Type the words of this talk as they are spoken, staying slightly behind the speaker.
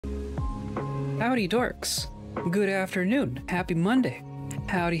Howdy dorks. Good afternoon. Happy Monday.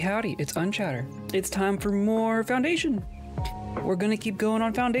 Howdy howdy, it's Unchatter. It's time for more Foundation. We're gonna keep going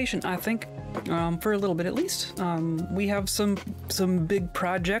on Foundation, I think, for a little bit at least. We have some big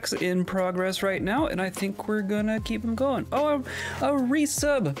projects in progress right now, and I think we're gonna keep them going. Oh, a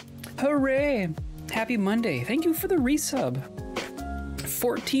resub. Hooray. Happy Monday. Thank you for the resub.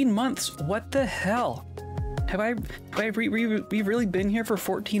 14 months. What the hell? We've really been here for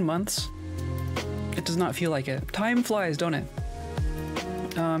 14 months? It does not feel like it. Time flies, don't it?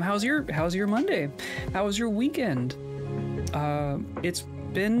 How's your Monday? How was your weekend? It's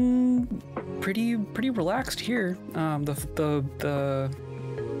been pretty relaxed here. The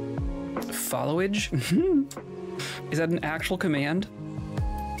followage is that an actual command?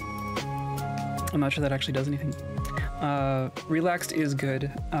 I'm not sure that actually does anything. Relaxed is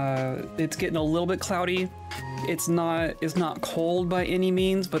good. It's getting a little bit cloudy. It's not cold by any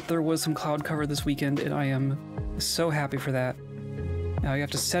means, but there was some cloud cover this weekend, and I am so happy for that. Now you have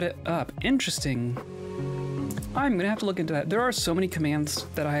to set it up. Interesting. I'm gonna have to look into that. There are so many commands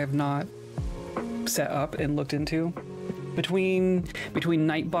that I have not set up and looked into. Between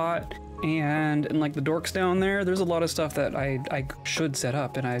Nightbot and like the dorks down there, there's a lot of stuff that I should set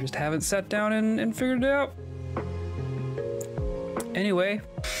up, and I just haven't sat down and figured it out. Anyway,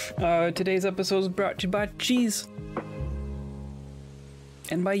 today's episode is brought to you by cheese.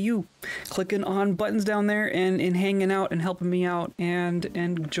 And by you clicking on buttons down there and hanging out and helping me out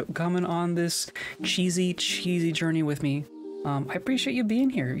and coming on this cheesy journey with me. I appreciate you being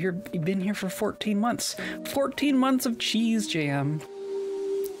here. You've been here for 14 months. 14 months of cheese jam.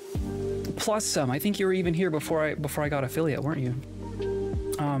 Plus some. I think you were even here before I got affiliate, weren't you?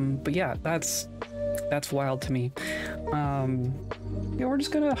 But yeah, that's wild to me. Yeah, we're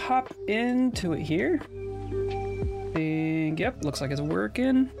just gonna hop into it here. And yep, looks like it's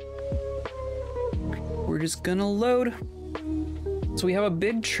working. We're just gonna load. So we have a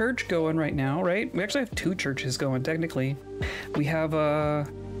big church going right now, right? We actually have two churches going technically. We have yeah,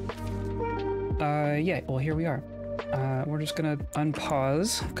 well here we are. We're just gonna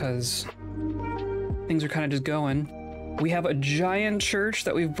unpause because things are kind of just going. We have a giant church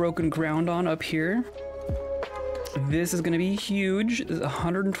that we've broken ground on up here. This is gonna be huge.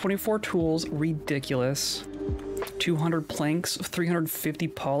 124 tools, ridiculous. 200 planks, 350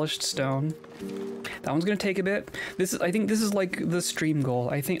 polished stone. That one's gonna take a bit. I think this is like the stream goal.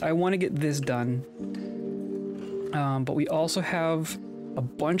 I think I want to get this done. But we also have a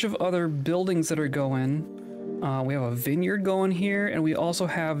bunch of other buildings that are going. We have a vineyard going here, and we also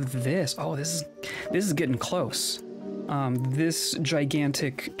have this. Oh, this is getting close. This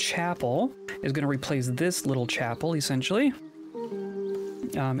gigantic chapel is going to replace this little chapel, essentially.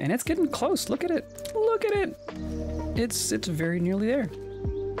 And it's getting close. Look at it. Look at it. It's very nearly there.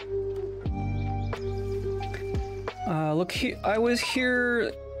 Look here. I was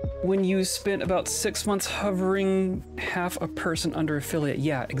here when you spent about 6 months hovering half a person under affiliate.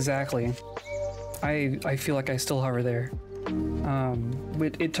 Yeah, exactly. I feel like I still hover there.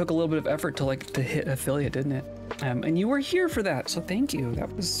 It took a little bit of effort to hit affiliate, didn't it? And you were here for that, so thank you.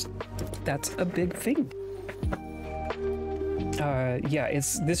 That's a big thing. Yeah,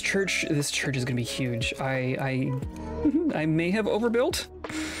 this church is gonna be huge. I may have overbuilt.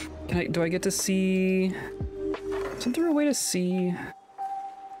 Do I get to see? Isn't there a way to see?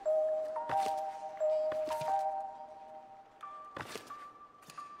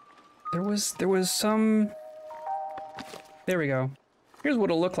 There was some. There we go. Here's what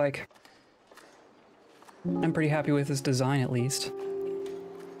it'll look like. I'm pretty happy with this design, at least.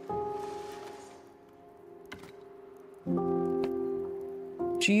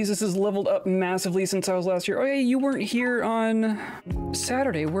 Jeez, this has leveled up massively since I was last year. Oh yeah, you weren't here on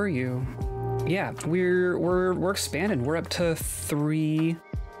Saturday, were you? Yeah, we're expanding. We're up to 3.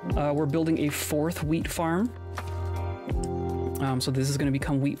 We're building a 4th wheat farm. So this is going to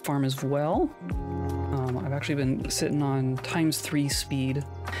become wheat farm as well. I've actually been sitting on ×3 speed.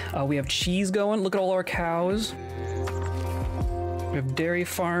 We have cheese going. Look at all our cows. We have dairy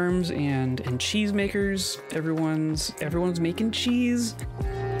farms and cheese makers. Everyone's making cheese.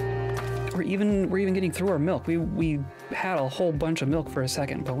 We're even getting through our milk. We had a whole bunch of milk for a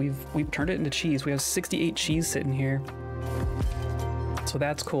second, but we've turned it into cheese. We have 68 cheese sitting here. So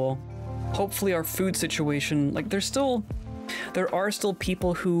that's cool. Hopefully our food situation, like there are still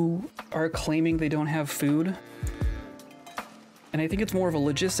people who are claiming they don't have food. And I think it's more of a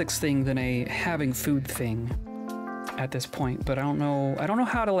logistics thing than a having food thing at this point, but I don't know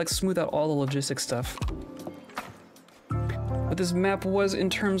how to like smooth out all the logistics stuff. But this map was, in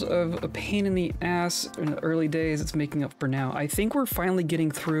terms of a pain in the ass in the early days, it's making up for now. I think we're finally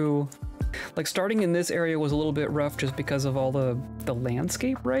getting through Like starting in this area was a little bit rough just because of all the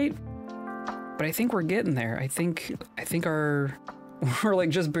landscape, right? But I think we're getting there. I think we're like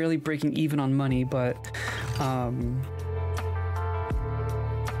just barely breaking even on money, but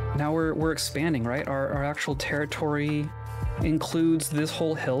now we're expanding, right? Our actual territory includes this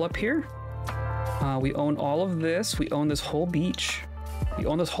whole hill up here. We own all of this. We own this whole beach. We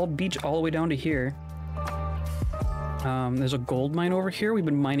own this whole beach all the way down to here. There's a gold mine over here. We've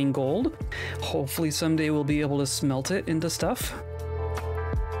been mining gold. Hopefully someday we'll be able to smelt it into stuff.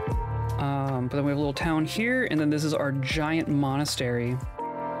 But then we have a little town here, and then this is our giant monastery.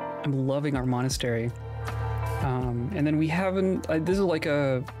 I'm loving our monastery. And then we haven't, this is like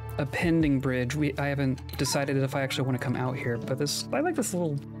a pending bridge. I haven't decided if I actually want to come out here, but I like this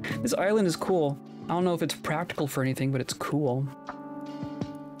island is cool. I don't know if it's practical for anything, but it's cool.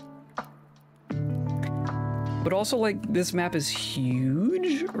 But also, like, this map is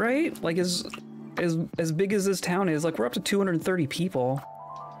huge, right? Like, as big as this town is, like, we're up to 230 people.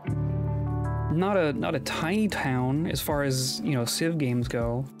 Not a tiny town as far as, you know, Civ games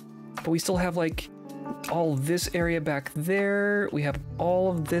go, but we still have, like, all this area back there. We have all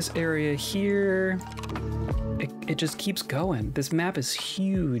of this area here. It just keeps going. This map is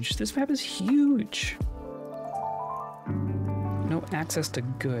huge. This map is huge. No access to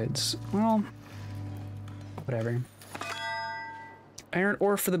goods. Well, whatever. Iron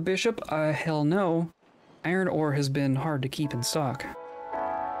ore for the bishop? Hell no. Iron ore has been hard to keep in stock.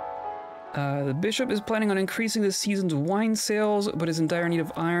 The bishop is planning on increasing this season's wine sales, but is in dire need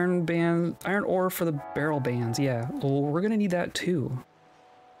of iron ore for the barrel bands. Yeah, well, we're gonna need that too.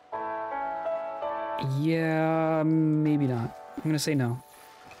 Yeah, maybe not. I'm gonna say no.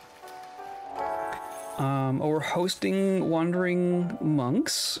 Oh, we're hosting wandering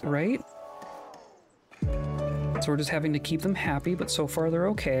monks, right? So we're just having to keep them happy, but so far they're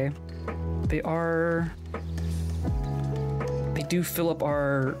okay. They do fill up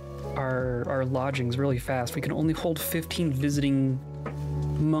our lodgings really fast. We can only hold 15 visiting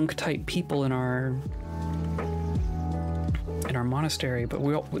monk type people in our monastery, but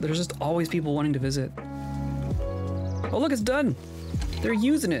there's just always people wanting to visit. Oh look, it's done. They're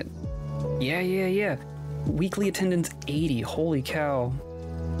using it. Yeah. Weekly attendance 80. Holy cow.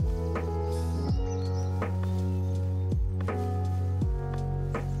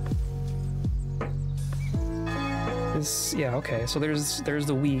 Yeah, okay, so there's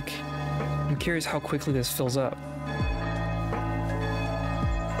the week. I'm curious how quickly this fills up.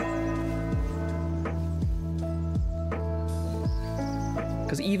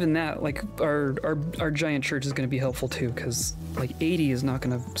 Because even that, like, our giant church is going to be helpful too, because like 80 is not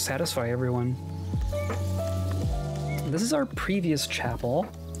going to satisfy everyone. This is our previous chapel.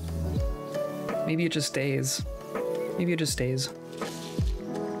 Maybe it just stays. Maybe it just stays.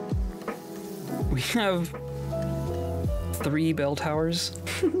 We have 3 bell towers.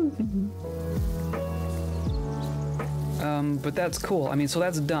 But that's cool. I mean, so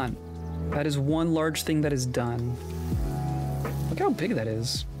that's done. That is one large thing that is done. Look how big that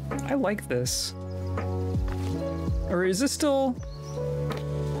is. I like this. Or is this still...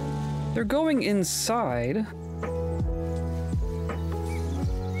 They're going inside.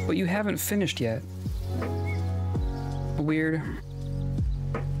 But you haven't finished yet. Weird.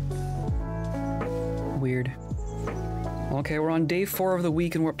 Weird. Okay, we're on day 4 of the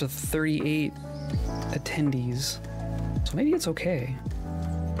week and we're up to 38 attendees. So maybe it's okay.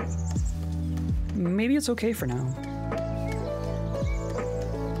 Maybe it's okay for now.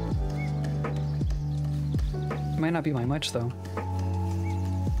 Might not be by much though.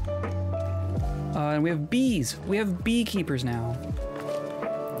 And we have bees. We have beekeepers now.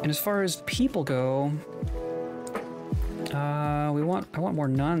 And as far as people go, I want more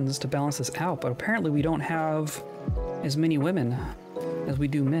nuns to balance this out, but apparently we don't have as many women as we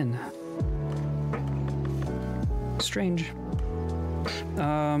do men. Strange.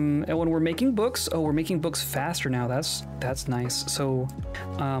 And when we're making books, oh, we're making books faster now. That's nice. So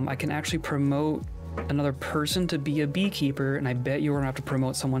I can actually promote another person to be a beekeeper, and I bet you're gonna have to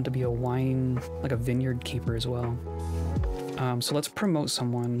promote someone to be a like a vineyard keeper as well. So let's promote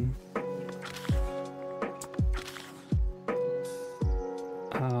someone.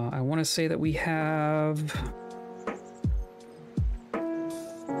 I want to say that we have...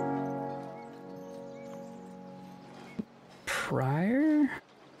 Prior?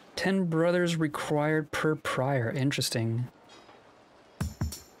 10 brothers required per prior. Interesting.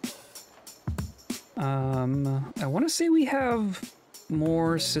 I want to say we have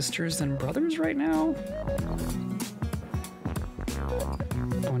more sisters than brothers right now. Oh,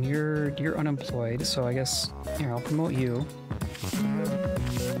 and you're unemployed, so I guess here, I'll promote you.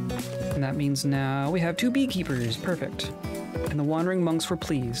 And that means now we have 2 beekeepers. Perfect. And the wandering monks were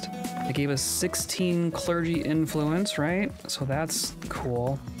pleased. They gave us 16 clergy influence, right? So that's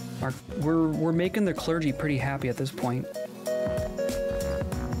cool. We're making the clergy pretty happy at this point.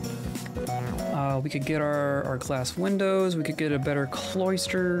 We could get our glass windows. We could get a better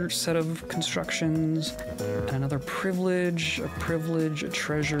cloister set of constructions. And another privilege, a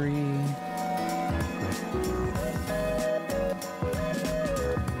treasury.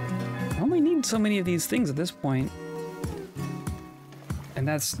 I only need so many of these things at this point. And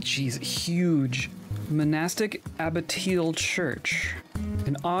that's, geez, huge. Monastic Abbatial Church.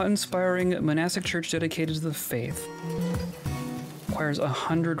 An awe-inspiring monastic church dedicated to the faith. Requires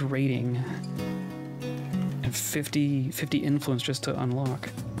 100 rating. And 50 influence just to unlock.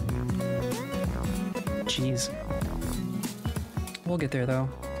 Jeez. We'll get there, though.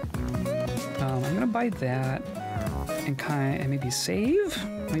 I'm gonna buy that. And maybe save?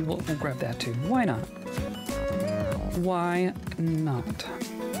 Maybe we'll grab that, too. Why not? Why not?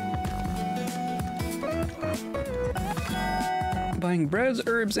 Buying breads,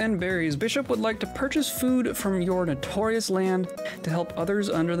 herbs, and berries. Bishop would like to purchase food from your notorious land to help others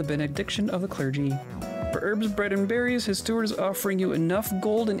under the benediction of the clergy. For herbs, bread, and berries, his steward is offering you enough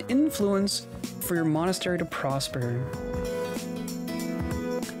gold and influence for your monastery to prosper.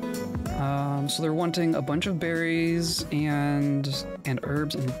 So they're wanting a bunch of berries and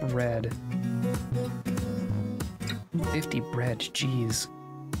herbs and bread. 50 bread, jeez.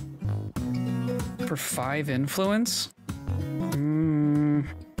 For 5 influence?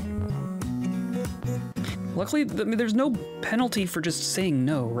 Luckily, there's no penalty for just saying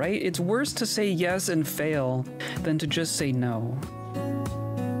no, right? It's worse to say yes and fail than to just say no.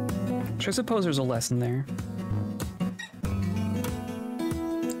 So I suppose there's a lesson there.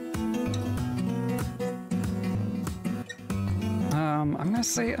 I'm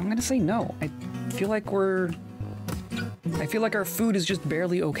gonna say no. I feel like our food is just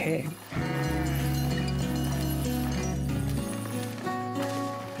barely okay.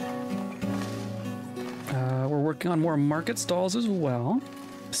 We're working on more market stalls as well,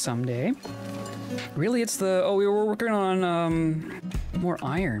 someday. Really, it's the, we were working on more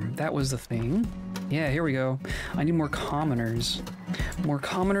iron. That was the thing. Yeah, here we go. I need more commoners. More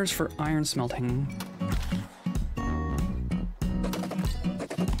commoners for iron smelting.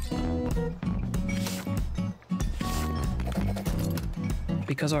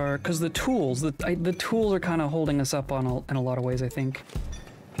 Because the tools are kind of holding us up in a lot of ways, I think.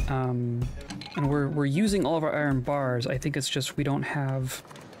 And we're using all of our iron bars. I think it's just we're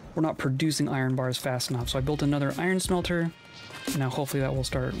not producing iron bars fast enough. So I built another iron smelter. Now hopefully that will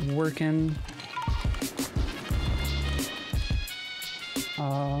start working.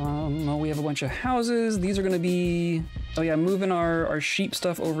 We have a bunch of houses. These are gonna be, oh yeah, moving our sheep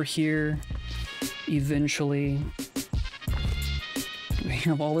stuff over here eventually. We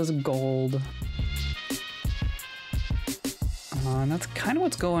have all this gold. And that's kind of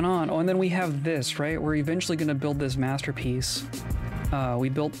what's going on. Oh, and then we have this, right? We're eventually going to build this masterpiece. We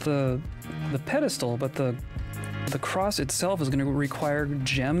built the pedestal, but the cross itself is going to require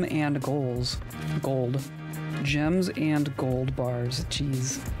gem and gold. Gems and gold bars.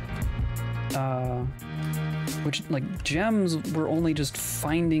 Jeez. Which, like, gems we're only just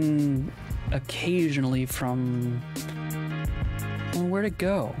finding occasionally from... Well, where'd it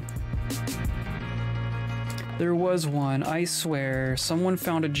go? There was one, I swear. Someone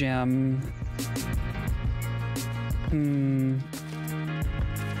found a gem. Do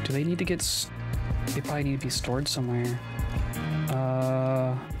they need to get... They probably need to be stored somewhere.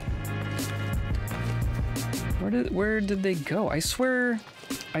 Where did they go? I swear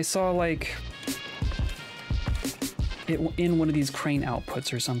I saw, like... it in one of these crane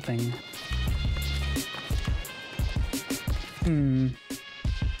outputs or something.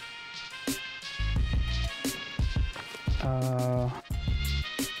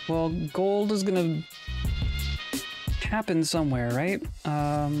 Well, gold is gonna happen somewhere, right?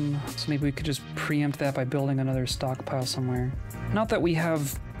 So maybe we could just preempt that by building another stockpile somewhere. Not that we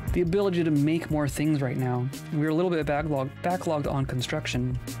have the ability to make more things right now. We're a little bit backlogged on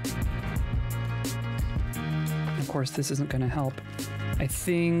construction. Of course, this isn't gonna help. I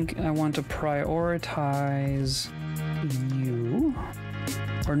think I want to prioritize you.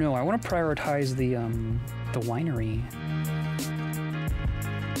 Or no, I want to prioritize the winery.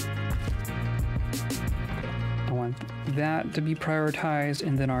 I want that to be prioritized,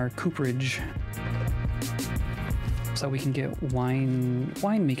 and then our cooperage, so we can get wine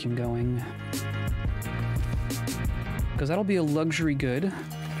making going. Because that'll be a luxury good,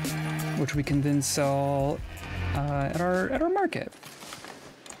 which we can then sell at our market.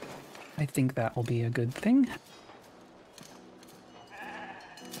 I think that will be a good thing.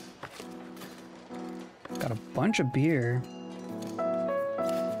 Got a bunch of beer.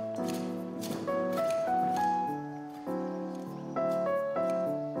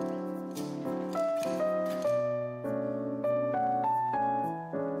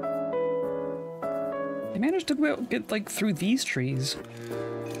 They managed to get like through these trees.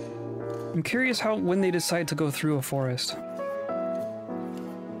 I'm curious when they decide to go through a forest.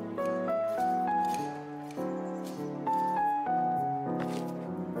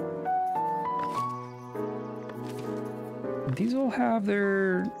 These all have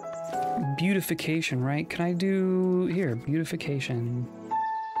their beautification, right? Can I do here, beautification?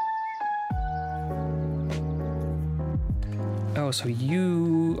 Oh, so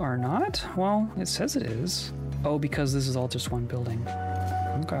you are not? Well, it says it is. Oh, because this is all just one building.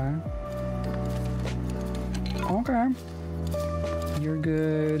 Okay. Okay. You're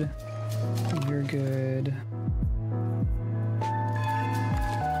good. You're good.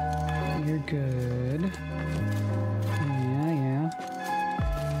 You're good.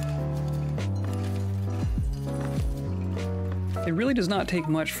 It really does not take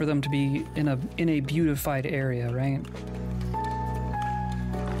much for them to be in a beautified area, right?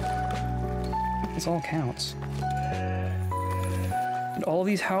 This all counts. And all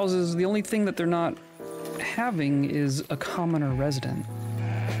these houses, the only thing that they're not having is a commoner resident.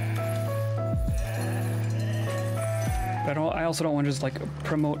 But I also don't want to just like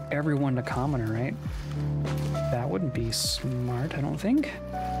promote everyone to commoner, right? That wouldn't be smart, I don't think.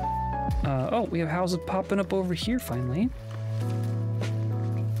 Oh, we have houses popping up over here finally.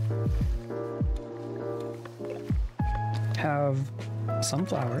 Have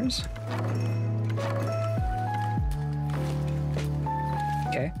sunflowers.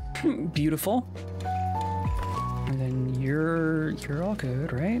 Okay, beautiful. And then you're all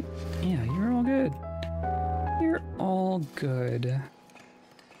good, right? Yeah, you're all good. You're all good.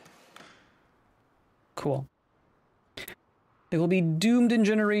 Cool. They will be doomed in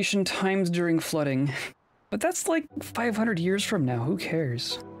generation times during flooding. But that's like 500 years from now, who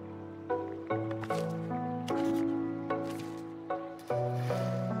cares?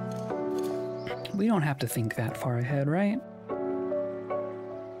 We don't have to think that far ahead, right?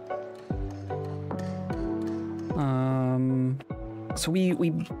 So we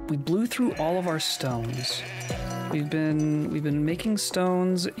blew through all of our stones. We've been making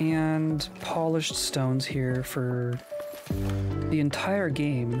stones and polished stones here for the entire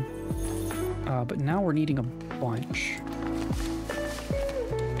game. But now we're needing a bunch.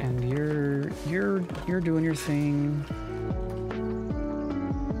 And you're doing your thing.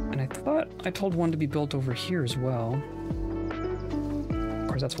 And I thought I told one to be built over here as well. Of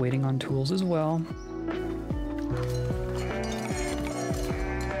course, that's waiting on tools as well.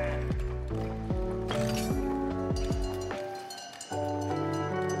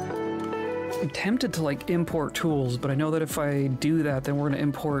 I'm tempted to like import tools, but I know that if I do that, then we're gonna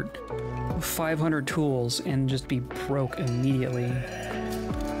import 500 tools and just be broke immediately.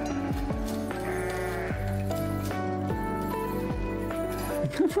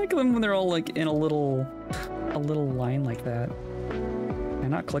 I like them when they're all like in a little line like that. Can I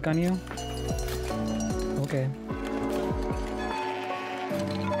not click on you? Okay.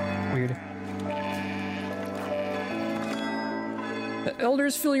 Weird. The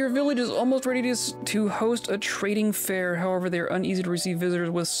elders feel your village is almost ready to host a trading fair. However, they are uneasy to receive visitors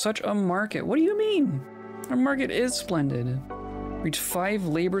with such a market. What do you mean? Our market is splendid. Reach 5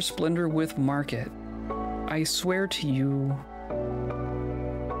 labor splendor with market. I swear to you.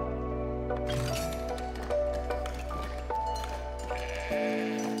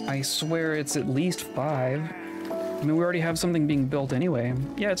 I swear it's at least 5. I mean, we already have something being built anyway.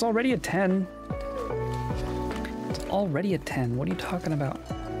 Yeah, it's already a 10. Already a 10. What are you talking about?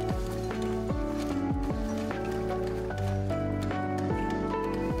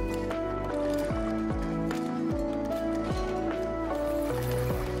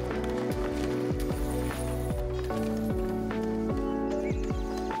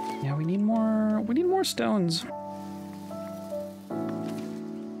 Yeah, we need more stones.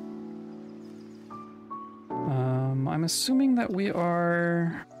 I'm assuming that we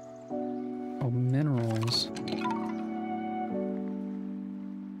are minerals.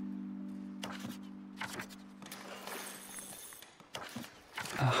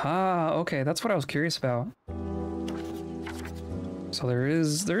 Aha, okay, that's what I was curious about. So there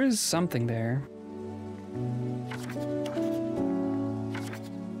is something there.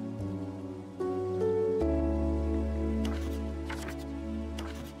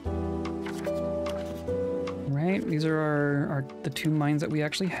 Right, these are our the 2 mines that we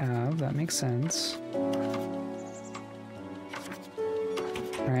actually have. That makes sense.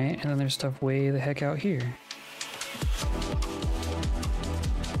 Alright, and then there's stuff way the heck out here.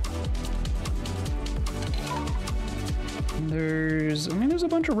 And there's a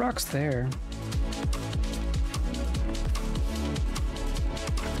bunch of rocks there.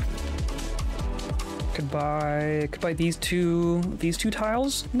 Could buy these two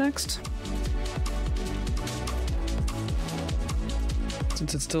tiles next.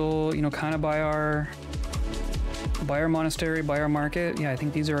 Since it's still, you know, kind of by our monastery, by our market. Yeah, I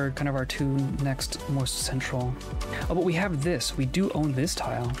think these are kind of our 2 next most central. Oh, but we have this. We do own this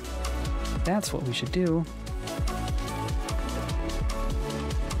tile. That's what we should do.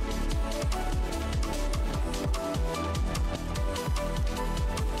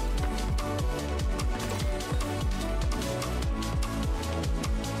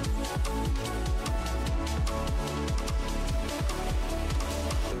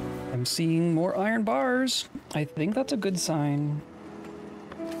 I'm seeing more iron bars. I think that's a good sign.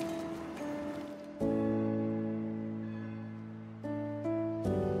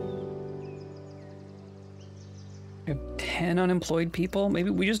 We have 10 unemployed people.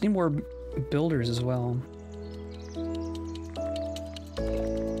 Maybe we just need more builders as well.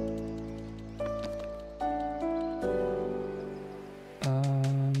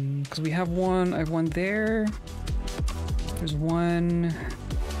 Because we have one, I have one there. There's one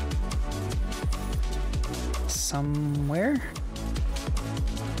somewhere.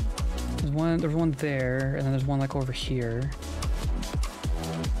 There's one there, and then there's one like over here.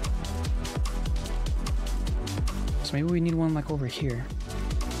 So maybe we need one like over here.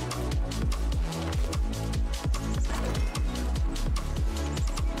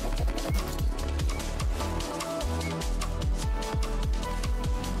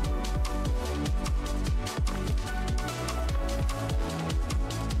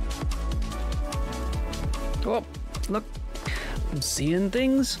 Oh, look, I'm seeing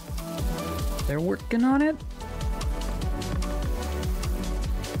things. They're working on it.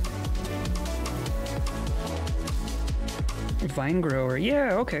 Vine grower,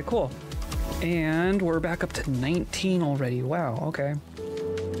 yeah, okay, cool. And we're back up to 19 already, wow, okay.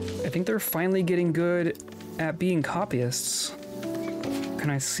 I think they're finally getting good at being copyists. Can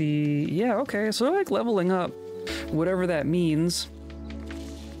I see, yeah, okay, so they're like leveling up, whatever that means.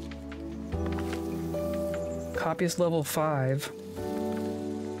 Copyist level 5.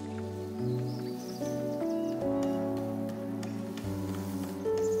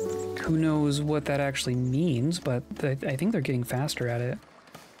 Who knows what that actually means, but I think they're getting faster at it.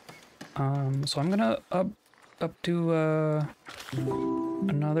 So I'm gonna up to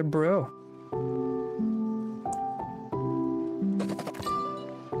another bro.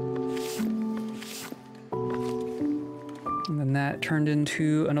 And then that turned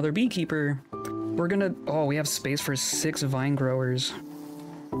into another beekeeper. We're gonna, oh, we have space for 6 vine growers.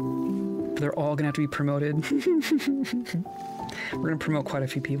 They're all gonna have to be promoted. We're gonna promote quite a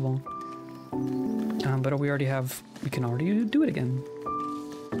few people. But we can already do it again.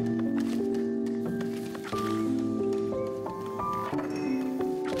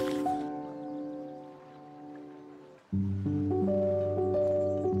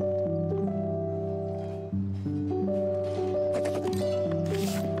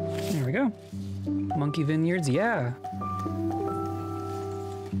 There we go. Monkey vineyards, yeah.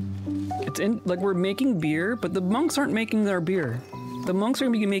 It's in, like, we're making beer, but the monks aren't making our beer. The monks are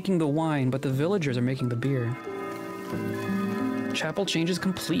gonna be making the wine, but the villagers are making the beer. Chapel change is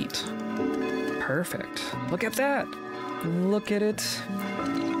complete. Perfect. Look at that! Look at it.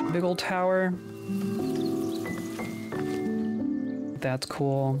 Big old tower. That's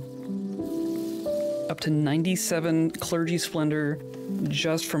cool. Up to 97 clergy splendor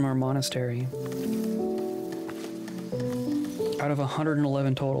just from our monastery. Out of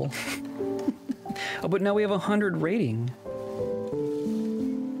 111 total. Oh, but now we have 100 rating.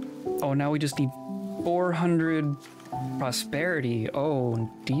 Oh, now we just need 400 prosperity. Oh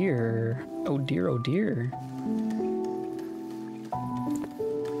dear. Oh dear, oh dear.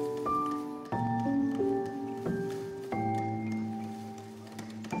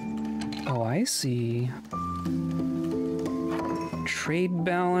 Oh, I see. Trade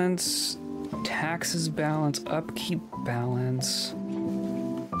balance, taxes balance, upkeep balance,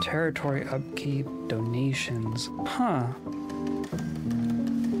 territory upkeep, donations. Huh.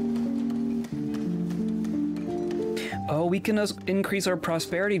 Oh, we can increase our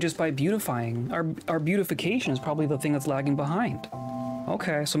prosperity just by beautifying. Our beautification is probably the thing that's lagging behind.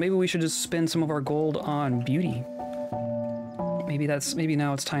 Okay, so maybe we should just spend some of our gold on beauty. Maybe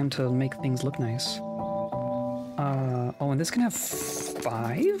now it's time to make things look nice. Oh, and this can have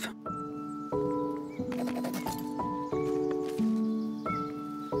 5?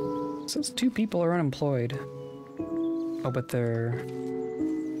 Says 2 people are unemployed. Oh, but there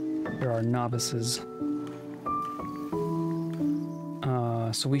are novices.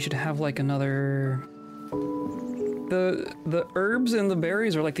 So we should have like another... The herbs and the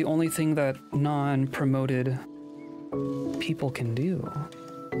berries are like the only thing that non-promoted people can do.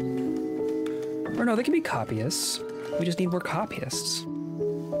 Or no, they can be copyists. We just need more copyists.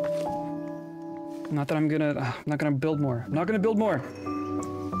 Not that I'm not gonna build more. I'm not gonna build more.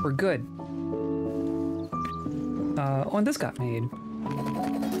 We're good. Oh, and this got made.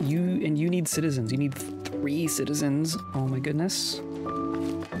 You need citizens. You need 3 citizens. Oh my goodness.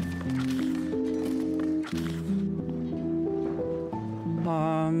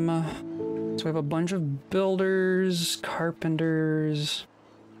 So we have a bunch of builders, carpenters.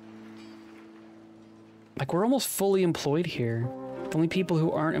 Like, we're almost fully employed here. The only people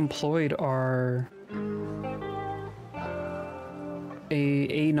who aren't employed are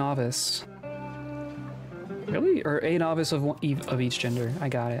a novice. Really? Or a novice of each gender. I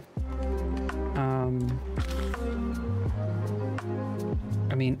got it.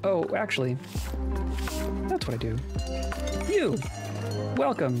 I mean, oh, actually, that's what I do. You!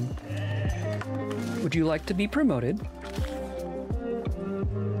 Welcome! Would you like to be promoted?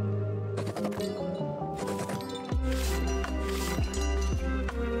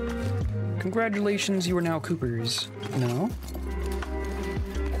 Congratulations, you are now Coopers. No?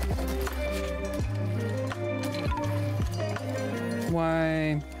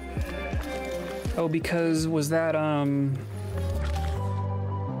 Why? Oh, because was that,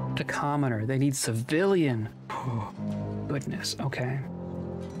 the commoner. They need civilian. Oh, goodness, okay.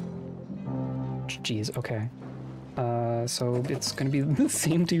 Jeez, okay. So it's gonna be the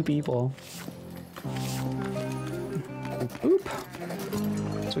same 2 people. Oop.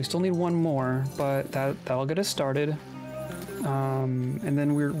 So we still need 1 more, but that'll get us started. And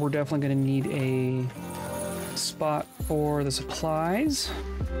then we're definitely gonna need a spot for the supplies.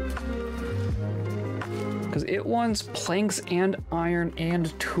 Because it wants planks and iron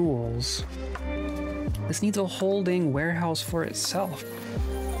and tools. This needs a whole dang warehouse for itself.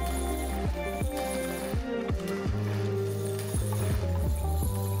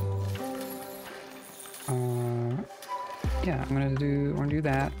 Yeah, I'm gonna do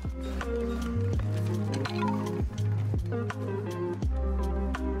that.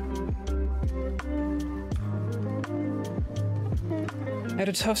 I had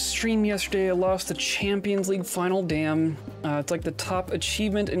a tough stream yesterday. I lost the Champions League final, damn. It's like the top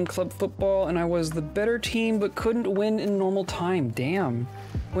achievement in club football, and I was the better team but couldn't win in normal time, damn.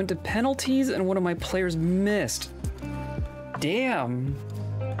 Went to penalties and one of my players missed. Damn.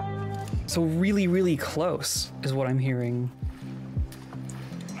 So really, really close is what I'm hearing.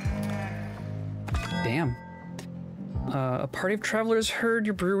 Damn. A party of travelers heard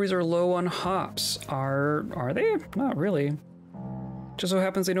your breweries are low on hops. Are they? Not really. Just so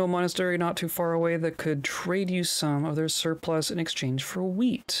happens they know a monastery not too far away that could trade you some of their surplus in exchange for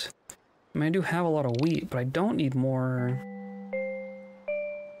wheat. I mean, I do have a lot of wheat, but I don't need more.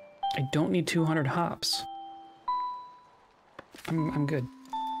 I don't need 200 hops. I'm good.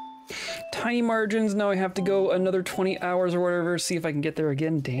 Tiny margins, now I have to go another 20 hours or whatever, see if I can get there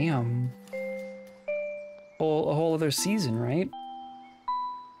again. Damn. A whole other season, right?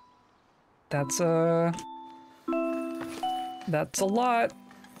 That's a lot.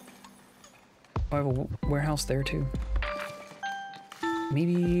 I have a warehouse there too.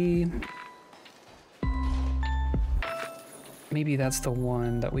 Maybe that's the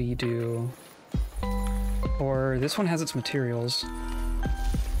one that we do. Or this one has its materials.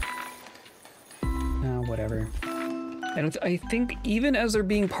 Whatever. And I think even as they're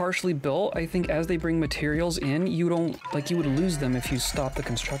being partially built, I think as they bring materials in, you don't, like, you would lose them if you stop the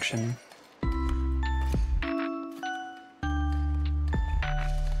construction.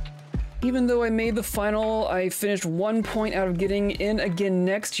 Even though I made the final, I finished 1 point out of getting in again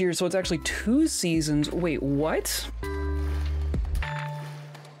next year, so it's actually 2 seasons. Wait, what?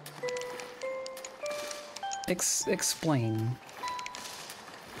 Explain.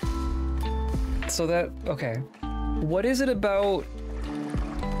 So that, okay. What is it about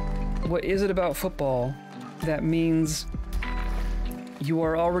football that means you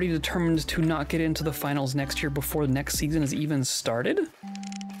are already determined to not get into the finals next year before the next season has even started?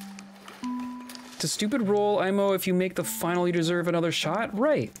 It's a stupid rule, IMO. If you make the final, you deserve another shot?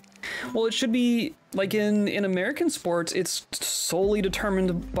 Right. Well, it should be, like in American sports, it's solely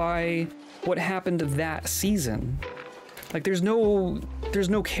determined by what happened that season. Like, there's no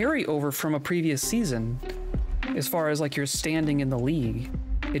carryover from a previous season. as far as like your standing in the league.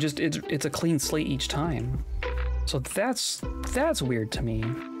 It's a clean slate each time. So that's weird to me.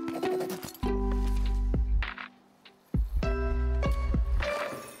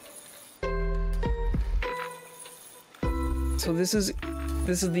 So this is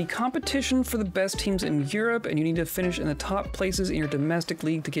the competition for the best teams in Europe, and you need to finish in the top places in your domestic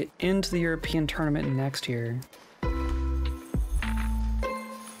league to get into the European tournament next year.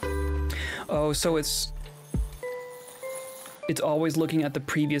 Oh, so it's always looking at the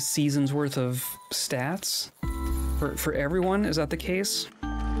previous season's worth of stats for everyone. Is that the case?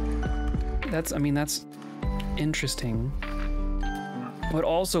 That's interesting, but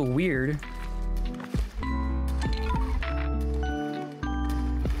also weird.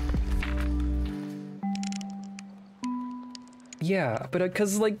 Yeah, but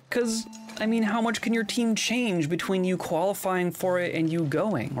because I mean, how much can your team change between you qualifying for it and you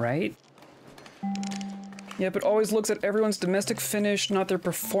going, right? Yeah, but always looks at everyone's domestic finish, not their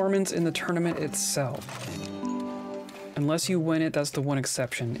performance in the tournament itself. Unless you win it, that's the one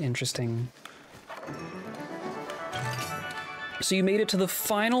exception. Interesting. So you made it to the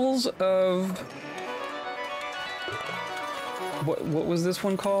finals of... What was this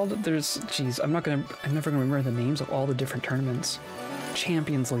one called? Geez, I'm never gonna remember the names of all the different tournaments.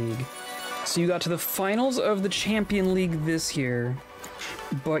 Champions League. So you got to the finals of the Champion League this year,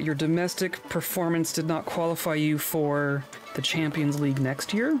 but your domestic performance did not qualify you for the Champions League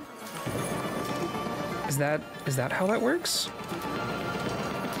next year? Is that how that works?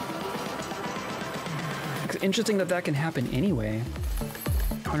 It's interesting that can happen anyway.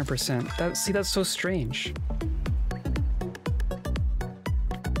 100%. That's so strange.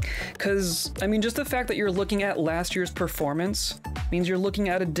 Because, I mean, just the fact that you're looking at last year's performance means you're looking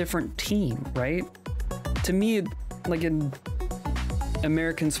at a different team, right? To me, like in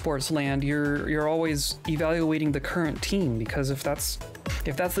American sports land, you're always evaluating the current team, because if that's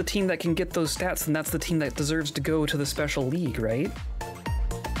the team that can get those stats, then that's the team that deserves to go to the special league, right?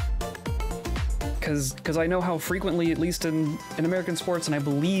 Because I know how frequently, at least in American sports, and I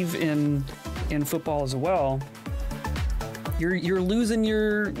believe in football as well, you're losing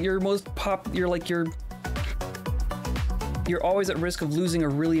you're always at risk of losing a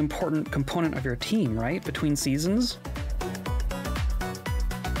really important component of your team, right? Between seasons.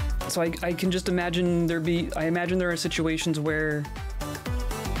 So I can just imagine I imagine there are situations where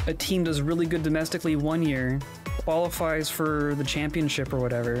a team does really good domestically one year, qualifies for the championship or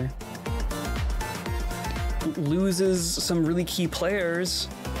whatever, loses some really key players,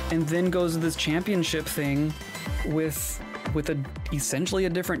 and then goes to this championship thing with essentially a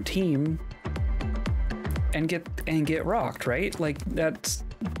different team and get rocked, right? Like that's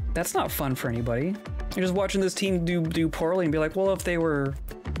not fun for anybody. You're just watching this team do poorly and be like, well, if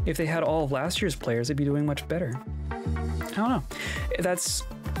they had all of last year's players, they'd be doing much better. I don't know.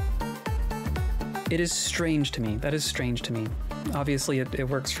 It is strange to me. That is strange to me. Obviously it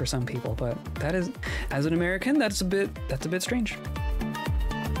works for some people, but that is, as an American, that's a bit strange.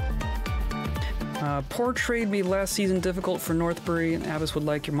 Poor trade made last season difficult for Northbury, and Abbas would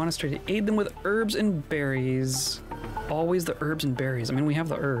like your monastery to aid them with herbs and berries. Always the herbs and berries. I mean, we have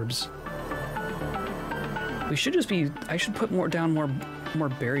the herbs. We should I should put more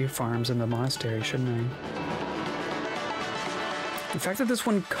berry farms in the monastery, shouldn't I? The fact that this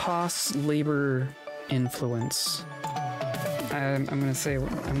one costs labor influence, I'm gonna say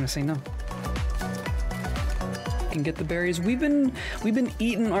no. Can get the berries. We've been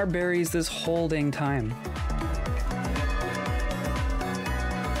eating our berries this whole dang time.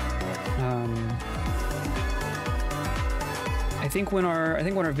 I think when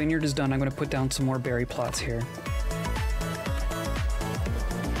our vineyard is done, I'm gonna put down some more berry plots here.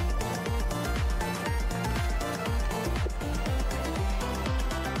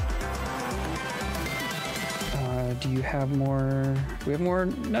 Do you have more? Do we have more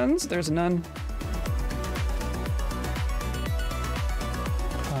nuns? There's a nun.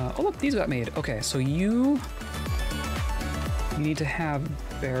 Oh look, these got made. Okay, so you need to have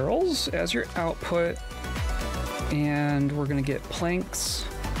barrels as your output, and we're gonna get planks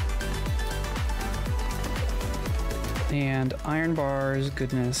and iron bars,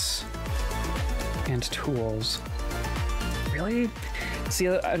 goodness, and tools. Really? See,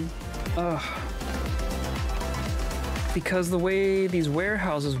 because the way these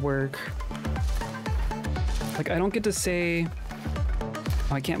warehouses work, like I don't get to say,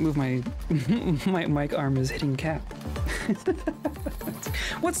 oh, I can't move my my mic arm is hitting cap.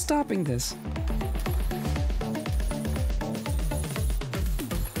 What's stopping this?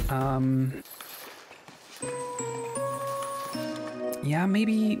 Yeah,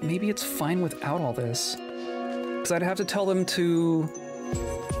 maybe it's fine without all this. because I'd have to tell them to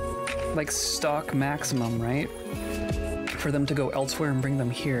like stock maximum, right? For them to go elsewhere and bring them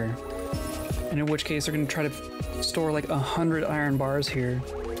here. And in which case they're going to try to store like 100 iron bars here,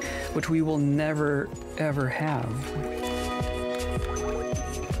 which we will never ever have.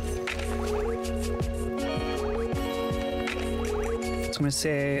 So I'm going to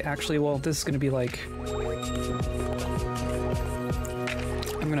say, actually, well, this is going to be like,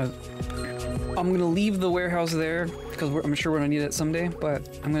 I'm gonna leave the warehouse there because I'm sure we're gonna need it someday, but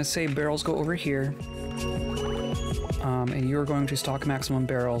I'm gonna say barrels go over here. And you're going to stock maximum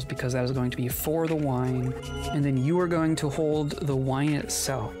barrels because that is going to be for the wine. And then you are going to hold the wine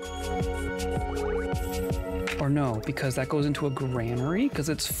itself. Or no, because that goes into a granary because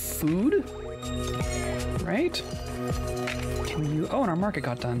it's food, right? Can you, oh, and our market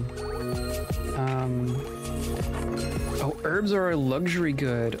got done. Oh, herbs are a luxury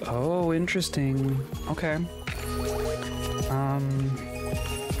good. Oh, interesting. Okay.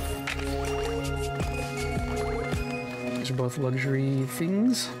 These are both luxury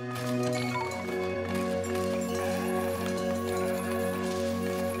things.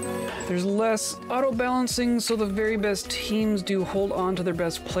 There's less auto-balancing, so the very best teams do hold on to their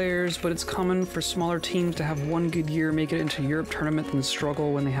best players, but it's common for smaller teams to have one good year, make it into Europe tournament, and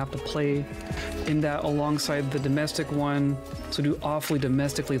struggle when they have to play in that alongside the domestic one, so do awfully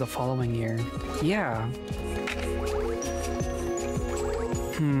domestically the following year. Yeah.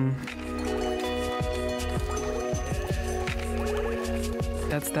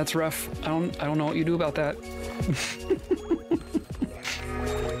 That's rough. I don't know what you do about that.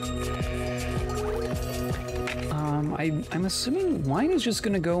 I'm assuming wine is just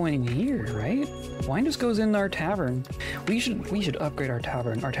gonna go in here, right? Wine just goes in our tavern. We should upgrade our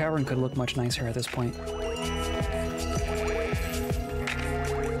tavern. Our tavern could look much nicer at this point.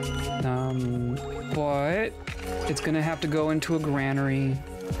 But it's gonna have to go into a granary.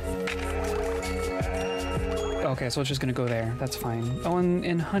 Okay, so it's just gonna go there. That's fine. Oh,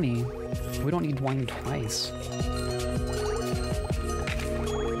 and honey. We don't need wine twice.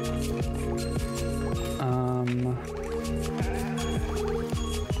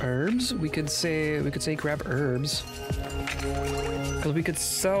 Herbs? We could say grab herbs. Because we can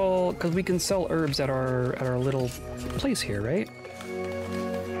sell herbs at our little place here, right?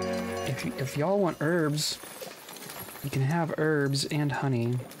 If y'all want herbs, you can have herbs and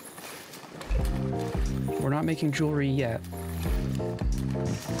honey. We're not making jewelry yet.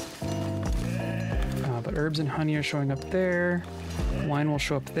 But herbs and honey are showing up there. Wine will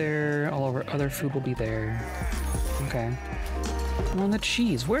show up there. All of our other food will be there. Okay. Oh, and the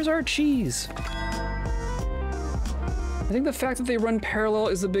cheese. Where's our cheese? I think the fact that they run parallel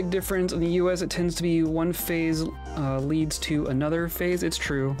is the big difference. In the US, it tends to be one phase leads to another phase. It's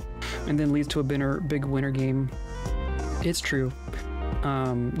true. And then leads to a big winter game. It's true.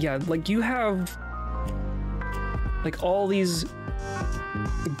 Yeah, like you have like all these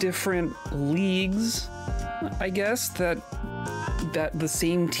different leagues, I guess, that the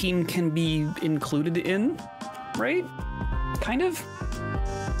same team can be included in, right? Kind of.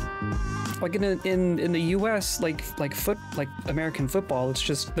 Like in the US, like American football, it's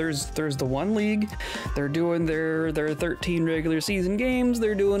just there's the one league, they're doing their 13 regular season games,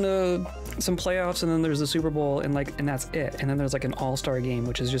 they're doing some playoffs, and then there's the Super Bowl, and that's it. And then there's like an all-star game,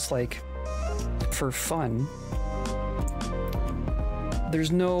 which is just like for fun.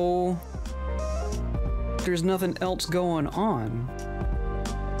 There's nothing else going on.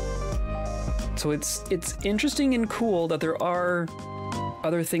 So it's interesting and cool that there are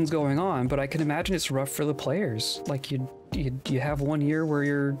other things going on, but I can imagine it's rough for the players. Like you have one year where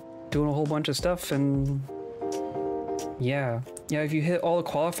you're doing a whole bunch of stuff, and yeah, if you hit all the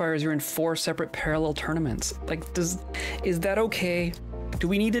qualifiers, you're in 4 separate parallel tournaments. Like, is that okay? Do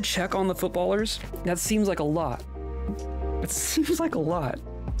we need to check on the footballers? That seems like a lot. It seems like a lot.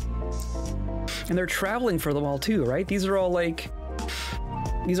 And they're traveling for them all too, right? These are all like,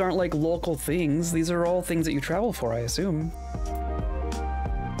 these aren't like local things. These are all things that you travel for, I assume.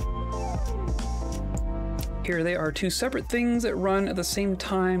 Here they are, 2 separate things that run at the same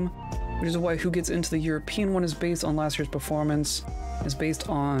time, which is why who gets into the European one is based on last year's performance, is based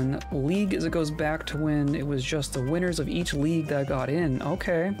on league as it goes back to when it was just the winners of each league that got in.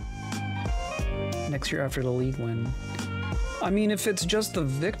 Okay. Next year after the league win. I mean, if it's just the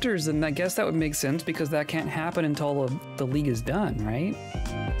victors, then I guess that would make sense because that can't happen until the league is done, right?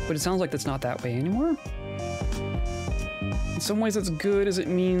 But it sounds like that's not that way anymore. In some ways that's good, as it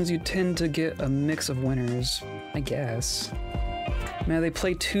means you tend to get a mix of winners, I guess. Man, they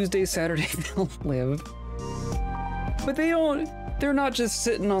play Tuesday, Saturday, they'll live. But they're not just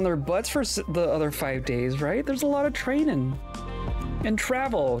sitting on their butts for the other 5 days, right? There's a lot of training and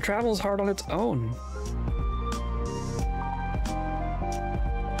travel. Travel's hard on its own.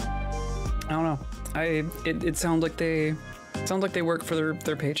 I don't know. It sounds like they work for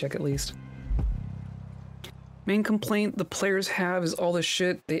their paycheck at least. Main complaint the players have is all the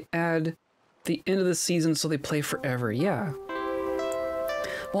shit they add the end of the season so they play forever. Yeah.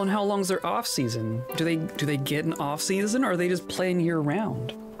 Well, and how long's their off season? Do they get an off season, or are they just playing year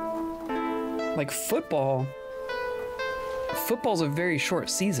round? Like football's a very short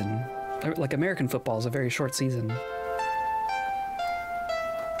season. Like American football is a very short season.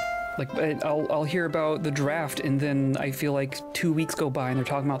 Like I'll hear about the draft and then I feel like 2 weeks go by and they're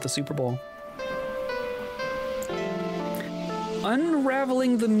talking about the Super Bowl.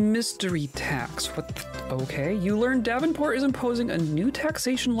 Unraveling the mystery tax. Okay, you learn Davenport is imposing a new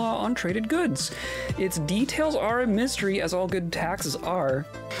taxation law on traded goods. Its details are a mystery, as all good taxes are,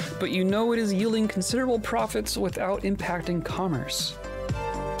 but you know it is yielding considerable profits without impacting commerce.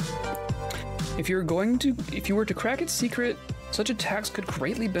 If you were to crack its secret, such a tax could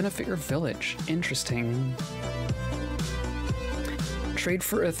greatly benefit your village. Interesting. Trade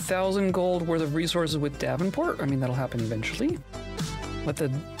for 1,000 gold worth of resources with Davenport? I mean, that'll happen eventually. Let the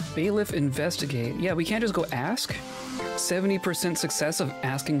bailiff investigate. Yeah, we can't just go ask. 70% success of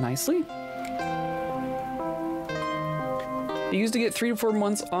asking nicely? You used to get 3 to 4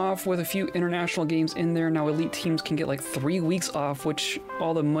 months off with a few international games in there. Now elite teams can get like 3 weeks off, which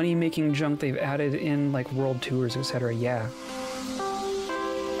all the money-making junk they've added in like world tours, etc. Yeah.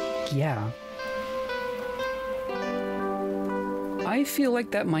 Yeah. I feel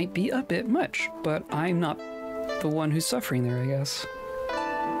like that might be a bit much, but I'm not the one who's suffering there, I guess.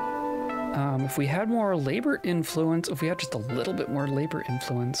 If we had more labor influence, if we had just a little bit more labor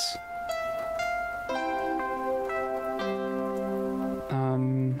influence.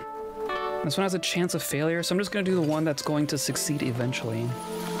 This one has a chance of failure, so I'm just gonna do the one that's going to succeed eventually.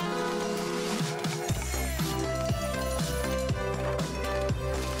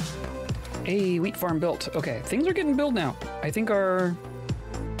 Hey, wheat farm built. Okay, things are getting built now. I think our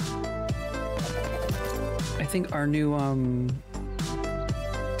new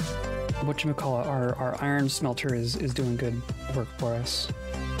whatchamacallit, our iron smelter is doing good work for us.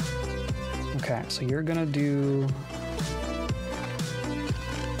 Okay, so you're gonna do,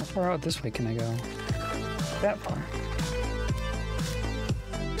 how far out this way can I go? That far.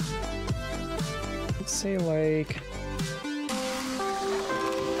 Let's say like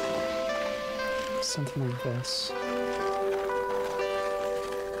something like this.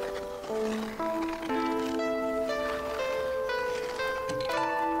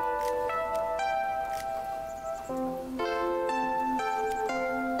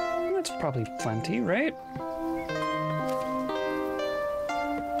 That's probably plenty, right?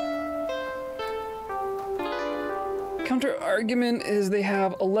 Counter argument is they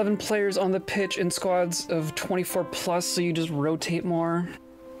have 11 players on the pitch in squads of 24 plus, so you just rotate more.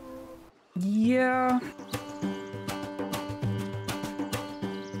 Yeah.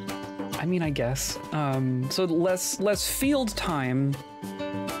 I mean, I guess. So less field time,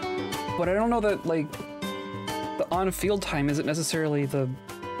 but I don't know that like the on-field time isn't necessarily the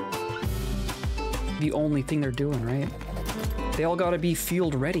only thing they're doing, right? They all gotta be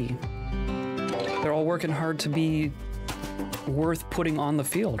field ready. They're all working hard to be worth putting on the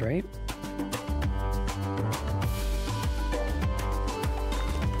field, right?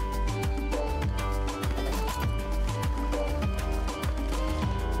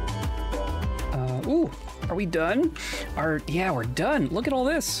 Ooh, are we done? Yeah, we're done. Look at all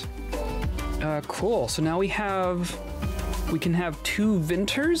this. Cool. So now we can have 2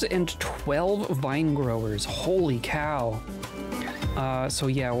 vintners and 12 vine growers. Holy cow. So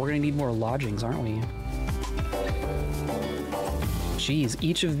yeah, we're gonna need more lodgings, aren't we? Jeez,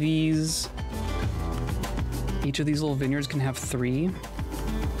 each of these little vineyards can have 3.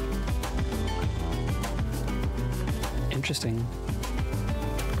 Interesting.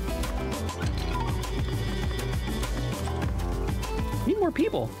 We need more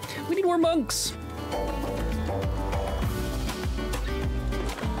people. We need more monks.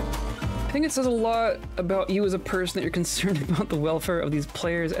 I think it says a lot about you as a person that you're concerned about the welfare of these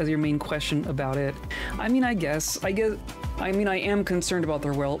players as your main question about it. I mean, I am concerned about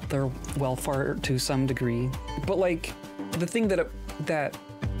their welfare to some degree, but like the thing that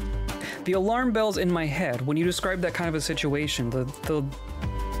the alarm bells in my head when you describe that kind of a situation, the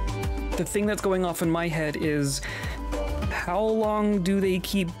thing that's going off in my head is how long do they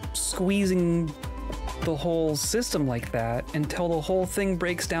keep squeezing the whole system like that until the whole thing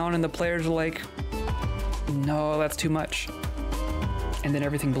breaks down and the players are like, no, that's too much. And then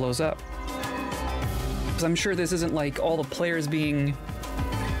everything blows up. Because I'm sure this isn't like all the players being,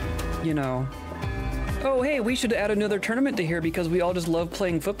 you know, oh, hey, we should add another tournament to here because we all just love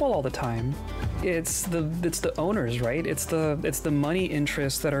playing football all the time. It's the owners, right? It's the money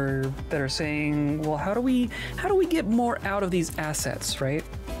interests that are saying, well, how do we get more out of these assets, right?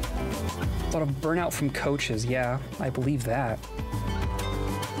 A lot of burnout from coaches, yeah, I believe that.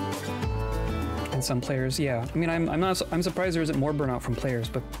 And some players, yeah. I mean, I'm surprised there isn't more burnout from players,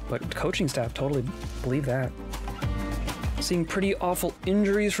 but coaching staff totally believe that. Seeing pretty awful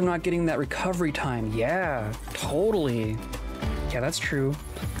injuries from not getting that recovery time, yeah, totally. Yeah, that's true.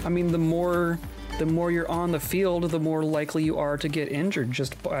 I mean, the more you're on the field, the more likely you are to get injured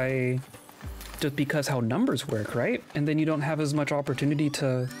just because how numbers work, right? And then you don't have as much opportunity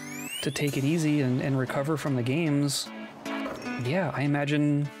to take it easy and recover from the games. Yeah, I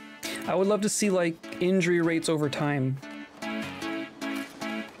imagine I would love to see like injury rates over time,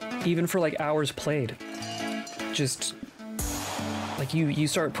 even for like hours played. Just like you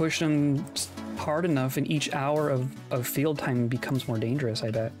start pushing them hard enough, and each hour of field time becomes more dangerous,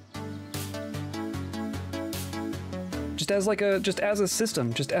 I bet. Just as a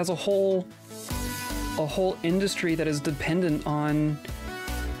system, just as a whole industry that is dependent on,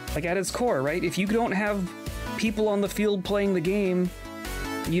 like at its core, right? If you don't have people on the field playing the game,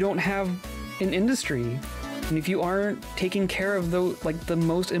 you don't have an industry. And if you aren't taking care of the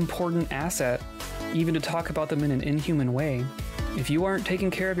most important asset, even to talk about them in an inhuman way, if you aren't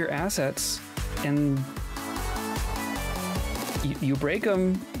taking care of your assets and you break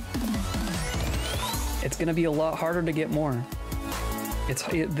them, it's gonna be a lot harder to get more.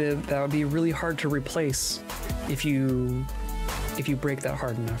 That would be really hard to replace if you break that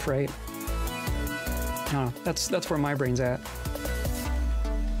hard enough, right? No, that's where my brain's at.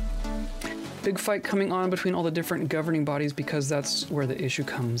 Big fight coming on between all the different governing bodies because that's where the issue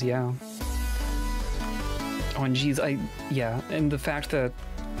comes, yeah. Oh, and geez, yeah, and the fact that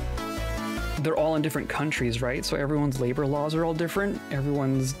they're all in different countries, right? So everyone's labor laws are all different.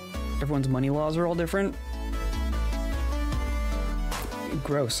 Everyone's money laws are all different.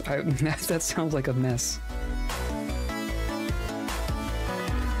 Gross. That sounds like a mess.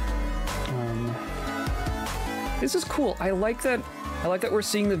 This is cool. I like that we're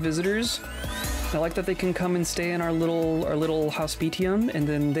seeing the visitors. I like that they can come and stay in our little hospitium, and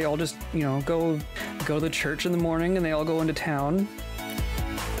then they all just, you know, go to the church in the morning, and they all go into town.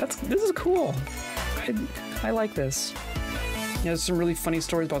 This is cool. I like this. Yeah, there's some really funny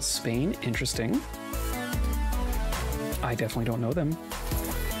stories about Spain. Interesting. I definitely don't know them.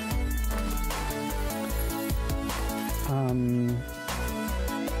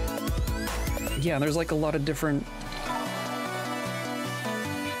 Yeah, there's like a lot of different,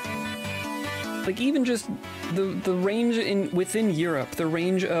 like even just the range within Europe, the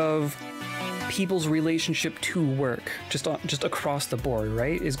range of people's relationship to work, just across the board,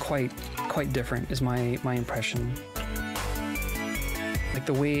 right, is quite different, is my impression. Like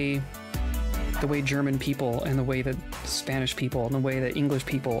the way German people and the way that Spanish people and the way that English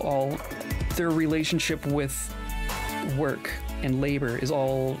people, all their relationship with work and labor is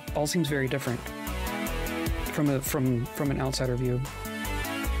all seems very different from an outsider view.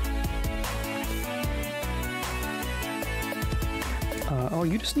 Oh,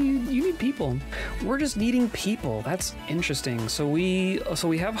 you need people. We're just needing people. That's interesting. So we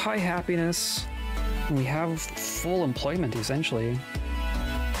have high happiness. We have full employment essentially.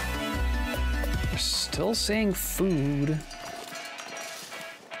 We're still saying food.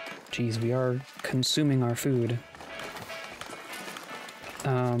 Geez, we are consuming our food.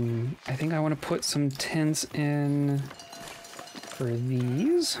 I think I want to put some tents in for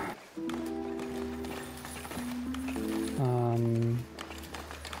these.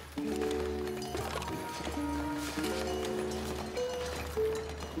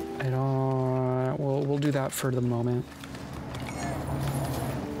 We'll do that for the moment.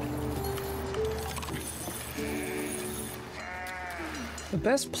 The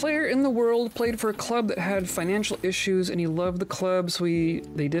best player in the world played for a club that had financial issues, and he loved the club, so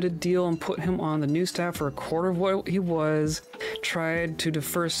they did a deal and put him on the new staff for a quarter of what he was. Tried to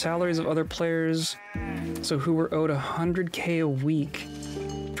defer salaries of other players, so who were owed $100K a week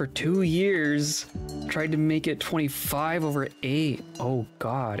for 2 years. Tried to make it 25 over 8. Oh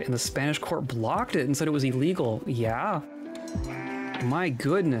God, and the Spanish court blocked it and said it was illegal. Yeah. My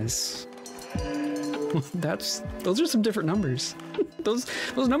goodness. Those are some different numbers. Those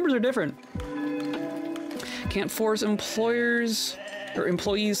numbers are different. Can't force employers or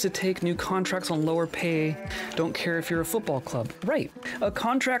employees to take new contracts on lower pay. Don't care if you're a football club. Right. A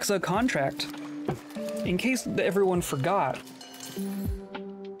contract's a contract. In case everyone forgot,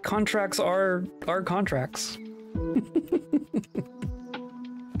 contracts are contracts.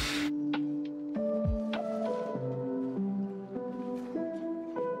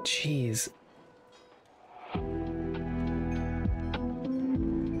 Jeez.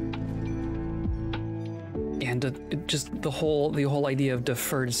 And just the whole idea of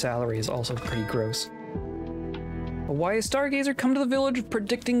deferred salary is also pretty gross. A wise stargazer come to the village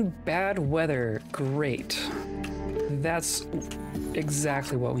predicting bad weather. Great. That's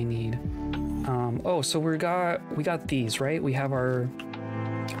exactly what we need. Oh, so we got these, right? We have our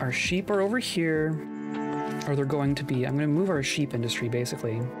sheep are over here, or they're going to be. I'm going to move our sheep industry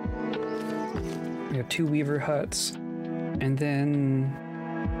basically. We have 2 weaver huts, and then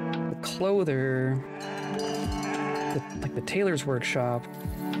the clother, like the tailor's workshop.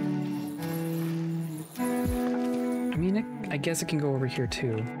 I mean, I guess it can go over here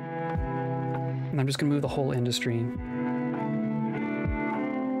too. And I'm just gonna move the whole industry.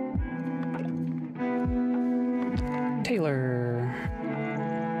 Taylor.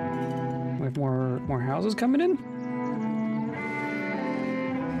 We have more houses coming in.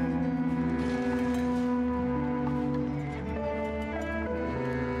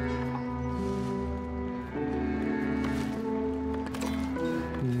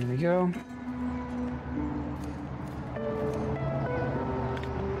 There we go.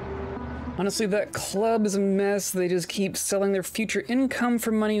 Honestly, that club is a mess. They just keep selling their future income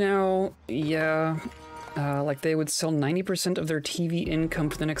for money now. Yeah, like they would sell 90% of their TV income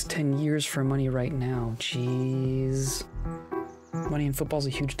for the next 10 years for money right now. Jeez. Money in football is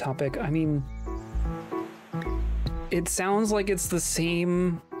a huge topic. I mean, it sounds like it's the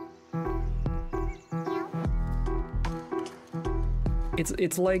same.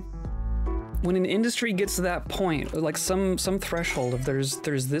 It's like when an industry gets to that point, like some threshold of there's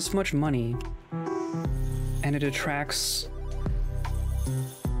this much money and it attracts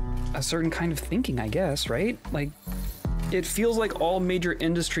a certain kind of thinking, I guess, right? Like it feels like all major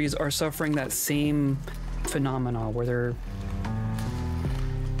industries are suffering that same phenomena where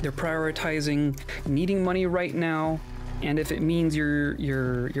they're prioritizing needing money right now, and if it means you're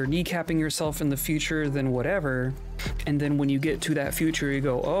kneecapping yourself in the future, then whatever. And then when you get to that future, you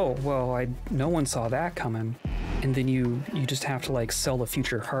go, oh, well, no one saw that coming. And then you just have to like sell the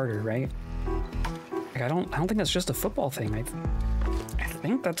future harder, right? Like, I don't think that's just a football thing. I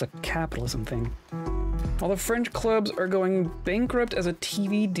think that's a capitalism thing. All the French clubs are going bankrupt as a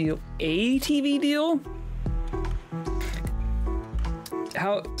TV deal. A TV deal?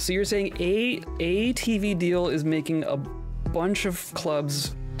 How? So you're saying a TV deal is making a bunch of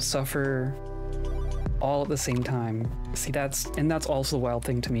clubs suffer all at the same time. See, that's also the wild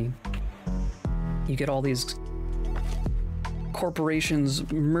thing to me. You get all these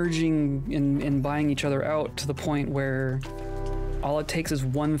corporations merging and buying each other out to the point where all it takes is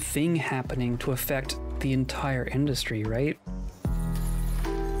one thing happening to affect the entire industry, right?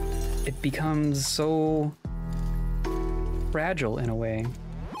 It becomes so fragile in a way.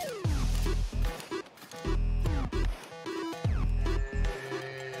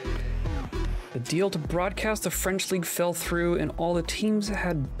 The deal to broadcast the French League fell through, and all the teams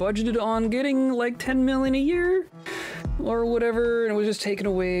had budgeted on getting like 10 million a year or whatever, and it was just taken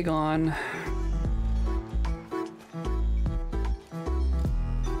away, gone.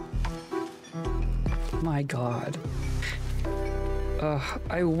 My God.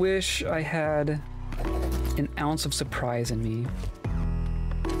 I wish I had an ounce of surprise in me.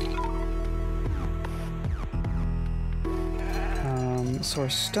 So our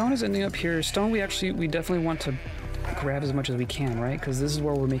stone is ending up here. Stone, we definitely want to grab as much as we can, right? Because this is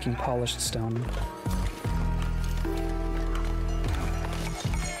where we're making polished stone.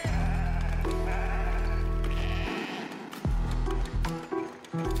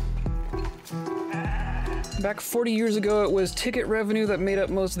 Back 40 years ago, it was ticket revenue that made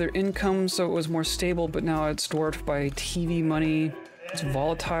up most of their income, so it was more stable, but now it's dwarfed by TV money. It's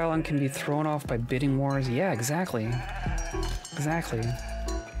volatile and can be thrown off by bidding wars. Yeah, exactly. Exactly.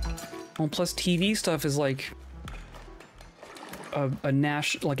 Well, plus TV stuff is like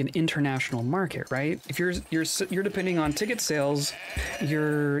an international market, right? If you're depending on ticket sales,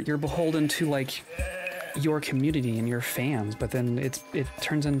 you're beholden to like your community and your fans, but then it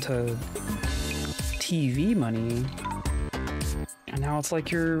turns into TV money, and now it's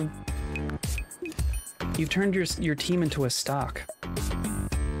like you've turned your team into a stock,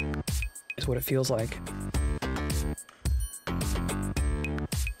 is what it feels like.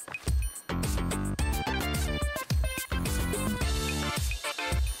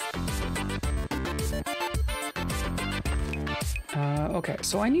 Okay,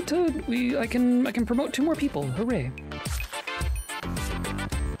 so I need to, I can promote 2 more people, hooray.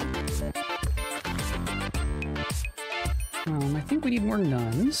 I think we need more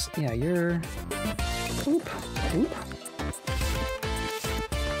nuns. Yeah, you're, oop, oop.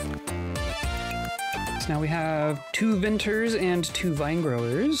 So now we have 2 vintners and 2 vine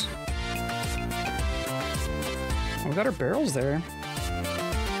growers. Oh, we got our barrels there.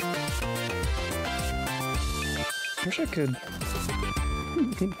 Wish I could.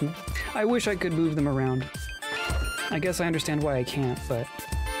 I wish I could move them around. I guess I understand why I can't, but.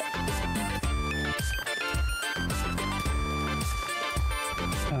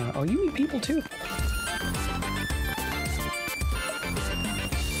 Oh, you need people too.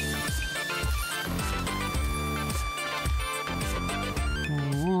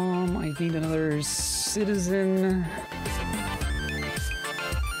 I need another citizen.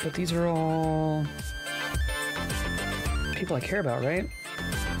 But these are all people I care about, right?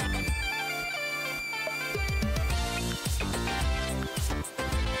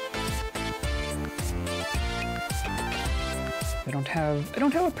 I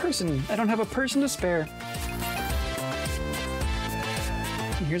don't have a person. I don't have a person to spare.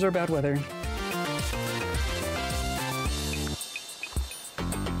 And here's our bad weather.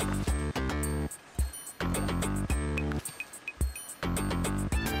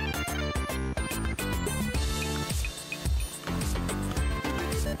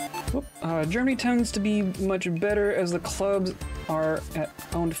 Germany tends to be much better as the clubs are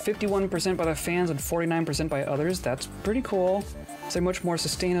owned 51% by the fans and 49% by others. That's pretty cool. It's like much more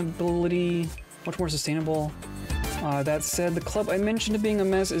sustainability, much more sustainable. That said, the club I mentioned being a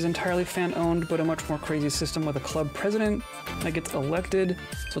mess is entirely fan-owned, but a much more crazy system with a club president that gets elected,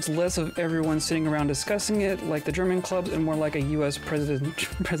 so it's less of everyone sitting around discussing it like the German clubs and more like a US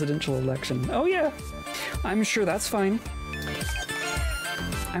presidential election. Oh yeah, I'm sure that's fine.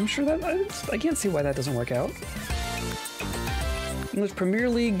 I'm sure that, I can't see why that doesn't work out. English Premier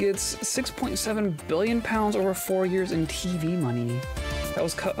League gets £6.7 billion over 4 years in TV money. That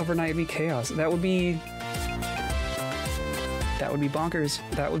was cut overnight via chaos. That would be bonkers.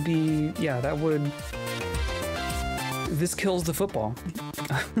 That would be, yeah, that would, this kills the football.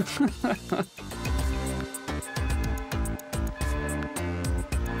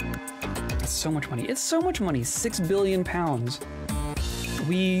 It's so much money. It's so much money, £6 billion.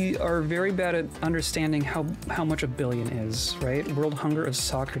 We are very bad at understanding how much a billion is, right? World hunger of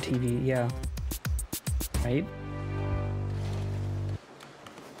soccer TV, yeah. Right?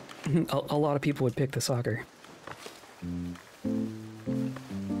 A lot of people would pick the soccer.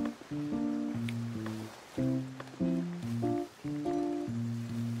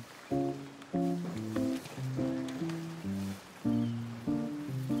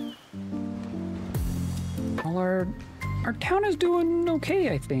 Well, our town is doing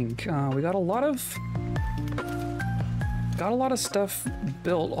okay, I think. We got a lot of stuff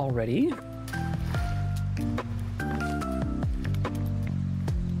built already.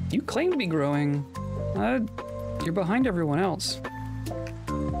 You claim to be growing. You're behind everyone else.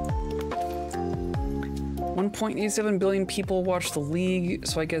 1.87 billion people watch the league,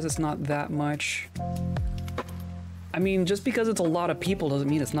 so I guess it's not that much. I mean, just because it's a lot of people doesn't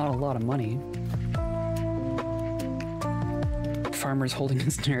mean it's not a lot of money. Farmer's holding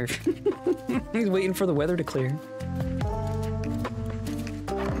his nerve. He's waiting for the weather to clear.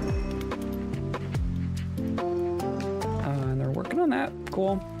 And they're working on that.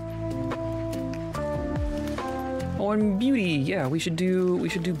 Cool. Oh, and beauty. Yeah, we should do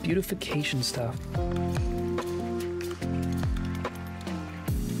beautification stuff.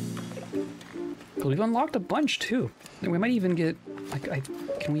 But we've unlocked a bunch too. We might even get like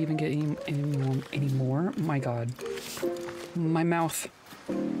can we even get any more? My God. My mouth.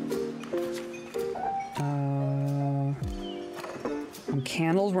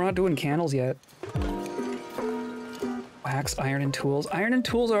 Candles? We're not doing candles yet. Wax, iron, and tools. Iron and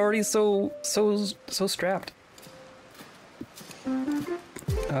tools are already so strapped.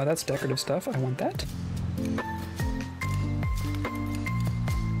 That's decorative stuff. I want that.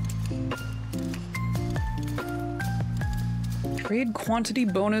 Trade quantity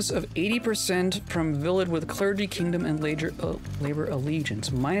bonus of 80% from village with clergy, kingdom, and labor allegiance.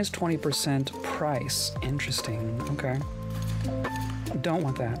 Minus 20% price. Interesting. Okay. Don't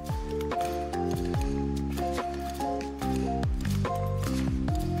want that.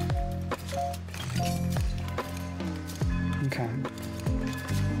 Okay.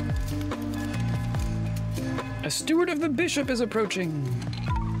 A steward of the bishop is approaching.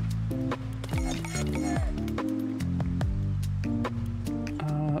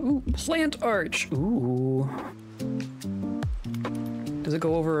 Ooh, plant arch. Ooh. Does it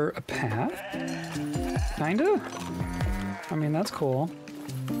go over a path? Kinda? I mean, that's cool.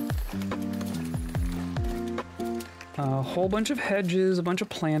 A whole bunch of hedges, a bunch of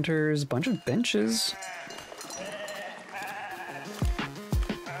planters, a bunch of benches.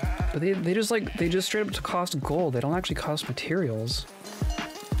 But they just straight up cost gold. They don't actually cost materials.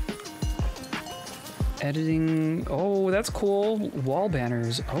 Editing, oh, that's cool. Wall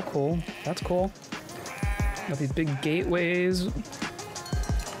banners, oh cool, that's cool. Got these big gateways.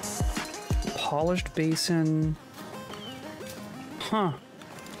 Polished basin. Huh.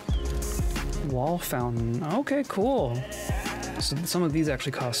 Wall fountain, okay, cool. So some of these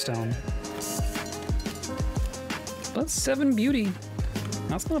actually cost stone. That's 7 beauty.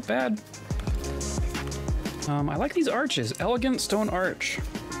 That's not bad. I like these arches. Elegant stone arch.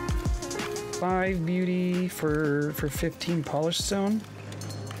 5 beauty for 15 polished stone.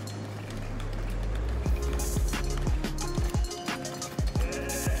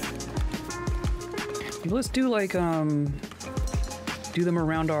 Maybe let's do like do them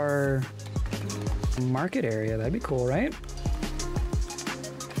around our market area. That'd be cool, right?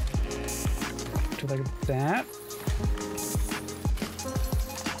 Do like that.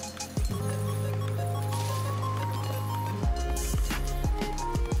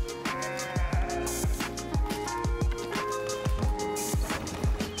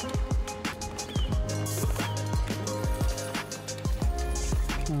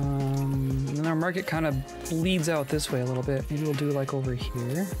 And our market kind of bleeds out this way a little bit. Maybe we'll do like over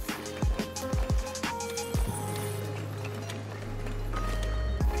here.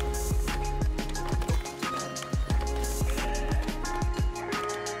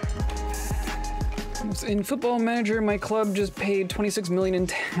 In Football Manager, my club just paid 26 million in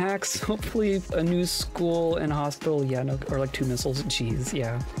tax. Hopefully a new school and hospital. Yeah, no, or like 2 missiles. Jeez,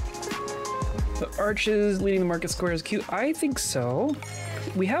 yeah. The arches leading the market square is cute. I think so.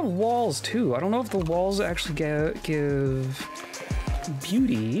 We have walls too. I don't know if the walls actually give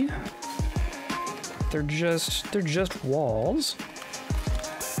beauty. They're just walls.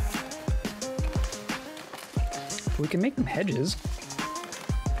 We can make them hedges.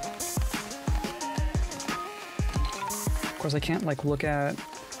 Of course, I can't like look at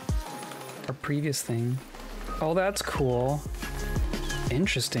our previous thing. Oh, that's cool.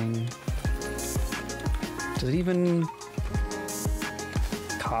 Interesting. Does it even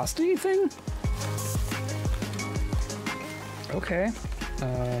cost anything? Okay.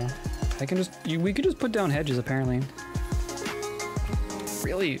 I can just we could just put down hedges apparently.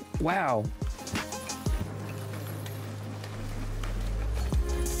 Really? Wow.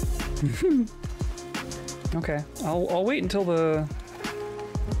 Okay, I'll wait until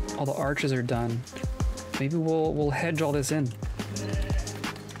all the arches are done. Maybe we'll hedge all this in.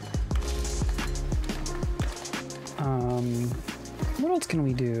 What else can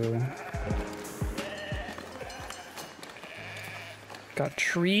we do? Got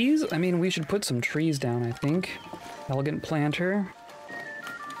trees? I mean, we should put some trees down, I think. Elegant planter.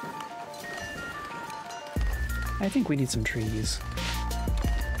 I think we need some trees.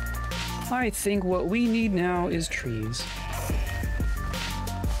 I think what we need now is trees.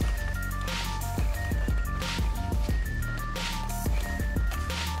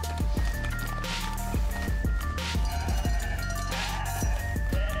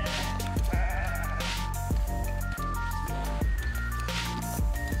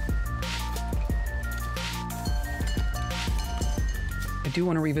 I do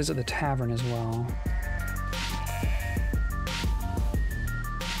want to revisit the tavern as well.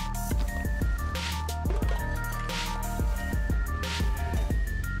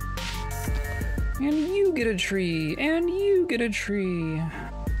 And you get a tree, and you get a tree.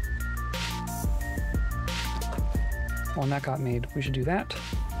 Well, and that got made. We should do that.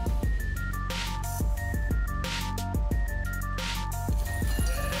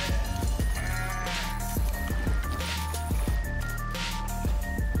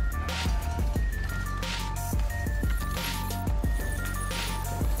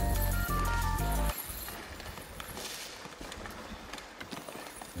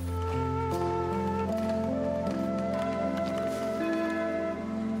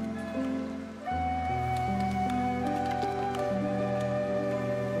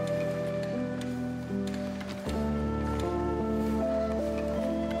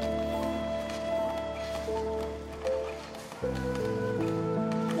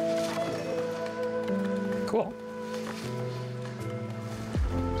 Cool.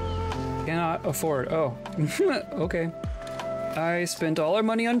 Cannot afford. Oh, okay. I spent all our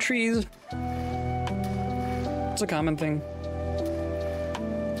money on trees. It's a common thing.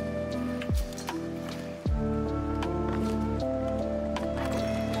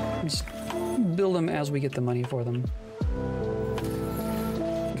 build them as we get the money for them.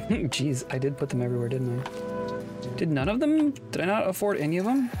 Jeez, I did put them everywhere, didn't I? Did none of them? Did I not afford any of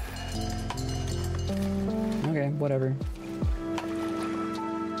them? Okay, whatever.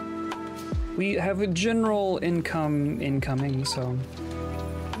 We have a general income incoming, so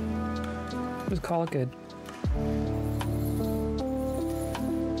just call it good.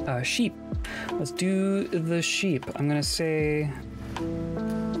 Sheep. Let's do the sheep. I'm gonna say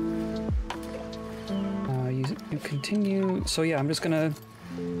you continue. So yeah, I'm just gonna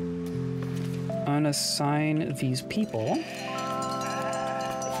unassign these people.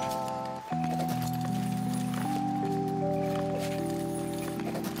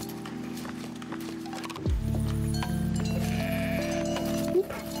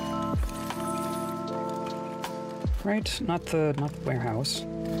 Oop. Right, not the warehouse.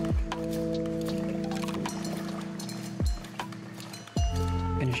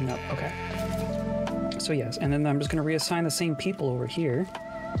 Finishing up, okay. So yes, and then I'm just gonna reassign the same people over here.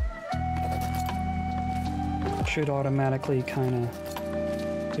 Should automatically kind of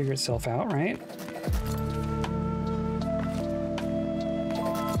figure itself out, right?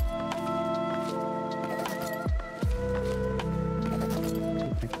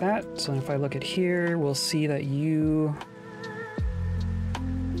 Like that. So if I look at here, we'll see that you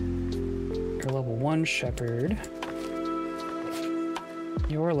are level 1 shepherd.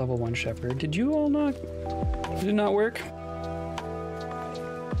 You're level 1 shepherd. Did you all not? Did it not work?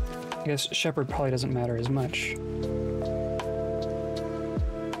 I guess shepherd probably doesn't matter as much.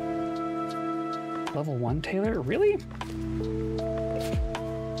 Level 1 tailor? Really?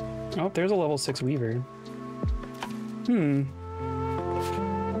 Oh, there's a level 6 weaver.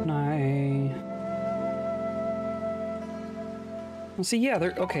 Well, see, yeah,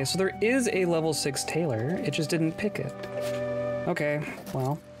 okay, so there is a level 6 tailor. It just didn't pick it. Okay,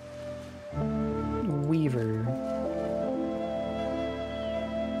 well. Weaver.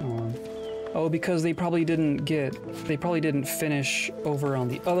 Oh, because they probably didn't finish over on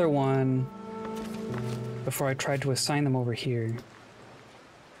the other one before I tried to assign them over here.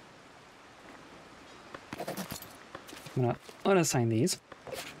 I'm gonna unassign these.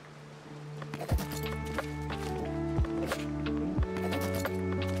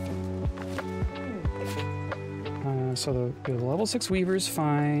 So the level 6 weaver's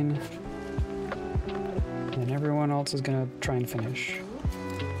fine. And everyone else is gonna try and finish.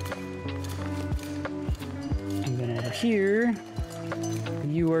 And then over here,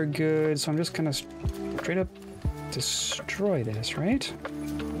 you are good. So I'm just gonna straight up destroy this, right?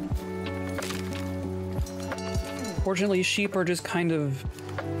 Fortunately, sheep are just kind of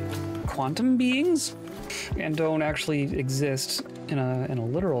quantum beings and don't actually exist in a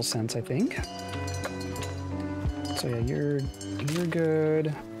literal sense, I think. So yeah, you're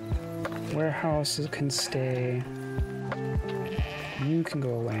good. Warehouses can stay. You can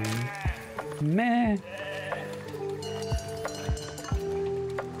go away. Meh.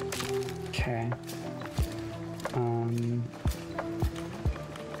 Okay. And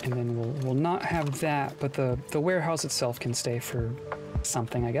then we'll not have that, but the warehouse itself can stay for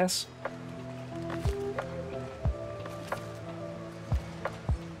something, I guess.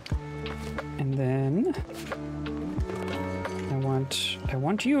 And then I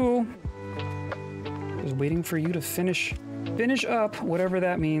want you. I was waiting for you to finish up, whatever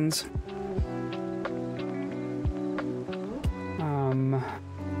that means.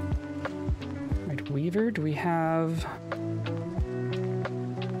 Right, Weaver, do we have...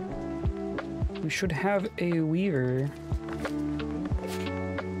 We should have a Weaver.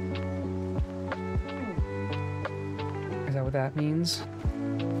 Is that what that means?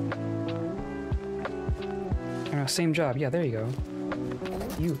 Same job. Yeah, there you go.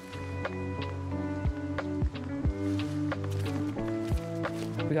 You.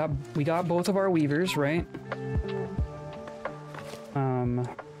 We got both of our weavers, right?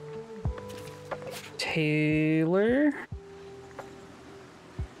 Taylor?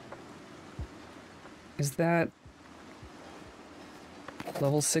 Is that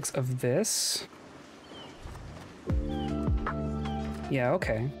level 6 of this? Yeah,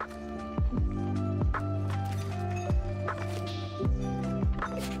 okay.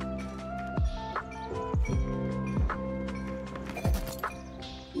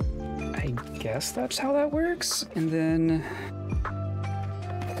 I guess that's how that works. And then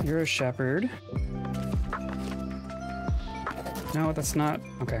you're a shepherd. No, that's not.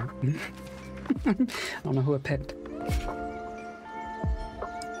 Okay. I don't know who I picked.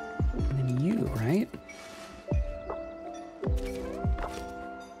 And then you, right?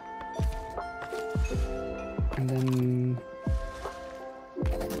 And then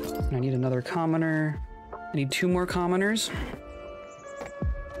And I need another commoner. I need 2 more commoners.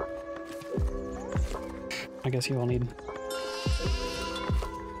 I guess you all need.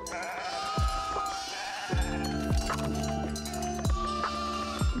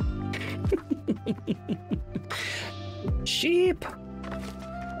 Sheep!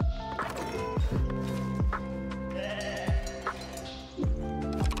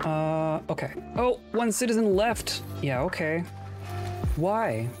 Okay. Oh, 1 citizen left. Yeah, okay.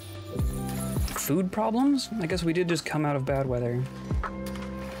 Why? Food problems? I guess we did just come out of bad weather.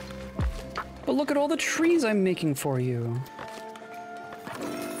 But look at all the trees I'm making for you.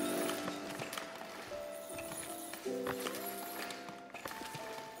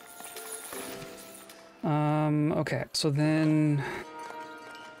 Okay, so then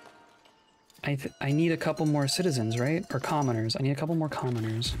I need a couple more citizens, right? Or commoners. I need a couple more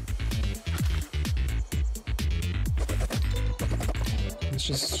commoners. Let's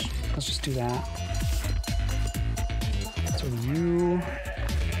just do that. So you,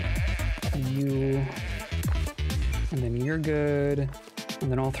 and then you're good,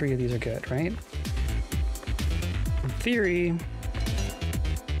 and then all 3 of these are good, right? In theory,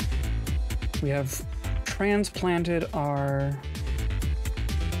 we have transplanted our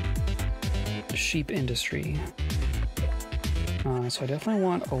sheep industry. So I definitely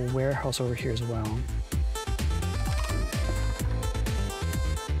want a warehouse over here as well.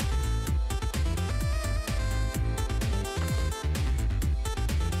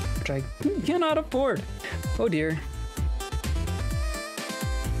 Which I cannot afford. Oh dear.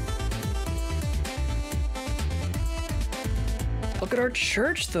 Look at our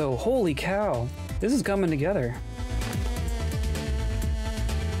church though, holy cow. This is coming together.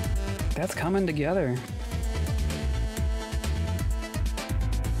 That's coming together.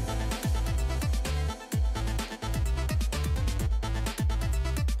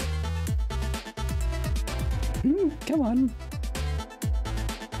 Come on.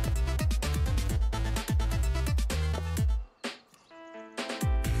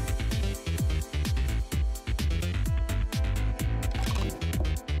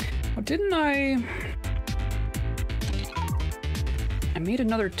 Oh, didn't I made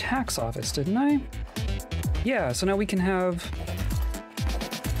another tax office, didn't I? Yeah, so now we can have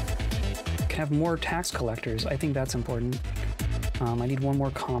more tax collectors. I think that's important. I need 1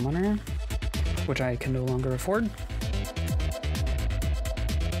 more commoner, which I can no longer afford.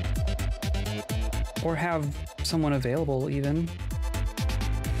 Or have someone available, even.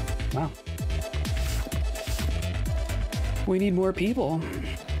 Wow. We need more people.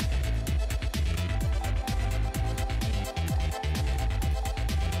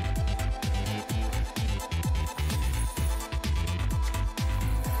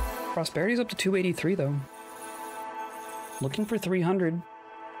 Prosperity's up to 283, though. Looking for 300.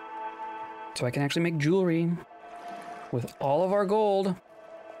 So I can actually make jewelry with all of our gold.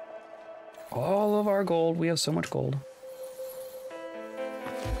 All of our gold. We have so much gold.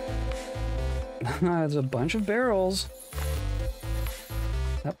 There's a bunch of barrels.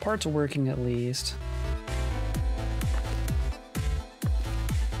 That part's working at least.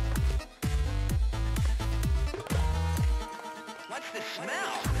 What's the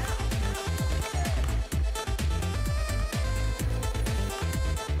smell?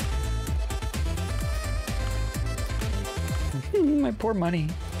 My poor money.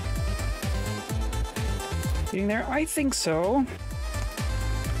 Getting there? I think so.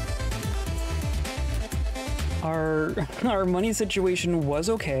 Our money situation was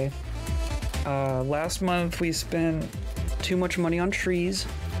okay. Last month we spent too much money on trees.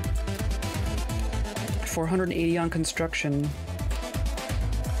 480 on construction.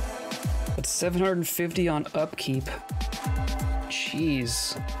 But 750 on upkeep.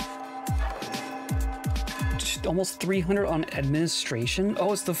 Jeez. Almost 300 on administration.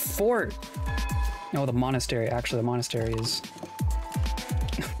 Oh, it's the fort. No, the monastery. Actually, the monastery is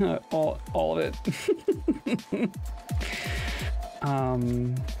all of it.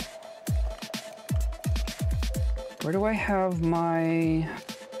 Where do I have my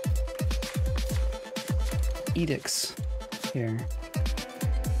edicts here?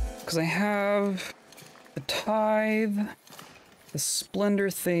 Because I have the tithe, the splendor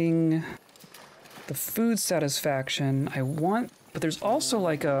thing, the food satisfaction. I want, but there's also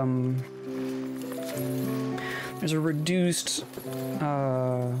like there's a reduced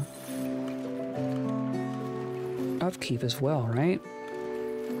upkeep as well, right?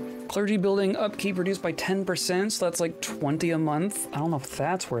 Clergy building upkeep reduced by 10%, so that's like 20 a month. I don't know if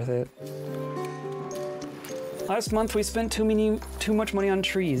that's worth it. Last month we spent too much money on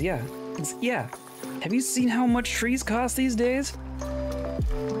trees. Yeah, yeah. Have you seen how much trees cost these days?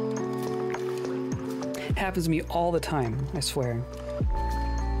 Happens to me all the time, I swear.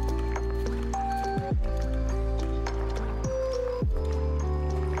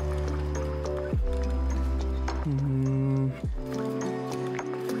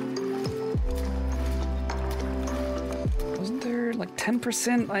 Wasn't there like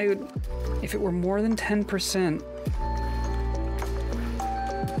 10%? I would, if it were more than 10%,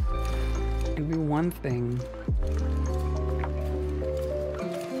 it'd be one thing.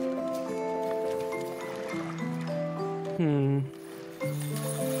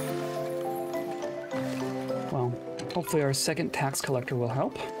 Well, hopefully our second tax collector will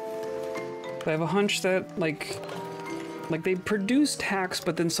help. But I have a hunch that, like they produce tax,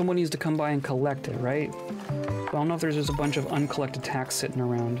 but then someone needs to come by and collect it, right? But I don't know if there's just a bunch of uncollected tax sitting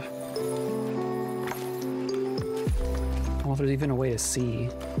around. I don't know if there's even a way to see.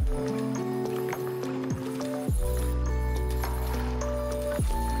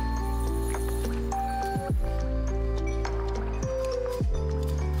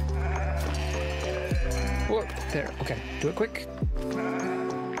 There, okay, do it quick.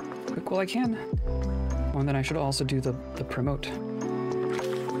 Quick while I can. Oh, and then I should also do the promote.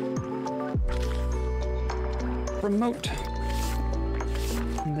 Promote.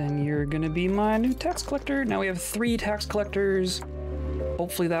 And then you're gonna be my new tax collector. Now we have 3 tax collectors.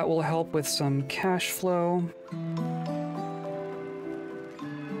 Hopefully that will help with some cash flow.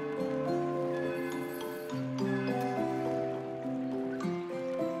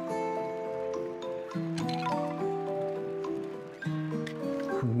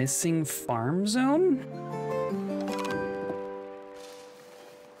 Missing farm zone?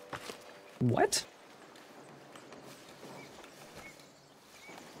 What?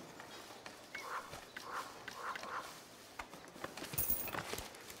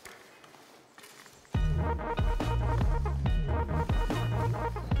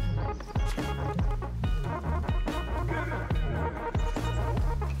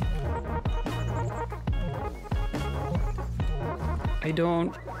 I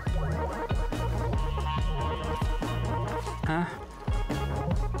don't... Huh?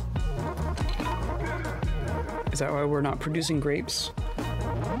 Is that why we're not producing grapes?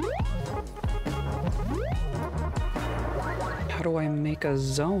 How do I make a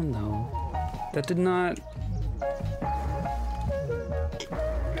zone, though? That did not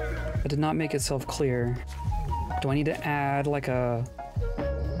make itself clear. Do I need to add, like, a...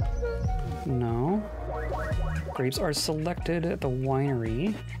 No. Grapes are selected at the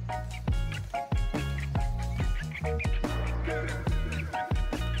winery.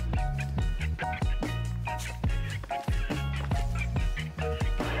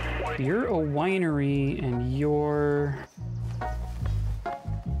 You're a winery, and you're...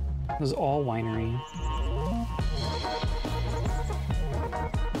 This is all winery.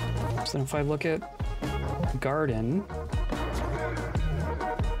 So then if I look at garden,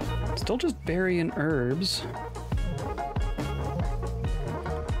 still just berry and herbs.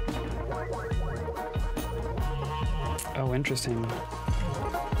 Oh, interesting.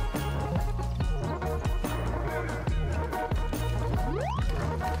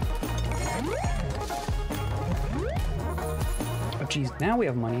 Oh, geez, now we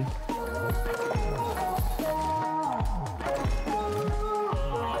have money.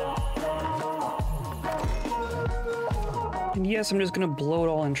 And yes, I'm just gonna blow it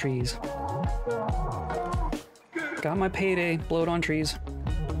all in trees. Got my payday, blow it on trees.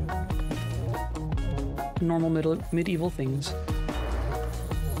 Normal medieval things.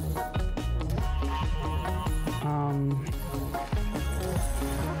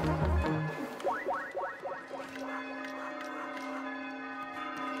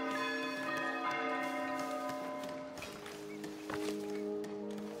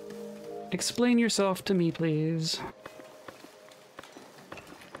 Explain yourself to me, please.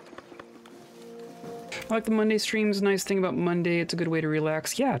 I like the Monday streams. Nice thing about Monday, it's a good way to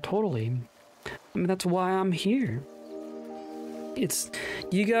relax. Yeah, totally. I mean, that's why I'm here. You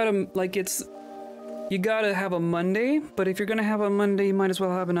gotta have a Monday, but if you're gonna have a Monday, you might as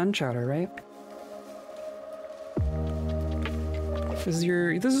well have an unchatter, right?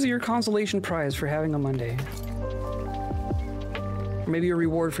 This is your consolation prize for having a Monday. Or maybe a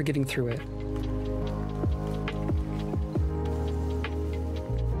reward for getting through it.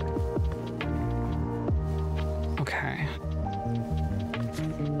 Okay.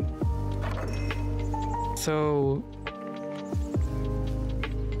 So...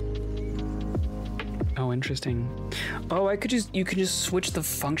 Oh, interesting. Oh, you could just switch the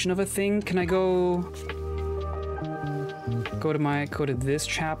function of a thing. Can I go to this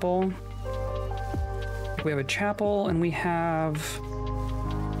chapel? We have a chapel and we have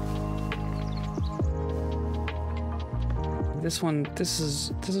this one, this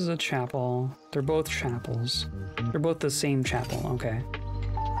is a chapel. They're both chapels. They're both the same chapel, okay.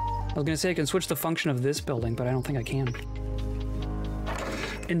 I was gonna say I can switch the function of this building, but I don't think I can.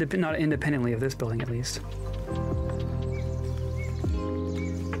 Not independently of this building, at least.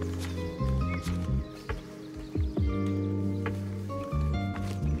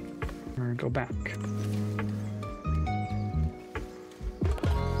 Or go back.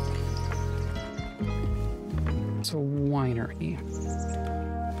 It's a winery.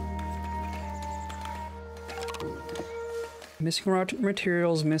 Missing raw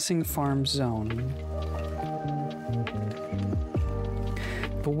materials, missing farm zone.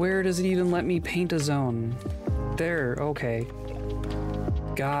 But where does it even let me paint a zone? There, okay.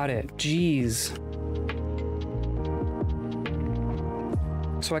 Got it, jeez.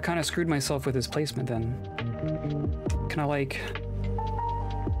 So I kind of screwed myself with this placement then. Can I like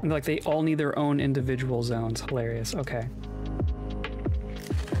they all need their own individual zones, hilarious, okay.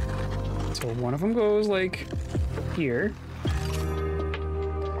 So one of them goes like here.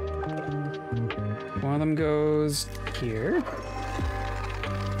 One of them goes here.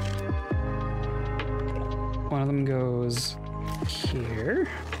 One of them goes here.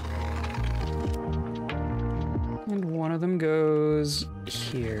 And one of them goes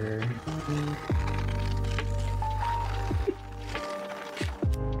here.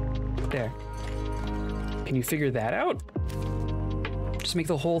 There. Can you figure that out? Just make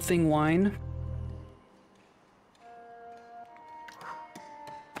the whole thing wine.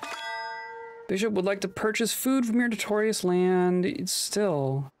 Bishop would like to purchase food from your notorious land. It's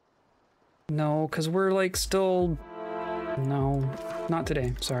still... No, because we're like still... No, not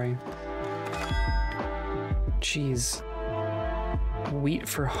today, sorry. Jeez. Wheat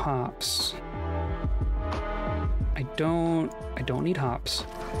for hops. I don't need hops.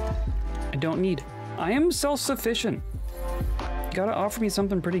 I don't need... I am self-sufficient. You gotta offer me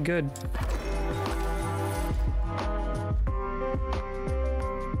something pretty good.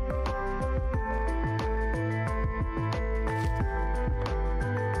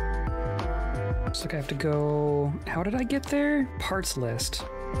 Looks like I have to go... How did I get there? Parts list.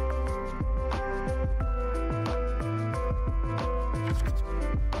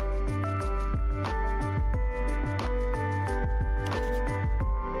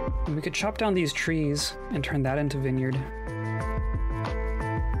 And we could chop down these trees and turn that into vineyard.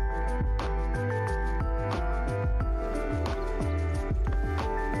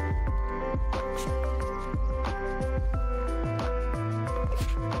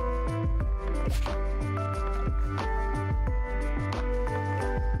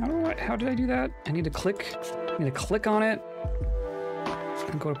 How did I do that? I need to click on it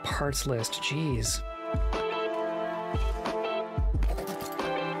and go to parts list. Jeez.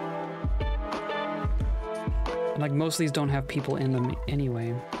 And like most of these don't have people in them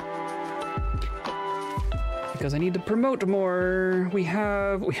anyway. Because I need to promote more. We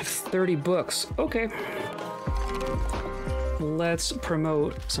have 30 books. Okay. Let's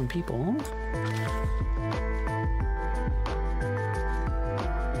promote some people.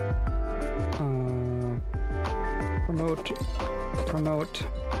 Promote.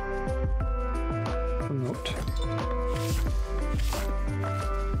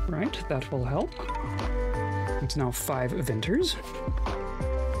 Right, that will help. It's now 5 vintners.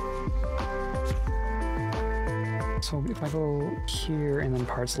 So if I go here and then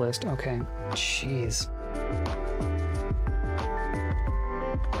parts list, okay. Jeez.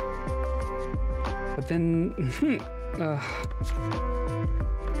 But then,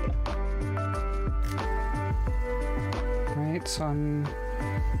 Right, so I'm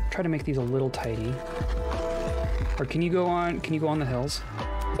trying to make these a little tidy. Or can you go on the hills?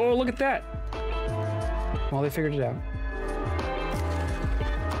 Oh, look at that! Well, they figured it out.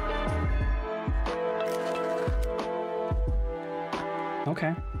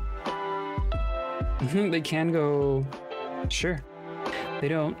 Okay. They can go... Sure. They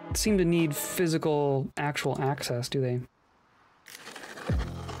don't seem to need physical, actual access, do they?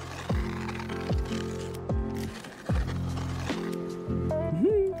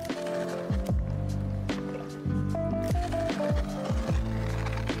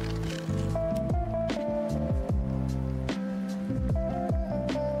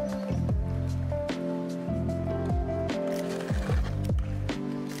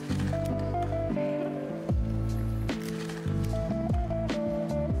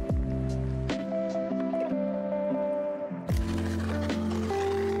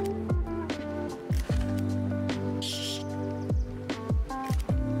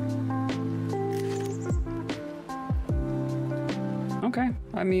 Okay,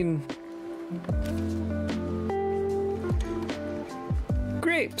 I mean...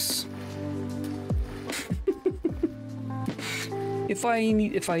 grapes. If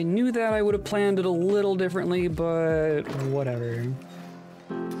I knew that, I would have planned it a little differently, but whatever.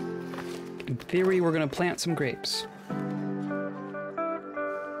 In theory, we're gonna plant some grapes.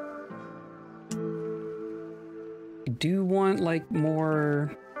 I do want like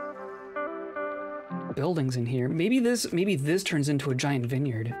more buildings in here. Maybe this turns into a giant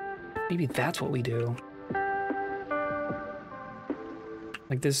vineyard. Maybe that's what we do.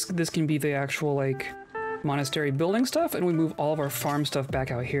 Like this can be the actual like monastery building stuff, and we move all of our farm stuff back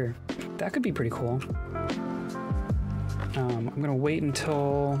out here. That could be pretty cool. I'm gonna wait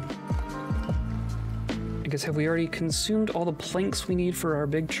until, I guess, have we already consumed all the planks we need for our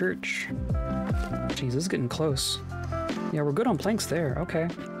big church? Jeez, this is getting close. Yeah, we're good on planks there. Okay.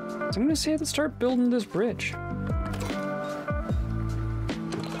 So I'm gonna say let's start building this bridge.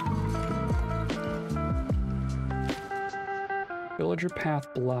 Villager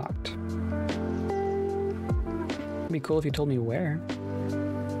path blocked. It'd be cool if you told me where.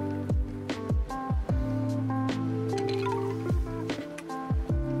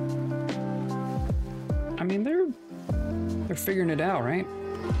 I mean, they're figuring it out, right?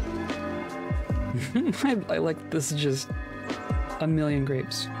 I like this is just a million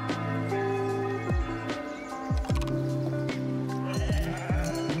grapes.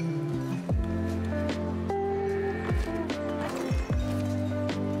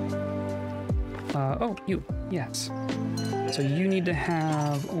 Oh, you. Yes. So you need to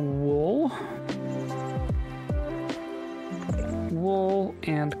have wool. Wool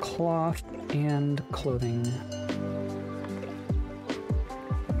and cloth and clothing.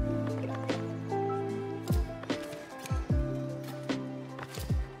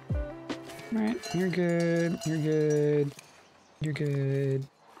 Alright, you're good, you're good, you're good.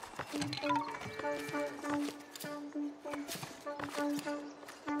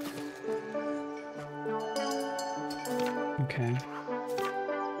 Okay.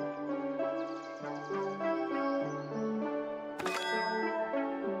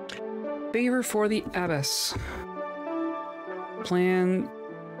 Favor for the abbess. Plans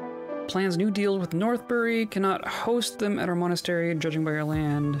new deal with Northbury. Cannot host them at our monastery, judging by our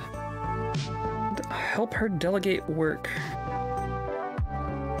land. Help her delegate work.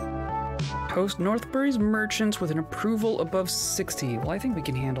 Host Northbury's merchants with an approval above 60. Well, I think we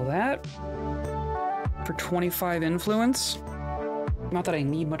can handle that. For 25 influence. Not that I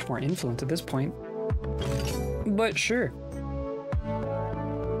need much more influence at this point. But sure.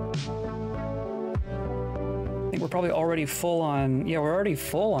 I think we're probably already full on... Yeah, we're already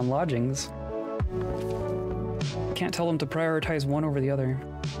full on lodgings. Can't tell them to prioritize one over the other.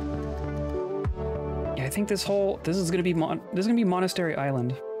 Yeah, I think this is gonna be Monastery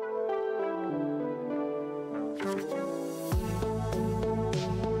Island.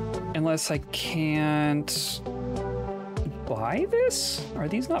 Unless I can't buy this? Are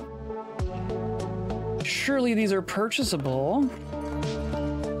these not? Surely these are purchasable.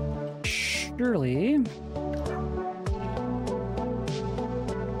 Surely.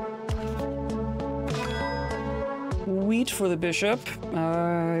 Wheat for the bishop.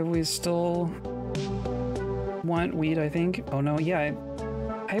 We still want wheat, I think. Oh no, yeah.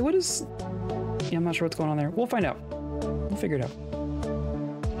 I would have... Yeah, I'm not sure what's going on there. We'll find out. We'll figure it out.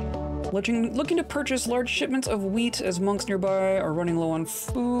 Looking to purchase large shipments of wheat as monks nearby are running low on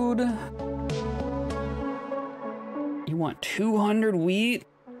food. You want 200 wheat?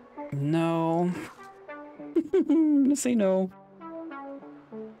 No. I'm gonna say no.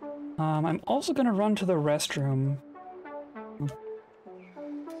 I'm also gonna run to the restroom.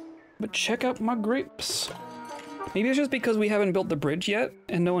 But check out my grapes. Maybe it's just because we haven't built the bridge yet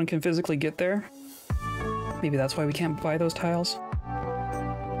and no one can physically get there. Maybe that's why we can't buy those tiles.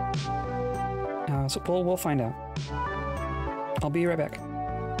 So we'll find out. I'll be right back.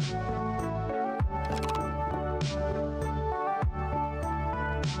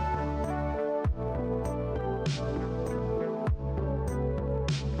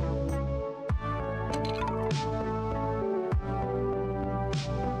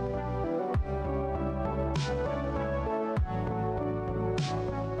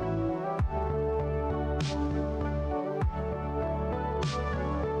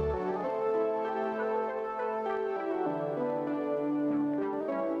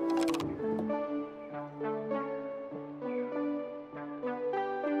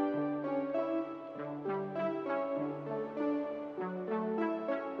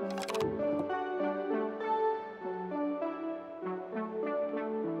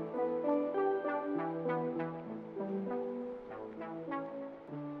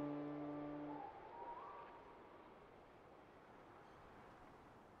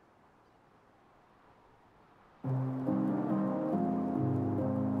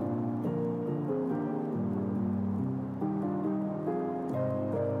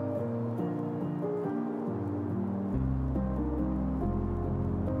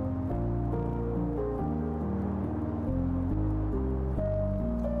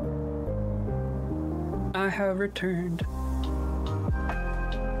 I have returned.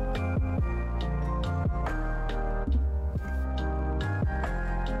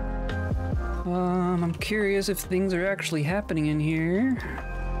 I'm curious if things are actually happening in here.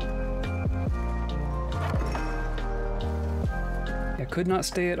 Yeah, could not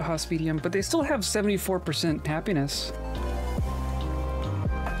stay at Hospitium, but they still have 74% happiness.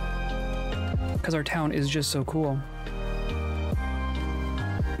 Because our town is just so cool.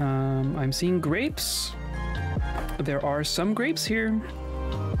 I'm seeing grapes. There are some grapes here.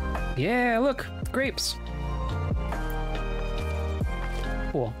 Yeah, look, grapes.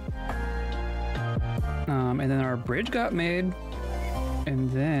 Cool. And then our bridge got made.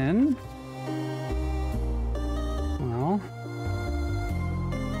 And then, well,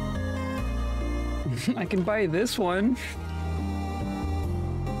 I can buy this one.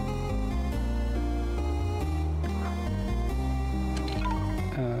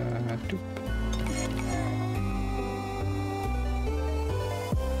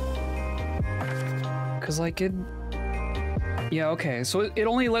 Cause like it, yeah, okay, so it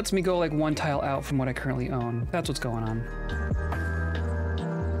only lets me go like one tile out from what I currently own. That's what's going on.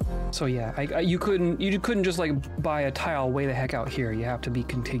 So yeah, you couldn't just like buy a tile way the heck out here. You have to be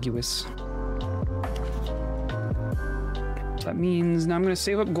contiguous. So that means now I'm gonna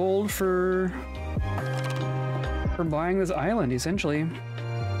save up gold for buying this island, essentially.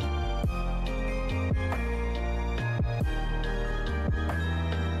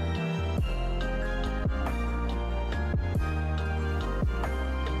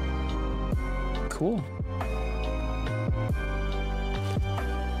 Cool.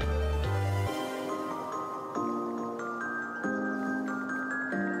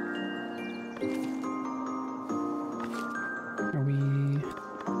 Are we...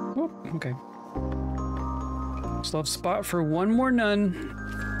 Oh, okay. Still have spot for one more nun.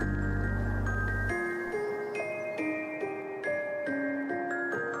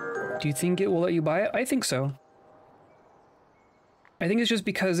 Do you think it will let you buy it? I think so. I think it's just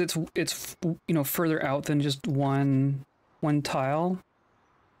because it's you know, further out than just one tile.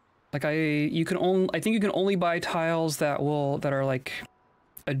 Like I think you can only buy tiles that are like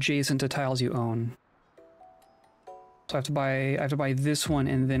adjacent to tiles you own. So I have to buy this one,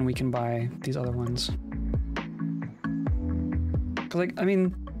 and then we can buy these other ones. 'Cause like, I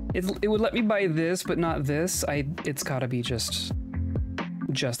mean, it would let me buy this, but not this. It's gotta be just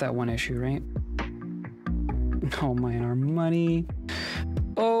that one issue, right? Oh man, our money.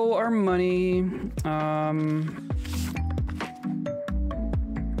 Oh, our money.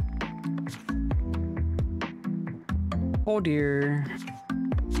 Oh dear.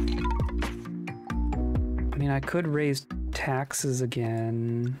 I mean, I could raise taxes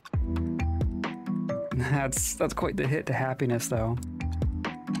again. That's quite the hit to happiness, though.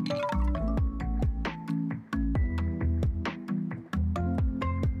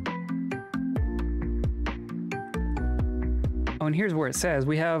 Oh, and here's where it says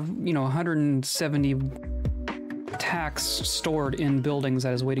we have, you know, 170 tax stored in buildings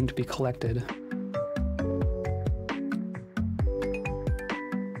that is waiting to be collected.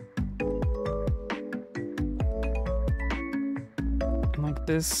 And like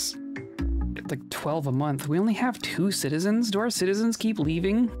this, it's like 12 a month. We only have 2 citizens. Do our citizens keep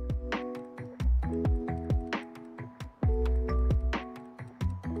leaving?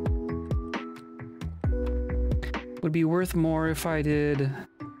 Would be worth more if I did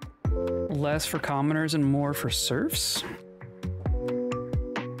less for commoners and more for serfs.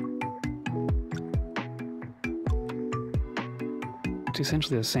 It's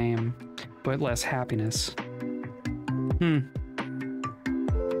essentially the same, but less happiness.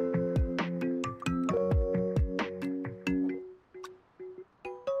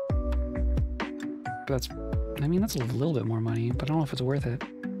 That's, I mean, that's a little bit more money, but I don't know if it's worth it.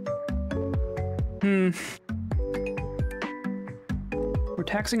 We're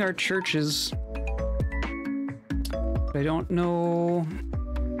taxing our churches, but I don't know.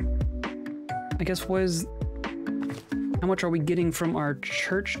 I guess how much are we getting from our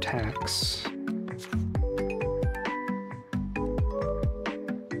church tax?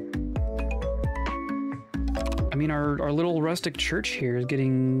 I mean, our little rustic church here is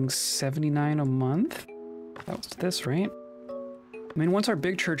getting $79 a month. That was this, right? I mean, once our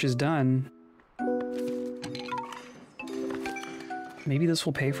big church is done, maybe this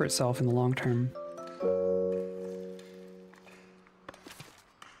will pay for itself in the long term.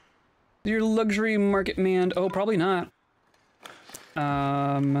 Your luxury market manned? Oh, probably not.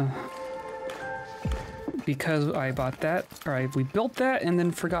 Because I bought that, or we built that and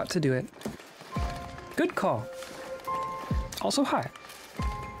then forgot to do it. Good call. Also, hi.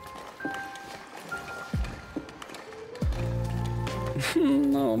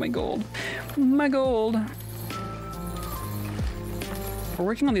 Oh, my gold. My gold. We're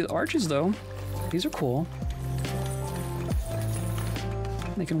working on these arches, though. These are cool.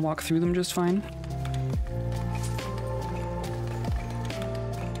 They can walk through them just fine.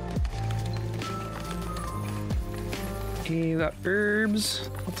 Okay, we got herbs.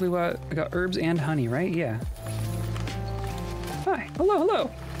 Hopefully we got herbs and honey, right? Yeah. Hi. Hello, hello.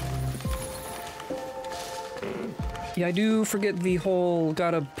 Yeah, I do forget the whole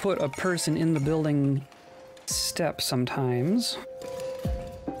gotta put a person in the building step sometimes.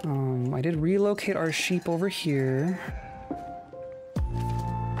 I did relocate our sheep over here.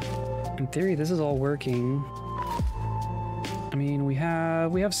 In theory, this is all working. I mean, we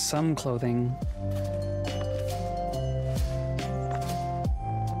have some clothing.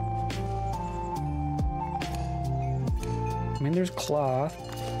 I mean, there's cloth.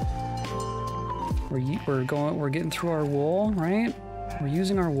 We're getting through our wool, right? We're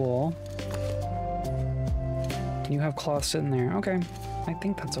using our wool. You have cloth sitting there. Okay. I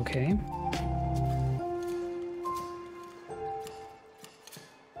think that's okay.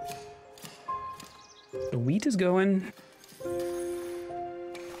 The wheat is going.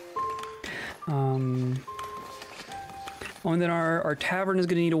 Oh, and then our tavern is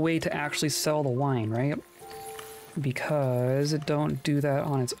going to need a way to actually sell the wine, right? Because it don't do that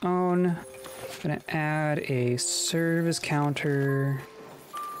on its own. I'm going to add a service counter.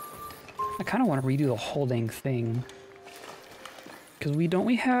 I kind of want to redo the whole dang thing. Because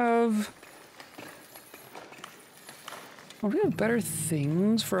we have better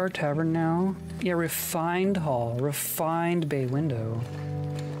things for our tavern now? Yeah, refined hall, refined bay window.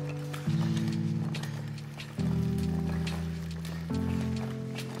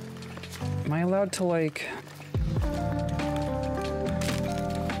 Am I allowed to, like...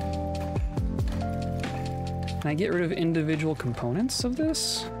 Can I get rid of individual components of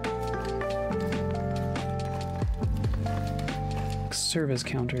this? Service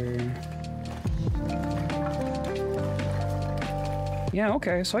counter. Yeah,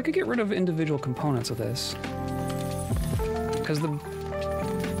 okay, so I could get rid of individual components of this. Because the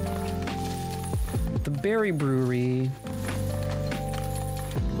berry brewery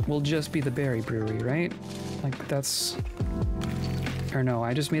will just be the berry brewery, right? Like that's... Or no,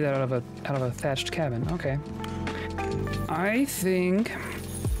 I just made that out of a thatched cabin. Okay. I think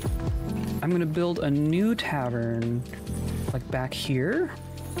I'm gonna build a new tavern like back here,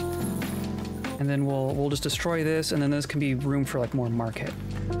 and then we'll just destroy this, and then this can be room for like more market.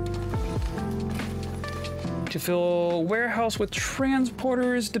 To fill warehouse with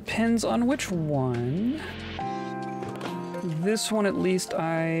transporters depends on which one. This one at least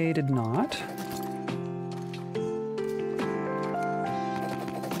I did not.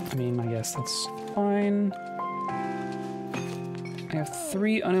 I mean, I guess that's fine. I have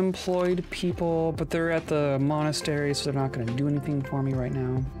 3 unemployed people, but they're at the monasteries, so they're not going to do anything for me right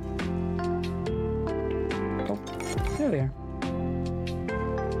now. Oh, there they are.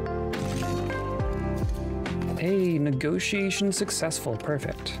 Hey, negotiation successful.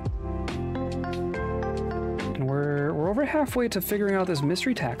 Perfect. And we're over halfway to figuring out this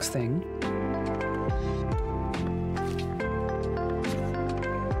mystery tax thing.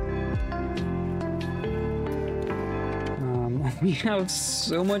 We have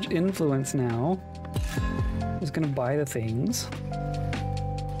so much influence now. Who's gonna buy the things?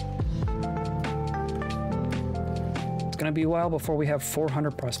 It's gonna be a while before we have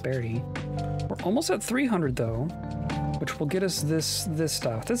 400 prosperity. We're almost at 300 though, which will get us this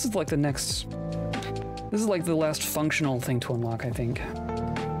stuff. This is like the next... This is like the last functional thing to unlock, I think.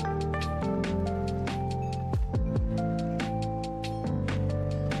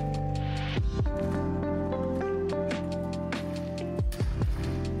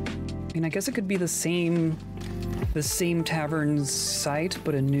 I mean, I guess it could be the same tavern site,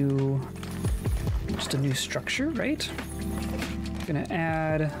 but just a new structure, right? I'm gonna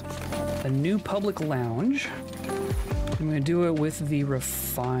add a new public lounge. I'm gonna do it with the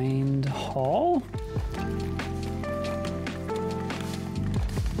refined hall.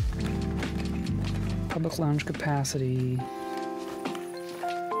 Public lounge capacity.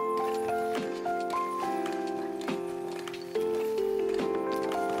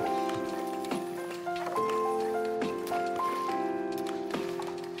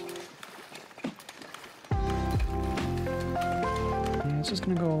 Just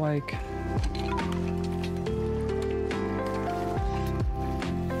gonna go like...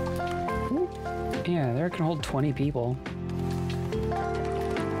 Ooh. Yeah, there can hold 20 people.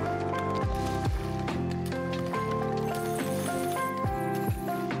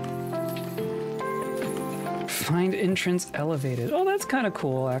 Refined entrance elevated. Oh, that's kind of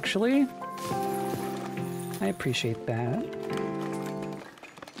cool, actually. I appreciate that.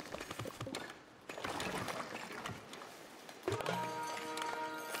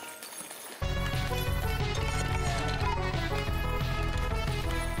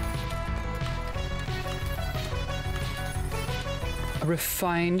 A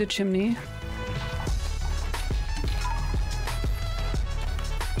refined chimney.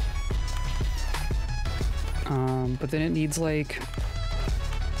 But then it needs like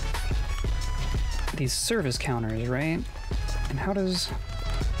these service counters, right? And how does...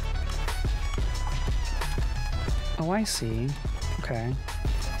 Oh, I see. Okay.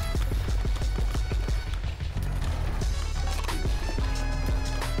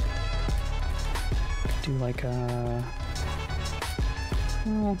 Do like a...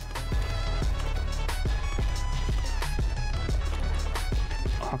 Well...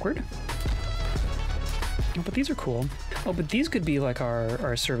 Awkward. Oh, but these are cool. Oh, but these could be like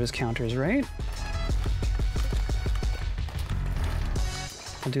our service counters, right?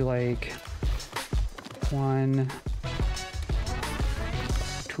 I'll do like 1,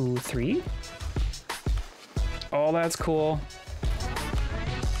 2, 3. Oh, that's cool.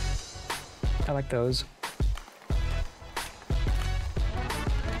 I like those.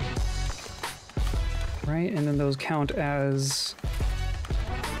 Right, and then those count as...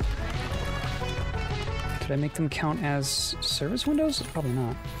 Did I make them count as service windows? Probably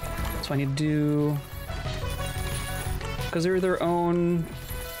not. So I need to do... Because they're their own...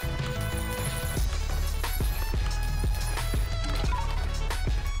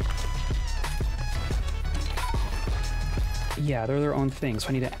 Yeah, they're their own thing. So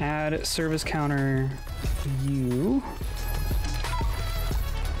I need to add service counter U.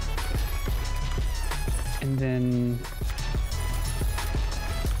 And then...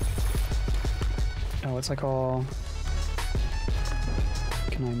 Oh, it's like all...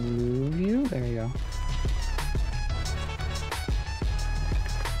 Can I move you? There you go.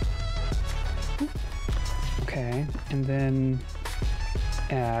 Okay, and then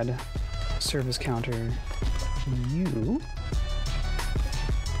add service counter U.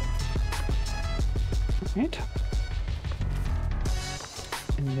 Right.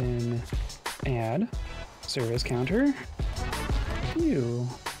 And then add service counter U.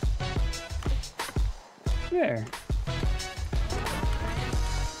 There.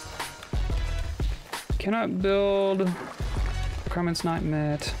 Cannot build. Requirements not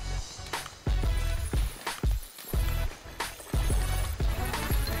met.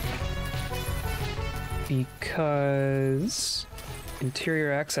 Because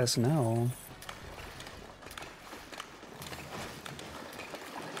interior access, no.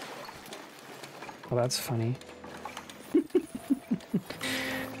 Well, that's funny.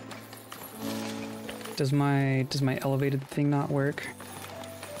 Does my elevated thing not work?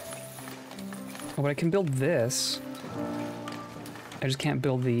 Oh, but I can build this. I just can't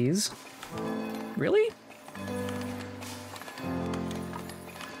build these. Really?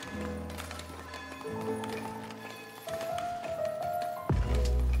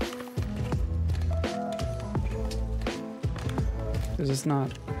 Does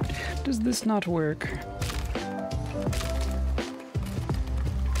this not work?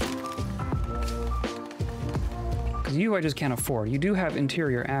 Because you I just can't afford. You do have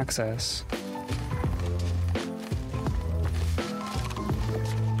interior access.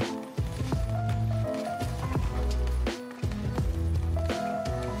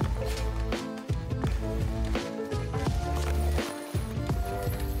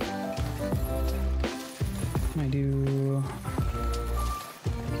 Can I do...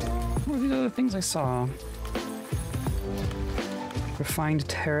 What are these other things I saw? Refined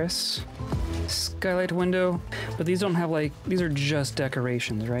terrace. Skylight window. But these don't have like... These are just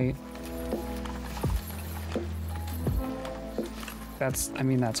decorations, right? That's... I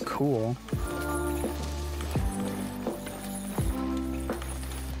mean, that's cool.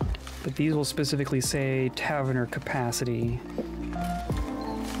 But these will specifically say tavern capacity.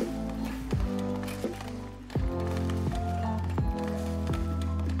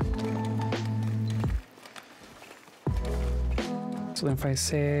 So then if I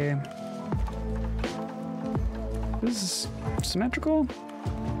say, this is symmetrical?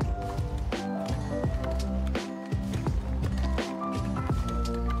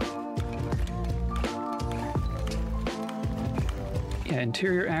 Yeah,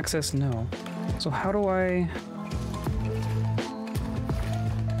 interior access, no. So how do I...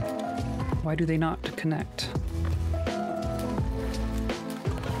 Why do they not connect?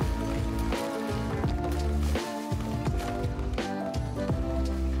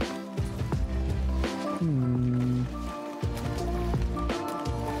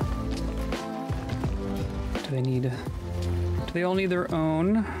 They all need their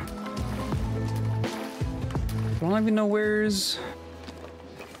own. I don't even know where's...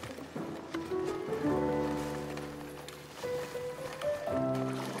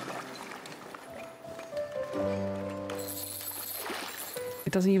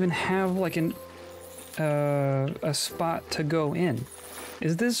 It doesn't even have like a spot to go in.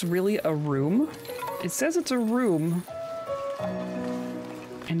 Is this really a room? It says it's a room,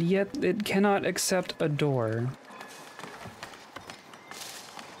 and yet it cannot accept a door.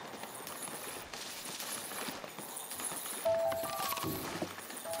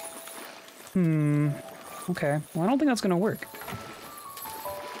 Okay. Well, I don't think that's gonna work.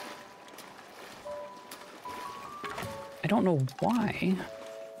 I don't know why.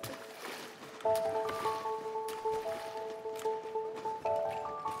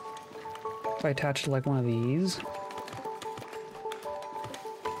 If I attach to like one of these.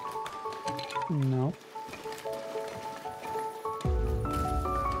 No.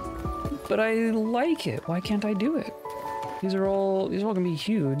 But I like it. Why can't I do it? These are all gonna be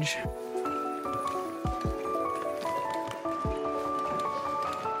huge.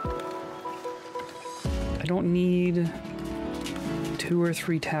 I don't need 2 or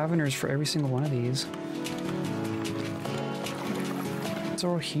 3 taverners for every single one of these. It's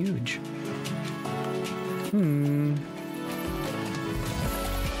all huge.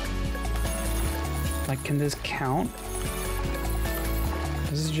 Like, can this count?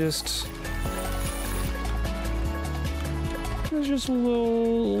 This is just... It's just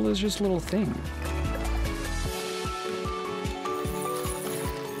a little thing.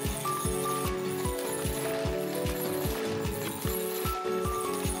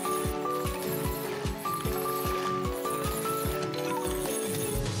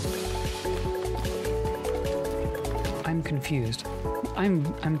 I'm confused.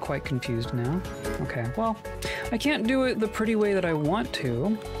 I'm quite confused now. Okay, well, I can't do it the pretty way that I want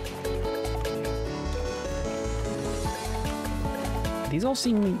to. These all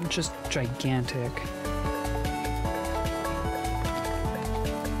seem just gigantic.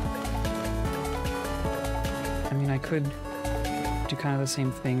 I mean, I could do kind of the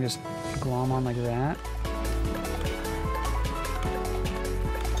same thing, just glom on like that.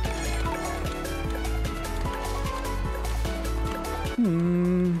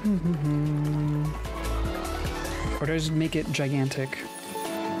 Or do I just make it gigantic?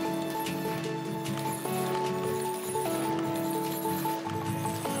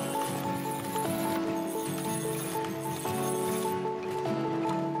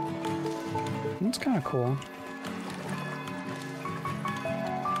 That's kind of cool.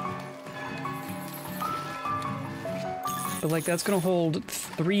 But like that's gonna hold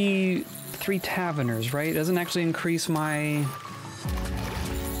three taverners, right? It doesn't actually increase my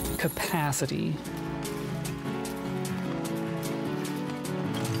capacity.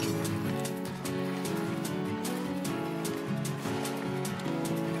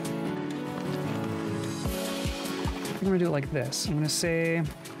 I'm gonna do it like this. I'm gonna say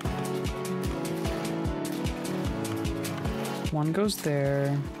one goes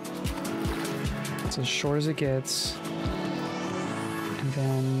there. It's as short as it gets. And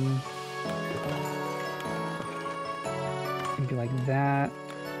then maybe like that.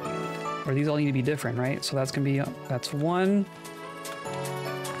 Or these all need to be different, right? So that's gonna be, that's one.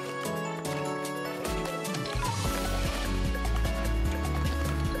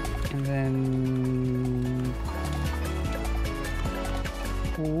 And then,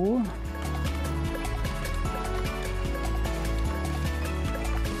 ooh.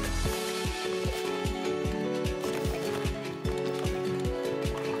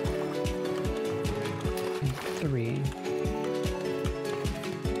 And 3.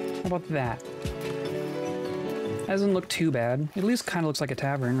 How about that? Doesn't look too bad. At least kind of looks like a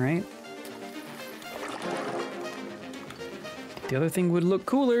tavern, right? The other thing would look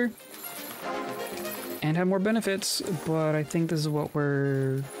cooler and have more benefits, but I think this is what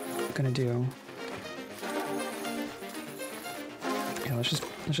we're gonna do. Yeah, let's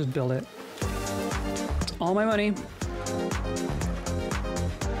just build it. It's all my money.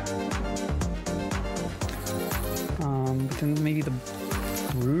 But then maybe the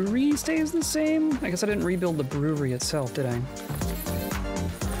brewery stays the same? I guess I didn't rebuild the brewery itself, did I?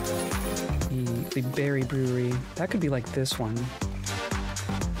 The berry brewery. That could be like this one.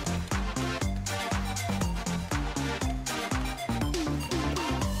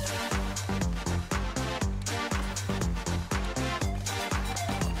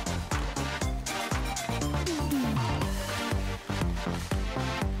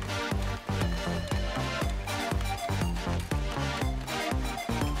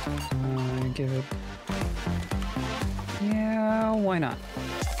 Give it... Yeah, Yeah, why not?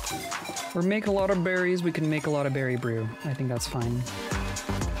 Or make a lot of berries, we can make a lot of berry brew. I think that's fine.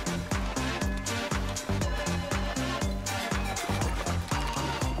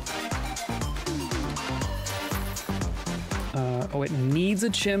 Oh, it needs a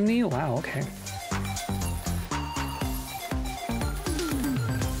chimney? Wow, okay.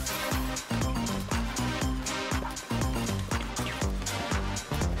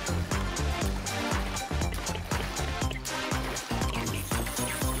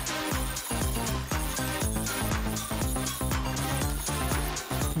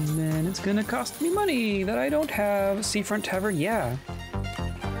 And then it's gonna cost me money that I don't have. Seafront tavern, yeah.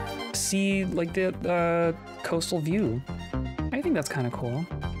 See, like the coastal view. I think that's kind of cool.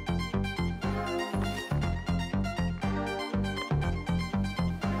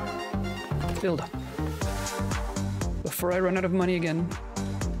 Build. Before I run out of money again.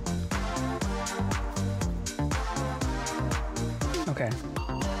 Okay.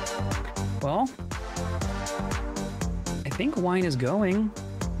 Well, I think wine is going.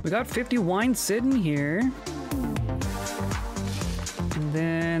 We got 50 wine sitting here. And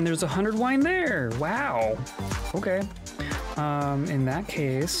then there's 100 wine there. Wow. Okay. In that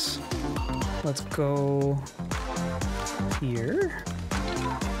case, let's go here.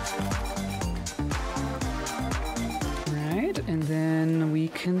 Right, and then we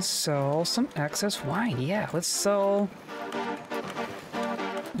can sell some excess wine. Yeah, let's sell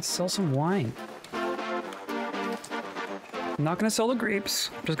some wine. I'm not gonna sell the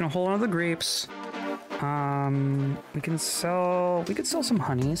grapes. I'm just gonna hold on to the grapes. We could sell some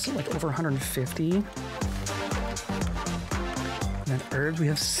honey, so like over 150. And herbs, we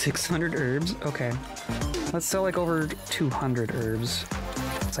have 600 herbs. Okay, let's sell like over 200 herbs,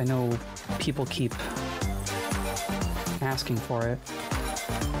 because I know people keep asking for it.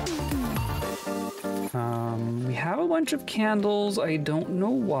 We have a bunch of candles. I don't know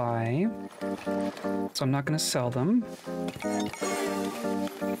why, so I'm not gonna sell them.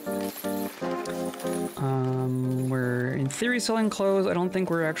 We're in theory selling clothes. I don't think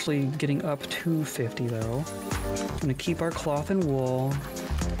we're actually getting up to 50 though. I'm gonna keep our cloth and wool.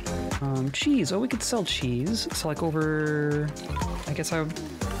 Cheese. Oh, we could sell cheese. So like over, I guess I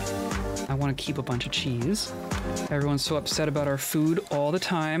want to keep a bunch of cheese. Everyone's so upset about our food all the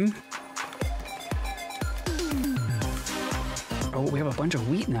time. Oh, we have a bunch of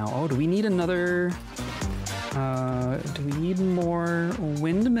wheat now. Oh, do we need another, do we need more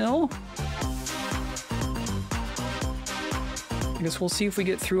windmill? I guess we'll see if we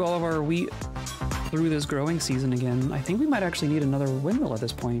get through all of our wheat through this growing season again. I think we might actually need another windmill at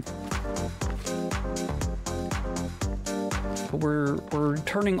this point. But we're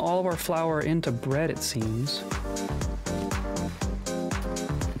turning all of our flour into bread, it seems.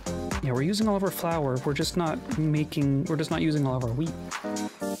 Yeah, we're using all of our flour. We're just not using all of our wheat.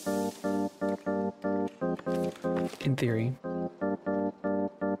 In theory.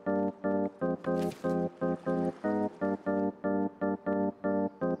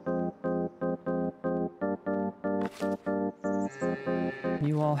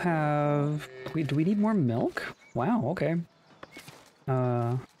 You all have... Wait, do we need more milk? Wow, okay.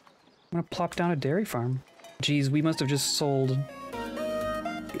 I'm gonna plop down a dairy farm. Geez, we must have just sold...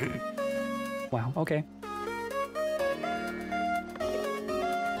 Wow, okay.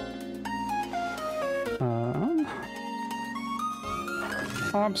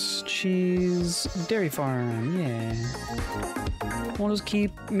 Hops, cheese, dairy farm, yeah. We'll just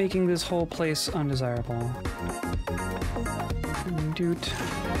keep making this whole place undesirable. Doot.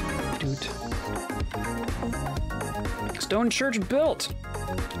 Doot. Stone church built!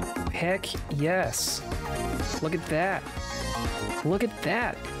 Heck yes. Look at that. Look at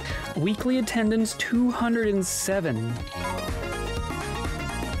that. Weekly attendance 207.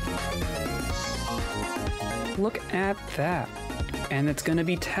 Look at that. And it's gonna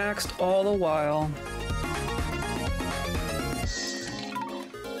be taxed all the while.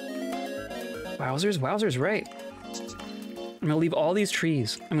 Wowzers, wowzers, right. I'm gonna leave all these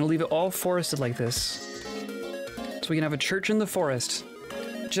trees. I'm gonna leave it all forested like this. So we can have a church in the forest.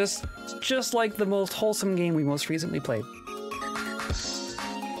 Just like the most wholesome game we most recently played.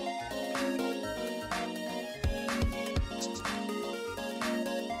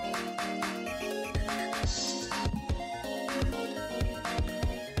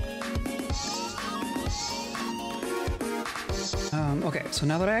 Okay, so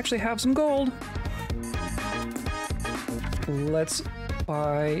now that I actually have some gold, let's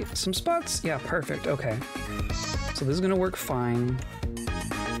buy some spots. Yeah, perfect, okay. So this is gonna work fine.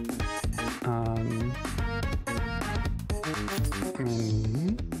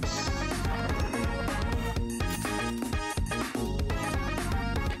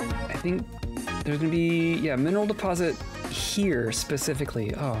 think there's gonna be, yeah, mineral deposit here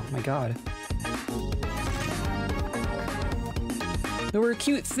specifically. Oh my god. There were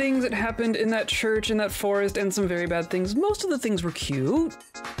cute things that happened in that church, in that forest, and some very bad things. Most of the things were cute.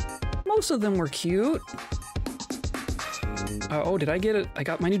 Most of them were cute. Oh, did I get it? I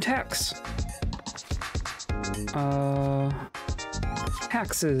got my new tax.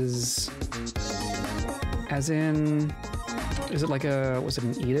 Taxes. As in, is it like a, was it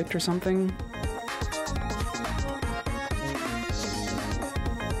an edict or something?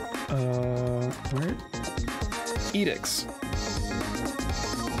 Where? Edicts.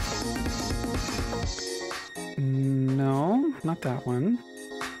 No, not that one.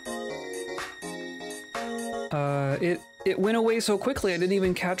 It went away so quickly I didn't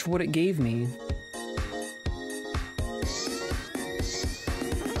even catch what it gave me.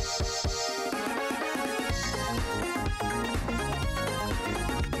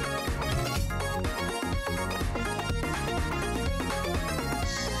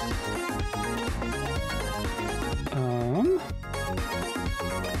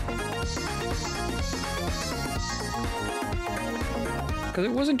 Because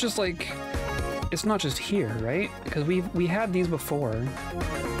it wasn't just like, it's not just here, right? Because we had these before.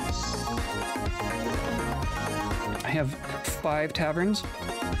 I have 5 taverns.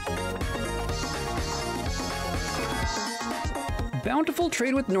 Bountiful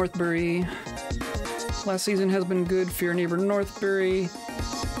trade with Northbury. Last season has been good for your neighbor Northbury.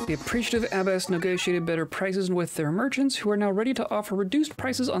 The appreciative abbess negotiated better prices with their merchants, who are now ready to offer reduced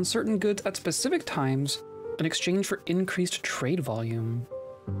prices on certain goods at specific times in exchange for increased trade volume.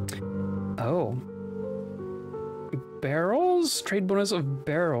 Oh. Barrels? Trade bonus of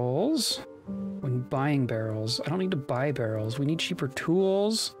barrels when buying barrels. I don't need to buy barrels. We need cheaper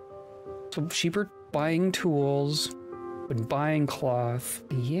tools. So cheaper buying tools when buying cloth.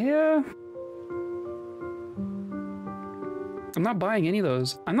 Yeah. I'm not buying any of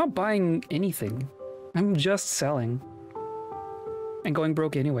those. I'm not buying anything. I'm just selling. And going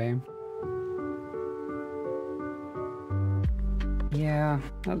broke anyway. Yeah,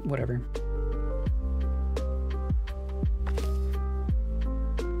 whatever.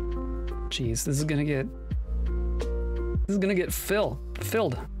 Jeez, this is gonna get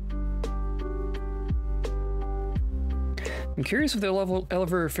filled. I'm curious if they'll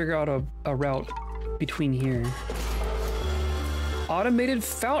ever figure out a route between here. Automated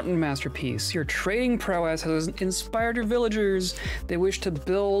fountain masterpiece. Your trading prowess has inspired your villagers. They wish to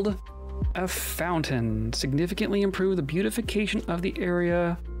build a fountain. Significantly improve the beautification of the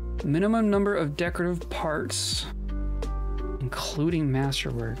area. Minimum number of decorative parts, including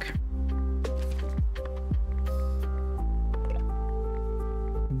masterwork.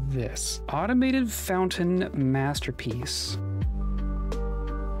 This automated fountain masterpiece.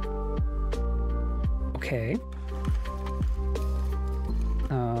 Okay.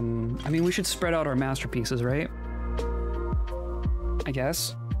 I mean, we should spread out our masterpieces, right? I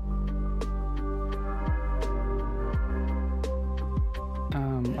guess.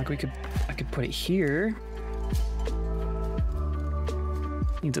 Like I could put it here.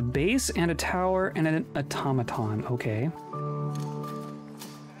 Needs a base and a tower and an automaton. Okay.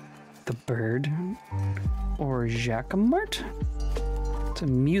 The bird or jacquemart. It's a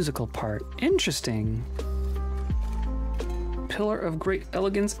musical part. Interesting. Pillar of great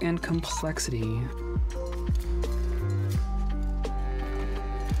elegance and complexity.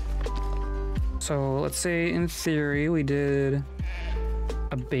 So let's say in theory we did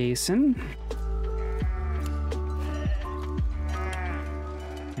a basin,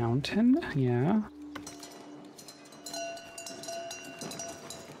 mountain, yeah.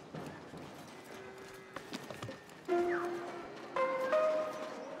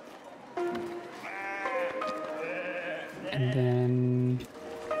 And then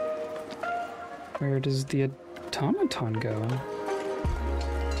where does the automaton go?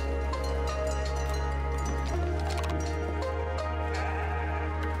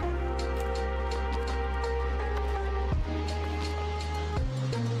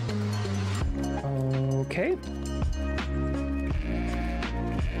 Okay.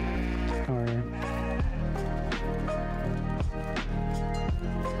 Or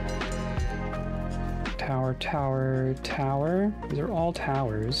tower, tower, tower. These are all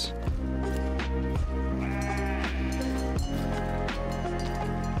towers.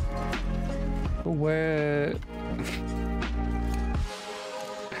 Where?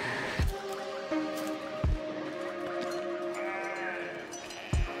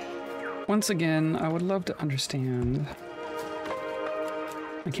 Once again, I would love to understand.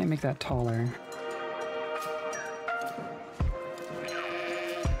 I can't make that taller.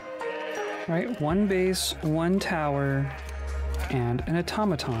 All right, one base, one tower, and an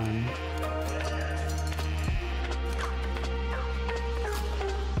automaton.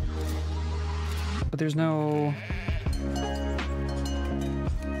 But there's no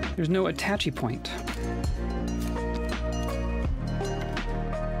attache point.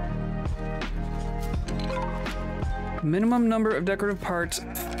 Minimum number of decorative parts,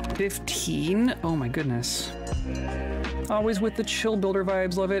 15. Oh my goodness. Always with the chill builder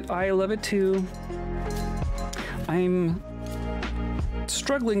vibes, love it. I love it too. I'm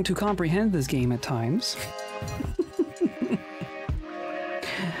struggling to comprehend this game at times.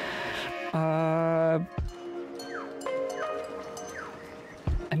 I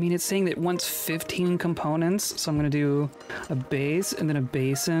mean, it's saying that it wants 15 components, so I'm gonna do a base, and then a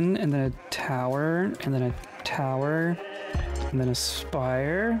basin, and then a tower, and then a tower, and then a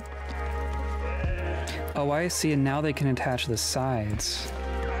spire. Oh, I see, and now they can attach the sides.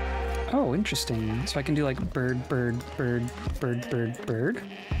 Oh, interesting. So I can do like bird, bird, bird, bird, bird, bird.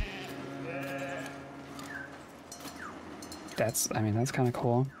 I mean, that's kind of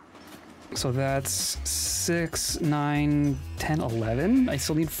cool. So that's 6, 9, 10, 11. I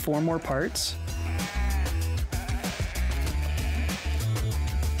still need 4 more parts.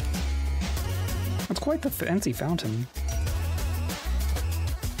 That's quite the fancy fountain.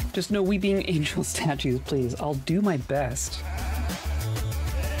 Just no weeping angel statues, please. I'll do my best.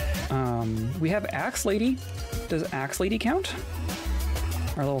 We have Axe Lady. Does Axe Lady count?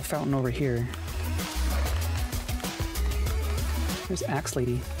 Our little fountain over here. There's Axe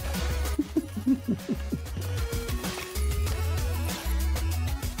Lady.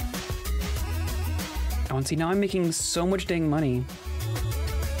 Oh, and see, now I'm making so much dang money.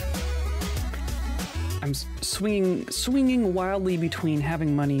 I'm swinging wildly between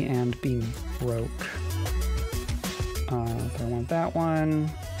having money and being broke. But I want that one.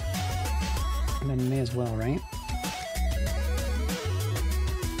 And then may as well, right?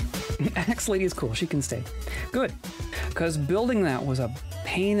 Axe Lady is cool. She can stay. Good. Because building that was a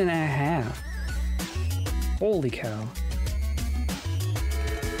pain and a half. Holy cow.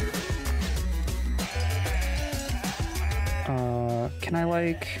 Can I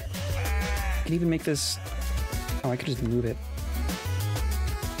like... I can even make this... Oh, I could just move it.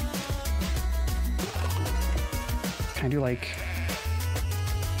 Can I do like...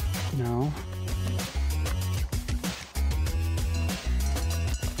 No.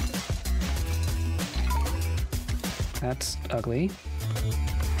 That's ugly.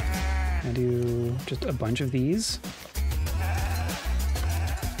 I do just a bunch of these.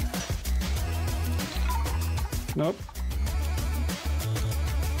 Nope.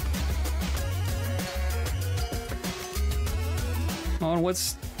 Oh, and what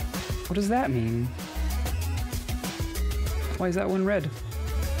does that mean? Why is that one red?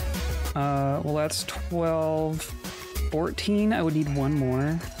 Well, that's 12, 14. I would need one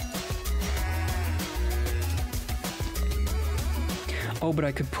more. Oh, but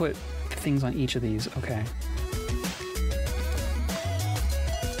I could put things on each of these. Okay.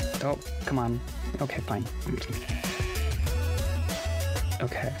 Oh, come on. Okay, fine.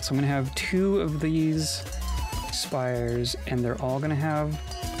 Okay, so I'm gonna have 2 of these spires, and they're all gonna have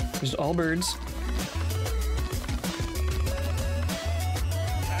just all birds.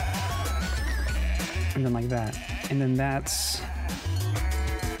 And then like that. And then that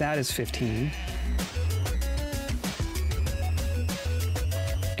is 15.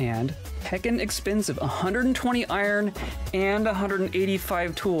 And heckin' expensive. 120 iron and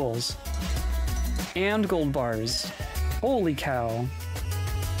 185 tools. And gold bars. Holy cow.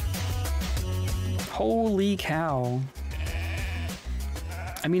 Holy cow.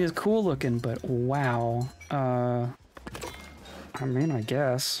 I mean, it's cool looking, but wow. I mean, I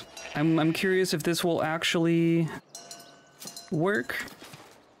guess. I'm curious if this will actually work.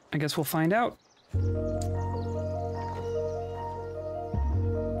 I guess we'll find out.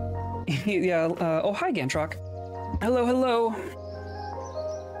 Yeah, oh, hi, Gantrock. Hello, hello.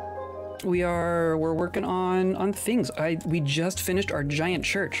 We're working on things. We just finished our giant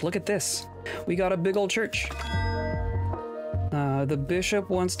church. Look at this. We got a big old church. The bishop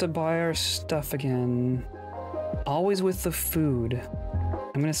wants to buy our stuff again. Always with the food.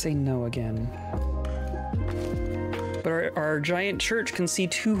 I'm gonna say no again. But our giant church can see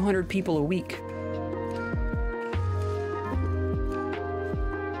 200 people a week.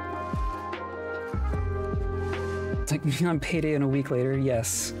 It's like me on payday and a week later.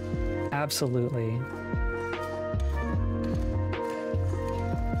 Yes, absolutely.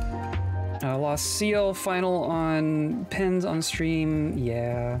 Lost CL final on pens on stream.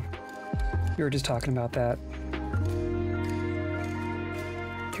 Yeah, we were just talking about that.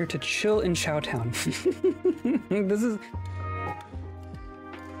 here to chill in Chowtown. This is...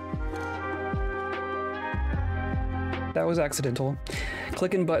 That was accidental.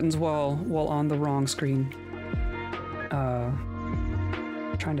 Clicking buttons while on the wrong screen.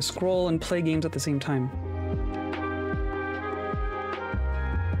 Trying to scroll and play games at the same time.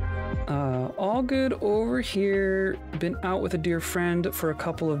 All good over here. Been out with a dear friend for a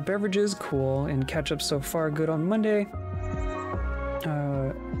couple of beverages. Cool. And catch up so far. Good on Monday.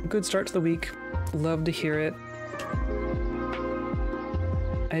 Good start to the week. Love to hear it.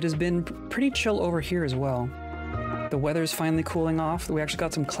 It has been pretty chill over here as well. The weather's finally cooling off. We actually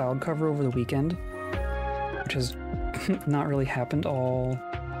got some cloud cover over the weekend, which has not really happened all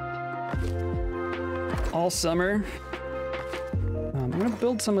summer. I'm gonna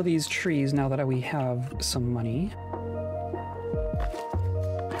build some of these trees now that we have some money.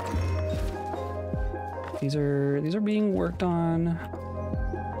 These are being worked on.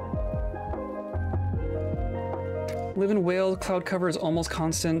 Live in Wales, cloud cover is almost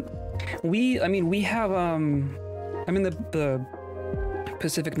constant. We have I'm in the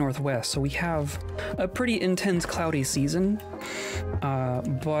Pacific Northwest, so we have a pretty intense cloudy season,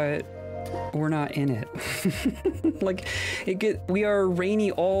 but we're not in it. Like we are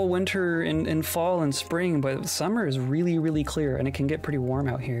rainy all winter and fall and spring, but summer is really, really clear and it can get pretty warm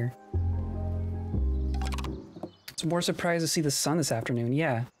out here. I'm more surprised to see the sun this afternoon.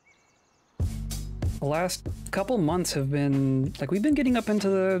 Yeah. The last couple months have been, like, we've been getting up into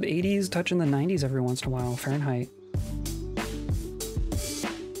the 80s, touching the 90s every once in a while, Fahrenheit.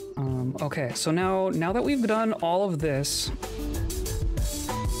 Okay, so now that we've done all of this,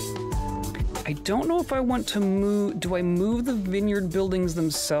 I don't know if I want to move, do I move the vineyard buildings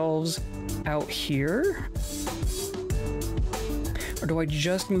themselves out here? Or do I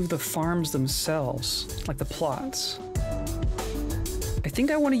just move the farms themselves, like the plots? I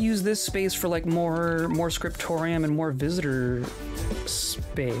think I want to use this space for like more scriptorium and more visitor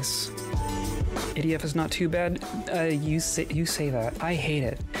space. ADF is not too bad. You say that. I hate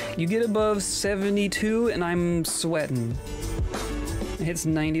it. You get above 72 and I'm sweating. It hits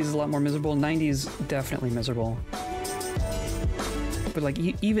 90s is a lot more miserable. 90s definitely miserable. But like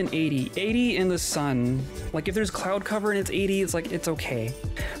even 80 in the sun, like if there's cloud cover and it's 80, it's like, it's okay.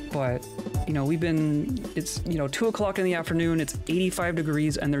 But you know, it's, you know, 2 o'clock in the afternoon, it's 85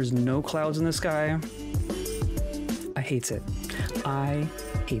 degrees and there's no clouds in the sky. I hates it. I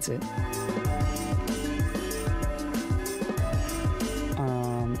hates it.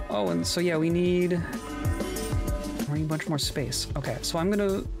 Oh, and so yeah, we need a bunch more space. Okay, so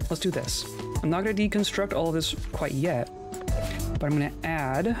let's do this. I'm not gonna deconstruct all of this quite yet, but I'm gonna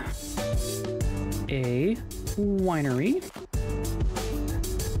add a winery.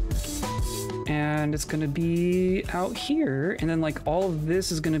 And it's gonna be out here, and then like all of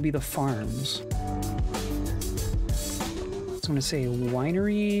this is gonna be the farms. So I'm gonna say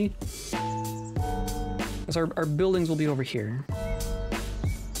winery, because our buildings will be over here.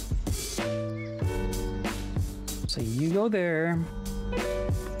 So you go there,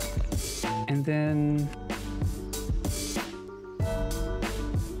 and then,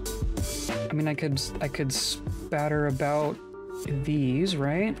 I mean, I could spatter about these,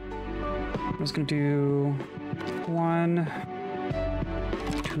 right? I'm just gonna do 1,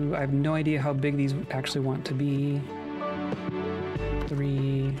 2, I have no idea how big these actually want to be.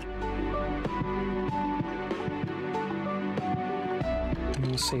 3. And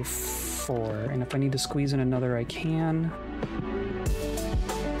we'll say 4, and if I need to squeeze in another, I can.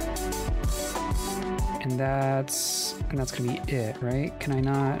 And that's gonna be it, right? Can I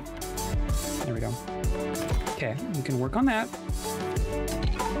not? There we go. Okay, you can work on that.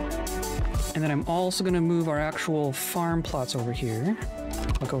 And then I'm also gonna move our actual farm plots over here,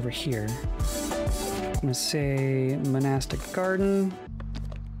 like over here. I'm gonna say monastic garden.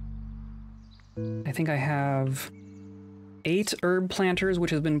 I think I have 8 herb planters, which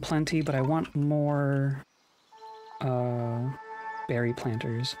has been plenty, but I want more berry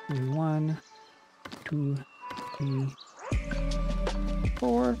planters. 1, 2, 3,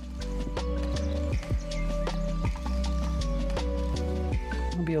 4.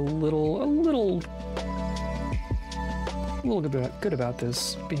 I'll be a little good about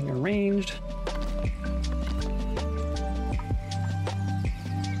this being arranged.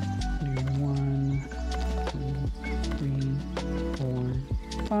 1, 2, 3, 4,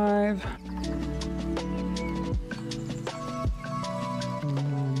 5.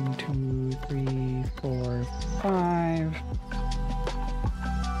 1, 2, 3, 4, 5.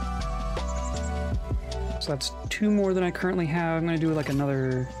 So that's 2 more than I currently have. I'm gonna do like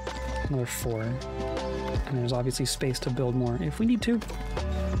another 4. And there's obviously space to build more if we need to.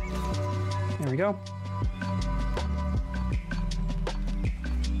 we go.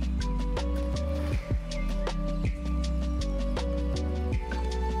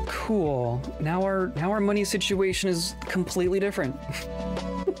 Cool. Now our money situation is completely different.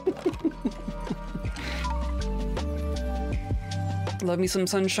 Love me some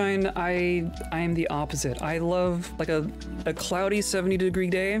sunshine. I am the opposite. I love like a cloudy 70-degree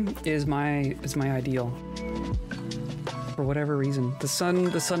day is my ideal. For whatever reason. The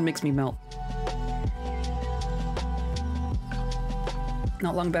sun makes me melt.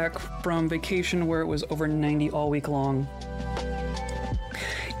 Not long back from vacation where it was over 90 all week long.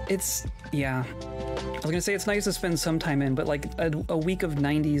 Yeah. I was gonna say it's nice to spend some time in, but like a week of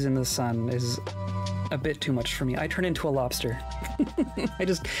 90s in the sun is a bit too much for me. I turn into a lobster. I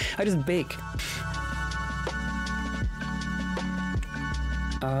just bake.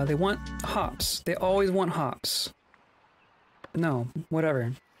 They want hops. They always want hops. No,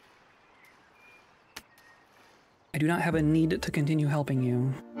 whatever. I do not have a need to continue helping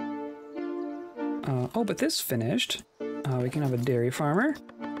you. Oh, but this finished. We can have a dairy farmer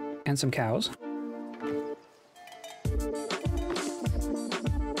and some cows.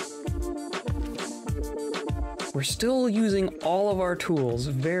 We're still using all of our tools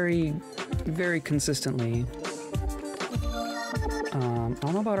very, very consistently. I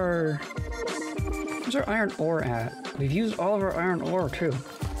don't know about where's our iron ore at? We've used all of our iron ore too.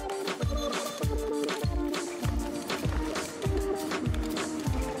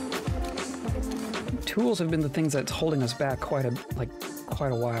 Tools have been the things that's holding us back quite a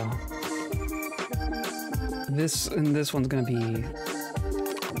while. This one's gonna be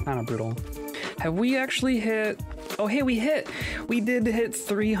kind of brutal. Have we actually hit? Oh, hey, we did hit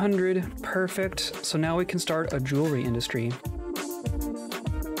 300. Perfect. So now we can start a jewelry industry.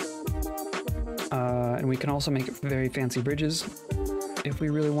 And we can also make very fancy bridges if we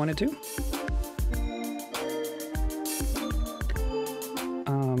really wanted to.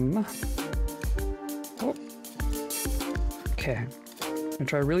 Oh. Okay. I'm gonna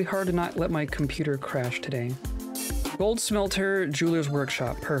try really hard to not let my computer crash today. Gold smelter, jeweler's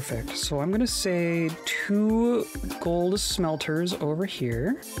workshop, perfect. So I'm gonna say 2 gold smelters over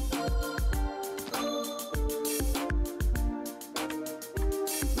here.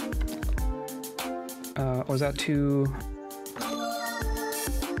 Was that too?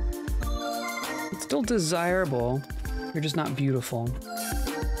 It's still desirable. You're just not beautiful.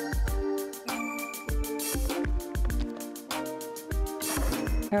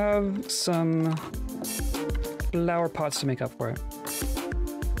 Have some flower pots to make up for it.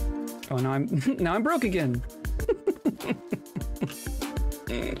 Oh, now I'm broke again.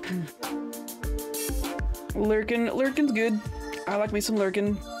 Lurkin's good. I like me some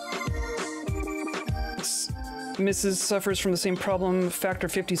lurkin. Mrs. suffers from the same problem. Factor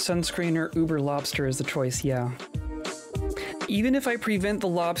 50 sunscreen or Uber lobster is the choice. Yeah. Even if I prevent the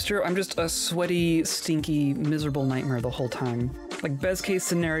lobster, I'm just a sweaty, stinky, miserable nightmare the whole time. Like best case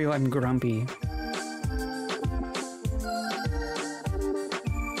scenario, I'm grumpy.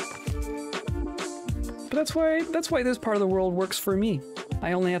 But that's why this part of the world works for me.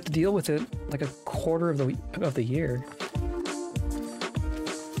 I only have to deal with it like a quarter of the year.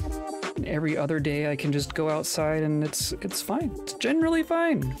 And every other day I can just go outside and it's fine. It's generally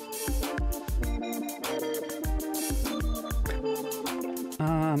fine.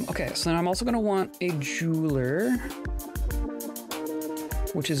 Okay, so then I'm also gonna want a jeweler,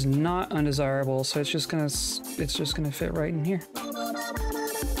 which is not undesirable. So it's just gonna fit right in here.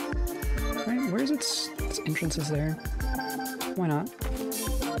 Right, where's its entrance is there? Why not?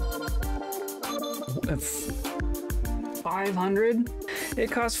 500?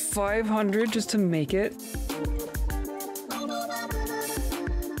 It costs 500 just to make it.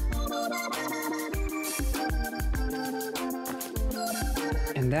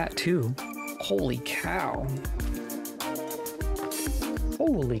 And that too. Holy cow.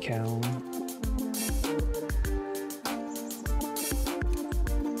 Holy cow.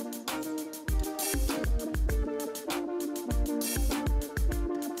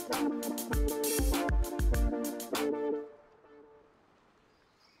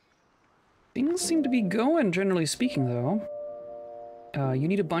 Things seem to be going, generally speaking, though. You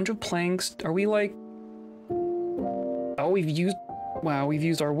need a bunch of planks. Are we like... Oh, we've used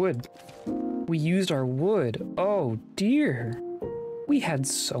our wood. We used our wood. Oh, dear. We had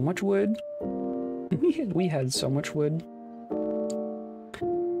so much wood. We had so much wood.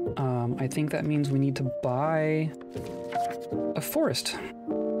 I think that means we need to buy a forest.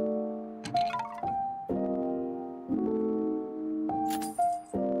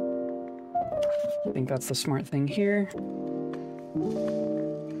 I think that's the smart thing here.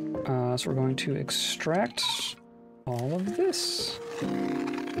 So we're going to extract all of this.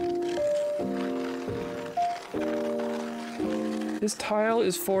 This tile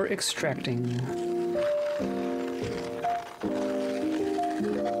is for extracting.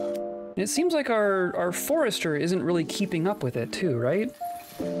 And it seems like our forester isn't really keeping up with it too, right?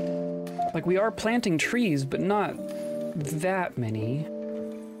 Like, we are planting trees, but not that many.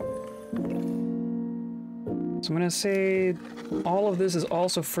 So I'm gonna say all of this is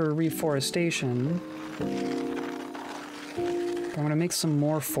also for reforestation. I'm gonna make some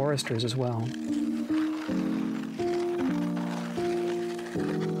more foresters as well.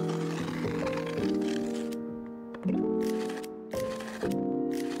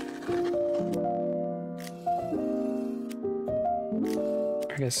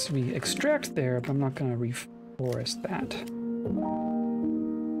 I guess we extract there, but I'm not gonna reforest that.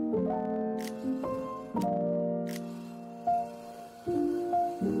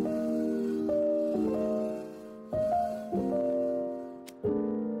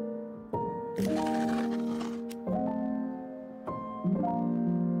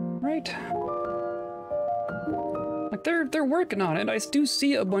 Right. Like, they're working on it. I do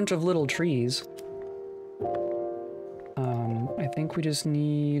see a bunch of little trees. I think we just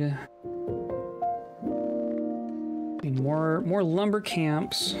need more lumber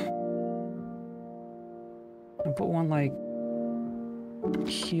camps. I'll put one like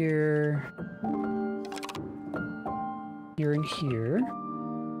here, and here.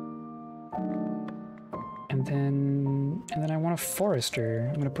 And then I want a forester.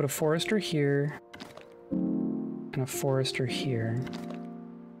 I'm gonna put a forester here and a forester here.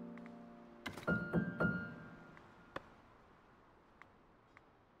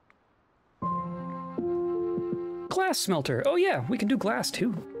 Glass smelter. Oh yeah, we can do glass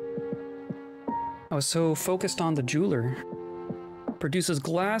too. I was so focused on the jeweler. Produces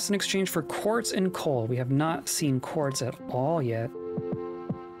glass in exchange for quartz and coal. We have not seen quartz at all yet.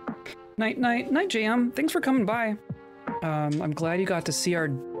 Night, Jam. Thanks for coming by. I'm glad you got to see our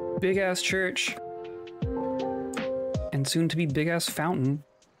big-ass church. And soon to be big-ass fountain.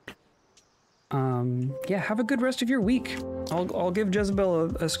 Yeah, have a good rest of your week. I'll give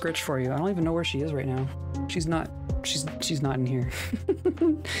Jezebel a scritch for you. I don't even know where she is right now. She's not in here.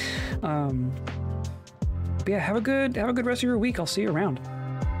 But yeah, have a good rest of your week. I'll see you around.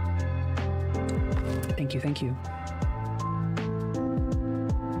 Thank you.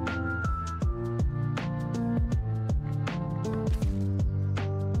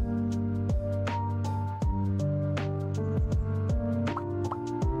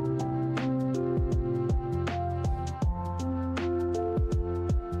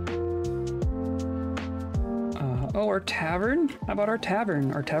 Oh, our tavern? How about our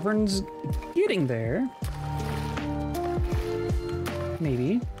tavern? Our tavern's getting there.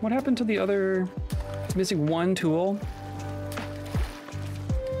 Maybe. What happened to the other? It's missing one tool.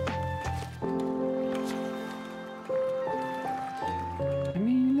 I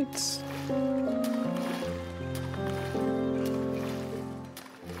mean, it's...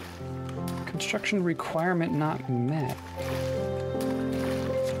 Construction requirement not met.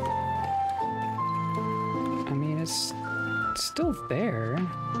 I mean, it's still there.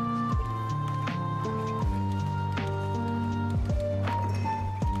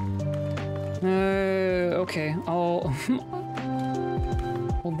 Okay, well,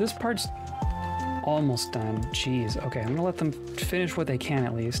 this part's almost done. Jeez, okay, I'm gonna let them finish what they can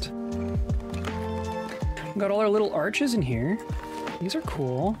at least. We've got all our little arches in here. These are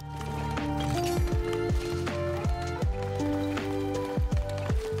cool.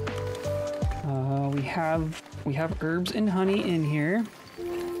 We have herbs and honey in here.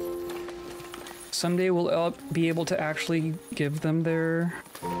 Someday we'll be able to actually give them their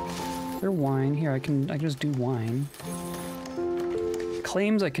wine. Here, I can just do wine.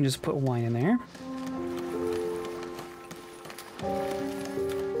 Claims I can just put wine in there.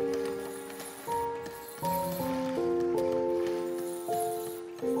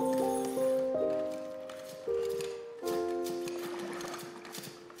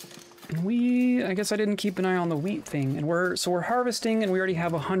 And I guess I didn't keep an eye on the wheat thing, and we're harvesting, and we already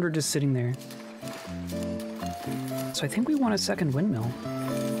have 100 just sitting there. So I think we want a second windmill.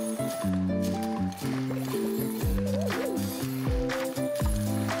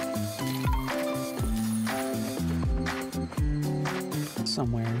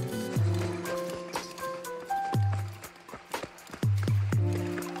 Somewhere.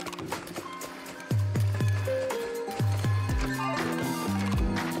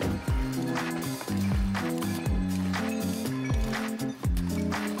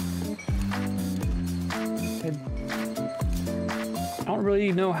 I don't don't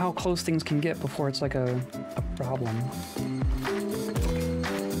really know how close things can get before it's like a problem.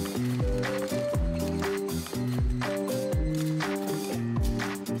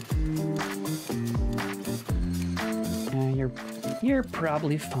 You're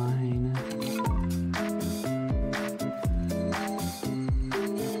probably fine.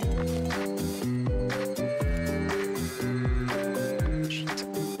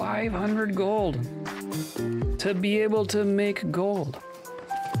 Jeez, 500 gold to be able to make gold.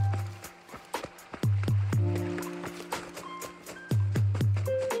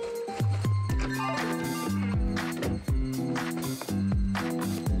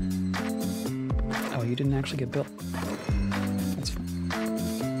 Oh, you didn't actually get built. That's fine.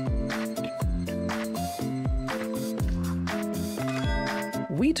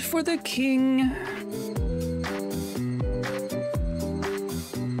 Wheat for the king.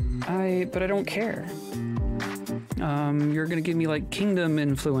 But I don't care. You're gonna give me like kingdom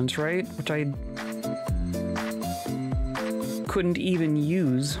influence, right? Which I couldn't even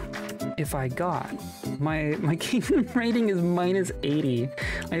use if I got. My kingdom rating is minus 80.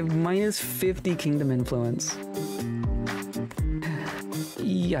 I have minus 50 kingdom influence.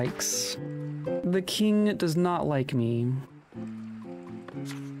 Yikes. The king does not like me.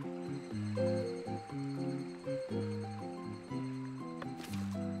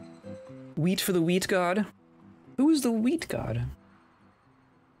 Wheat for the wheat god? Who is the wheat god?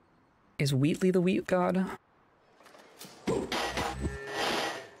 Is Wheatley the wheat god?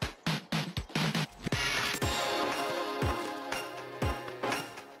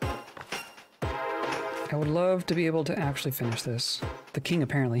 I would love to be able to actually finish this. The king,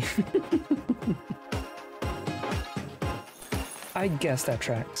 apparently. I guess that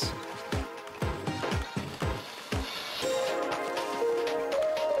tracks.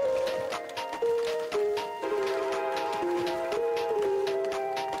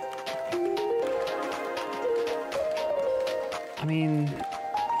 I mean,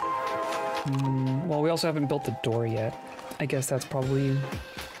 well, we also haven't built the door yet. I guess that's probably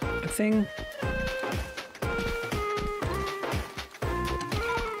a thing.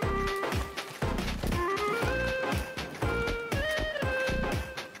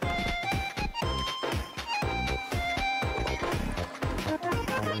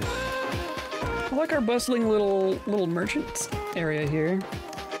 I like our bustling little merchants area here.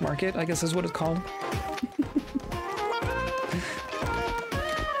 Market, I guess is what it's called.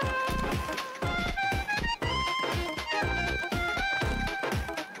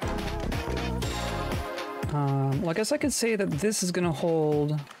 Well, I guess I could say that this is gonna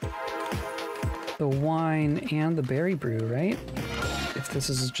hold the wine and the berry brew, right? If this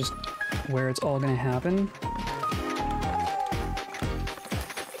is just where it's all gonna happen.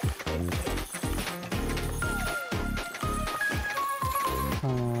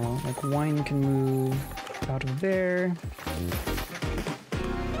 Like wine can move out of there.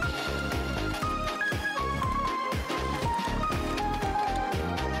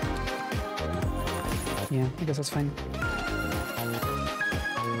 Yeah, I guess that's fine.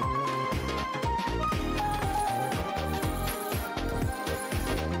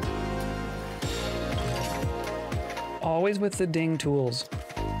 Always with the ding tools.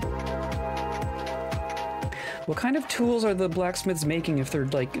 What kind of tools are the blacksmiths making if they're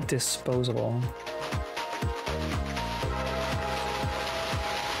like disposable?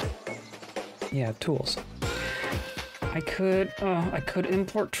 Yeah, tools. I could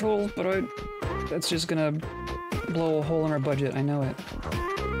import tools, but that's just gonna blow a hole in our budget, I know it.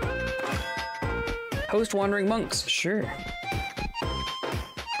 Host wandering monks, sure.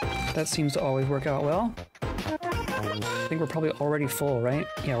 That seems to always work out well. I think we're probably already full, right?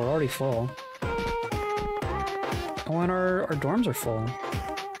 Yeah, we're already full. Oh, and our dorms are full.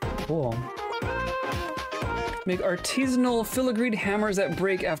 Cool. Make artisanal filigreed hammers that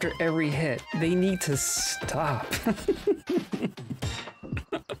break after every hit. They need to stop.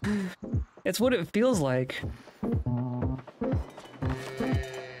 It's what it feels like.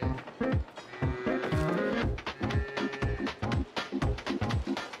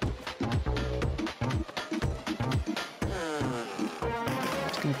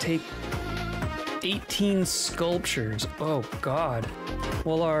 It's gonna take 18 sculptures. Oh God.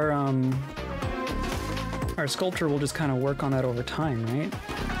 Well, our sculptor will just kind of work on that over time, right?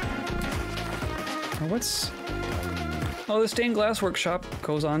 Or what's... Oh, the stained glass workshop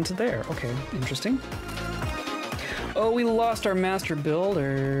goes on to there. Okay, interesting. Oh, we lost our master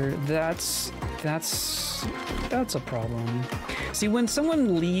builder. That's a problem. See, when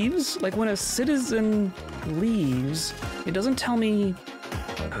someone leaves, like when a citizen leaves, it doesn't tell me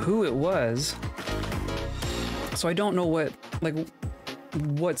who it was. So I don't know what, like,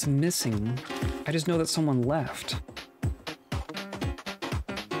 what's missing. I just know that someone left.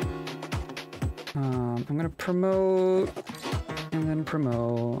 I'm gonna promote and then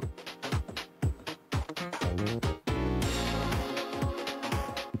promote.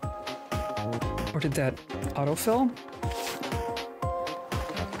 Or did that autofill?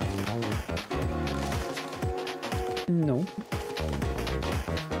 No.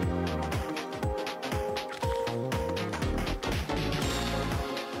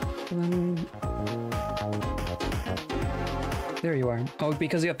 There you are. Oh,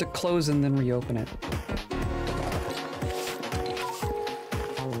 because you have to close and then reopen it.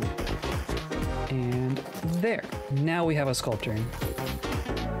 And there. Now we have a sculptor.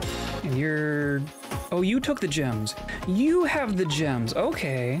 And you're... Oh, you took the gems. You have the gems.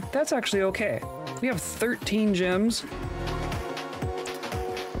 Okay. That's actually okay. We have 13 gems.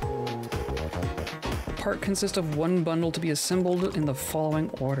 Part consists of one bundle to be assembled in the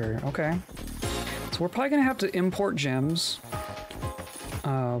following order. Okay. So we're probably gonna have to import gems.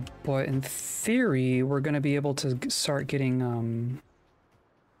 But in theory, we're gonna be able to start getting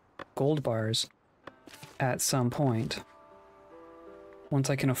gold bars at some point. Once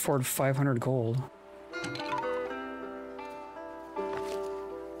I can afford 500 gold.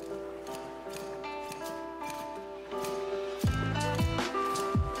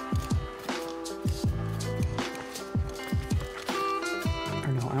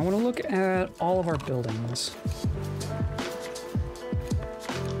 I want to look at all of our buildings.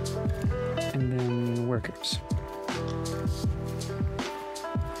 And then workers.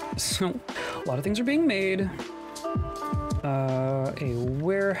 So, a lot of things are being made. A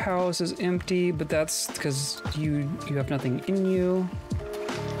warehouse is empty, but that's because you have nothing in you.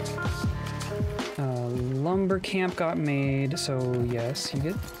 Lumber camp got made, so yes,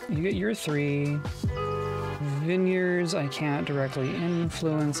 you get your 3. Vineyards I can't directly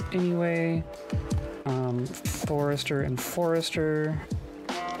influence anyway. Forester and forester.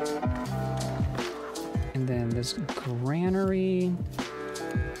 And then this granary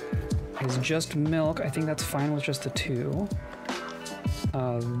is just milk. I think that's fine with just the 2.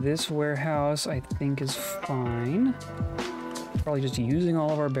 This warehouse I think is fine. Probably just using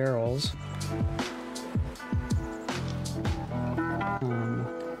all of our barrels.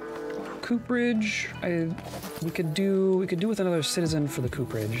 Cooperage, we could do with another citizen for the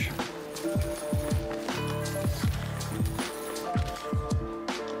cooperage.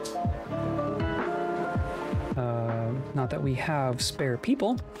 Not that we have spare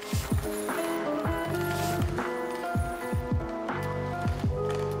people.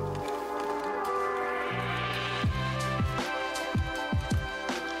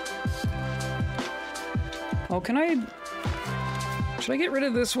 Oh, should I get rid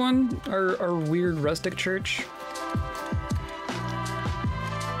of this one? Our weird rustic church?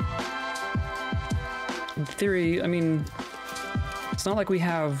 In theory, I mean, it's not like we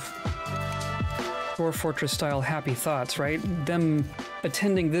have Dwarf Fortress style happy thoughts, right? Them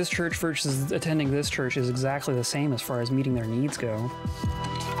attending this church versus attending this church is exactly the same as far as meeting their needs go.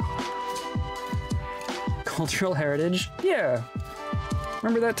 Cultural heritage? Yeah.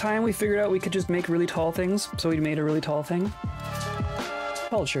 Remember that time we figured out we could just make really tall things, so we made a really tall thing?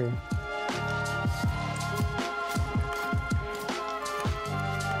 Culture.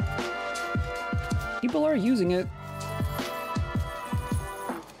 People are using it.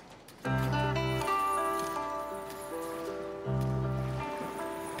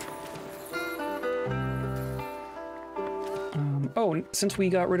 Oh, since we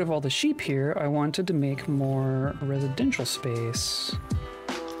got rid of all the sheep here, I wanted to make more residential space.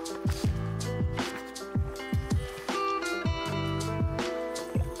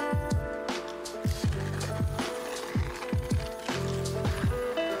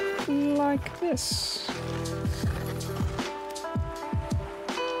 Like this.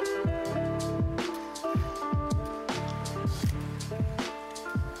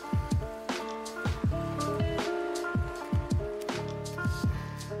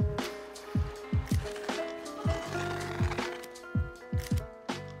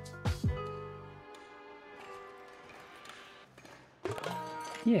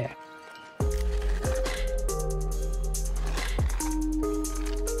 Yeah.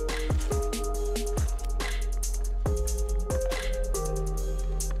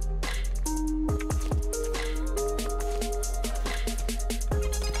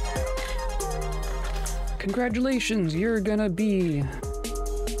 Congratulations, you're gonna be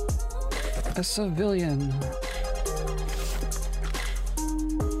a civilian.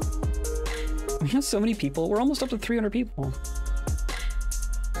 We have so many people. We're almost up to 300 people.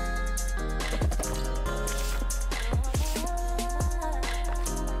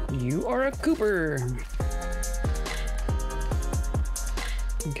 You are a Cooper.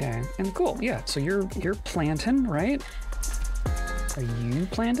 Okay, and cool, yeah, so you're planting, right? Are you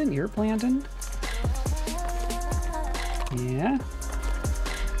planting? You're planting? Yeah.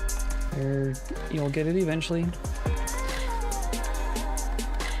 You'll get it eventually.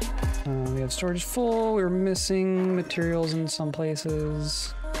 We have storage full, we were missing materials in some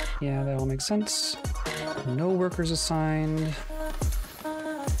places. Yeah, that all makes sense. No workers assigned.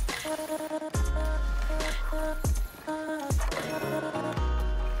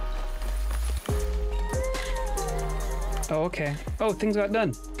 Oh, okay. Oh, things got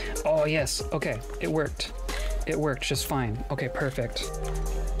done. Oh, yes. Okay, it worked. It worked just fine. Okay, perfect.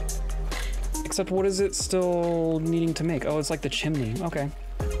 Except what is it still needing to make? Oh, it's like the chimney. Okay.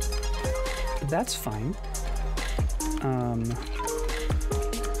 That's fine.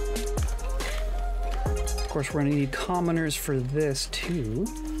 Of course, we're gonna need commoners for this too.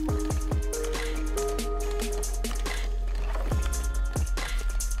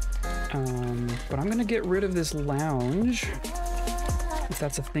 But I'm gonna get rid of this lounge, if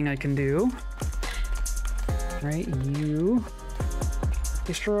that's a thing I can do. Right, you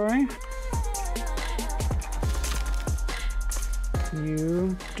destroy.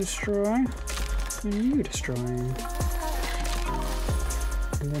 You destroy. And you destroy. And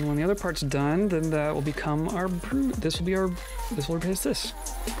then when the other part's done, then that will become our brew. This will replace this.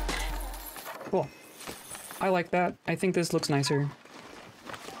 Cool. I like that. I think this looks nicer.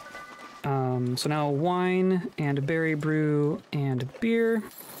 So now wine and berry brew and beer.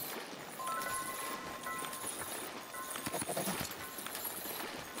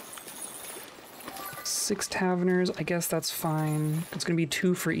 Six taverners, I guess that's fine. It's gonna be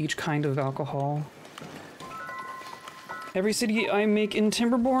 2 for each kind of alcohol. Every city I make in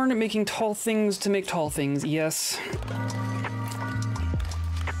Timberborn, making tall things to make tall things, yes.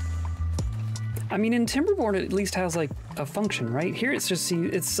 I mean, in Timberborn, it at least has like a function, right? Here it's just,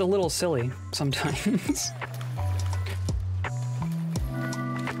 it's a little silly sometimes.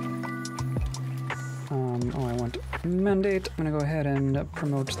 Oh, I want mandate. I'm gonna go ahead and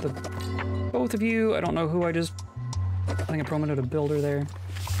promote both of you. I don't know who I think I promoted a builder there.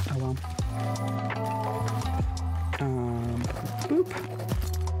 Oh well. Boop.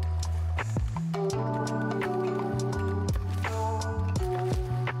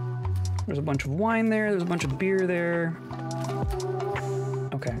 There's a bunch of wine there. There's a bunch of beer there.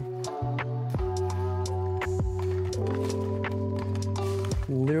 Okay.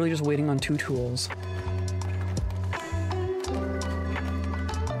 Literally just waiting on 2 tools.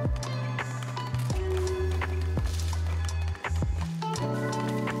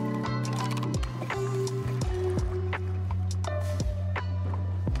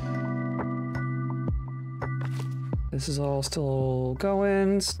 This is all still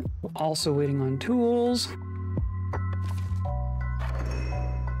going, also waiting on tools.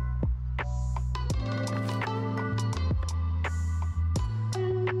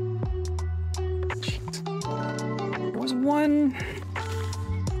 Jeez. There was one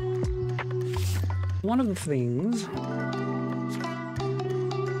of the things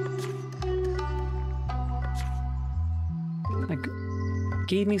like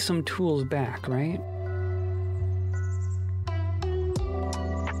gave me some tools back, right?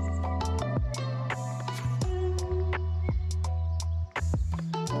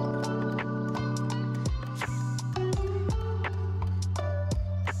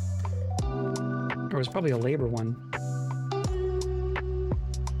 It's probably a labor one.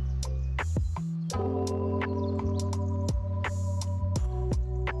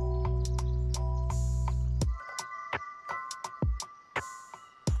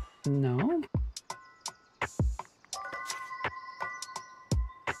 No.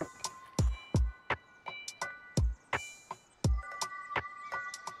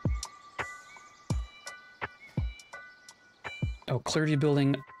 Oh, clergy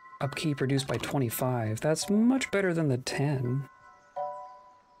building upkeep reduced by 25. That's much better than the 10.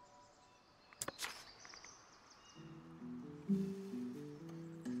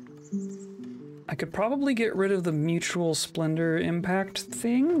 I could probably get rid of the mutual splendor impact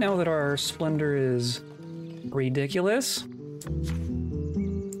thing now that our splendor is ridiculous.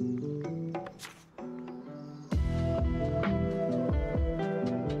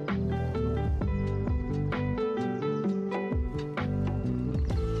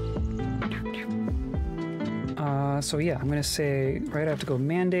 So yeah, I'm gonna say, right, I have to go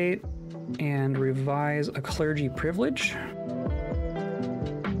mandate and revise a clergy privilege.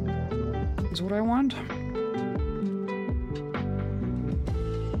 Is what I want.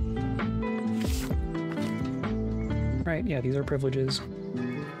 Right, yeah, these are privileges.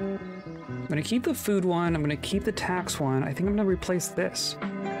 gonna keep the food one. I'm gonna keep the tax one. I think I'm gonna replace this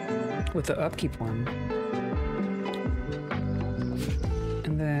with the upkeep one.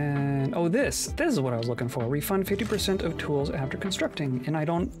 And then, oh, this is what I was looking for. Refund 50% of tools after constructing. And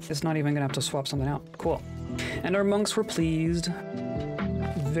it's not even gonna have to swap something out. Cool. And our monks were pleased.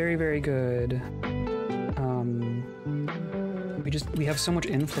 Very, very good. We have so much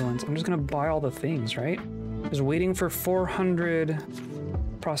influence. I'm just gonna buy all the things, right? Just waiting for 400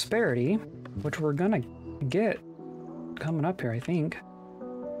 prosperity, which we're gonna get coming up here, I think.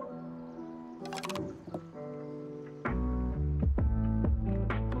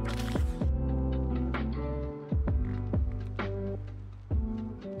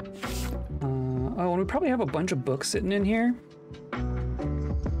 Oh, and we probably have a bunch of books sitting in here.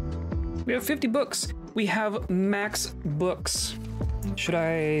 We have 50 books. We have max books.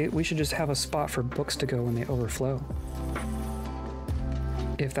 We should just have a spot for books to go when they overflow.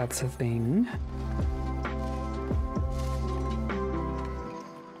 If that's a thing.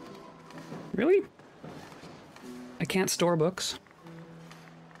 Really? I can't store books.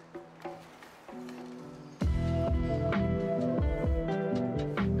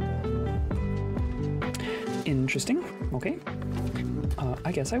 Interesting. Okay.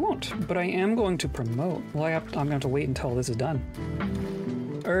 I guess I won't, but I am going to promote. Well, I'm going to have to wait until this is done.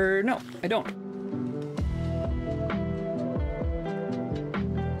 No, I don't.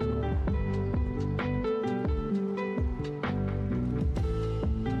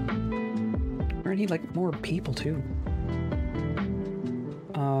 I need like more people too.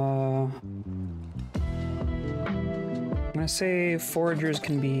 I'm gonna say foragers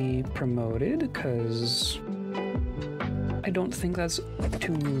can be promoted because I don't think that's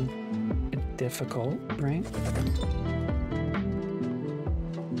too difficult, right?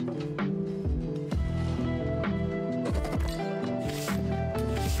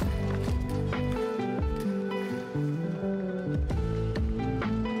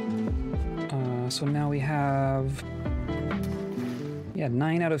 So now we have,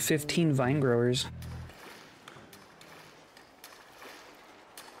 9 out of 15 vine growers.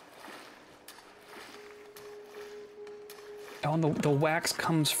 Oh, and the wax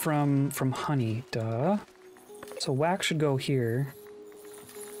comes from honey, duh. So wax should go here.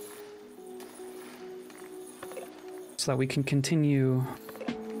 So that we can continue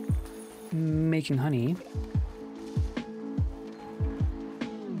making honey.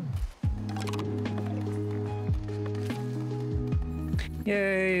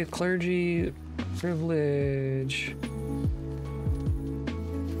 Yay, clergy privilege.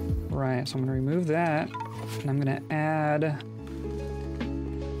 Right, so I'm gonna remove that. And I'm gonna add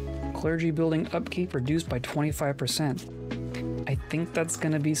clergy building upkeep reduced by 25%. I think that's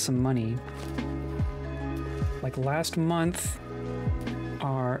gonna be some money. Like last month,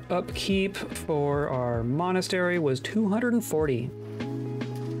 our upkeep for our monastery was 240.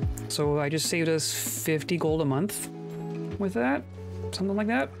 So I just saved us 50 gold a month with that. Something like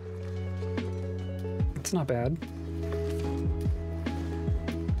that. It's not bad.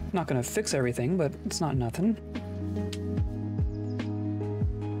 Not gonna fix everything, but it's not nothing.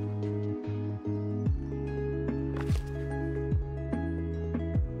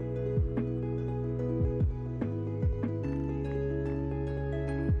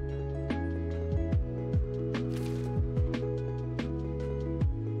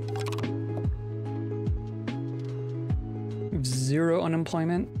 Zero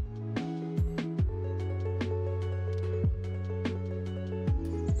unemployment.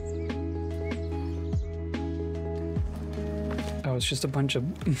 Oh, it's just a bunch of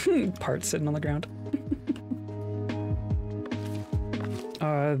parts sitting on the ground.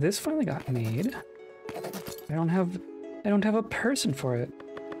 This finally got made. I don't have a person for it.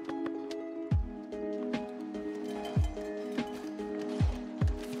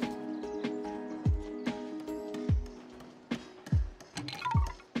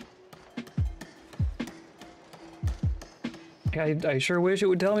 I sure wish it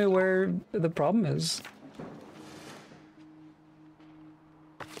would tell me where the problem is.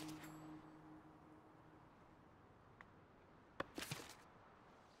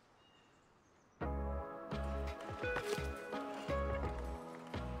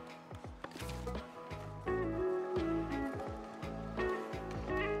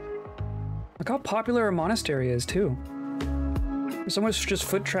 Look how popular a monastery is, too. There's so much just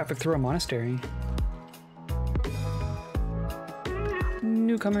foot traffic through a monastery.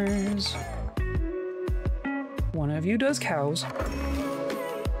 Newcomers. One of you does cows.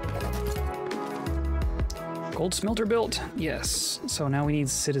 Gold smelter built. Yes. So now we need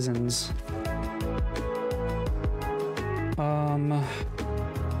citizens.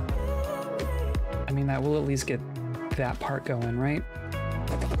 I mean, that will at least get that part going, right?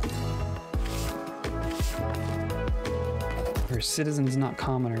 We're citizens, not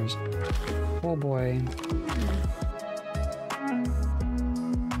commoners. Oh boy.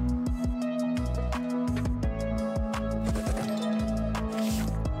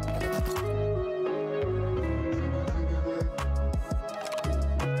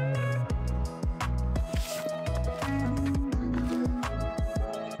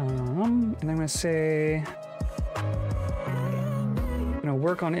 And I'm gonna say, I'm gonna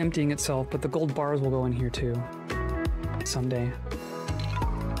work on emptying itself, but the gold bars will go in here too, someday.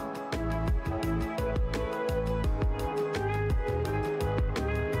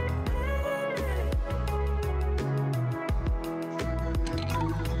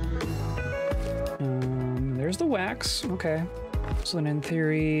 There's the wax, okay. So then in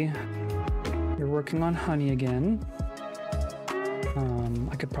theory, you're working on honey again.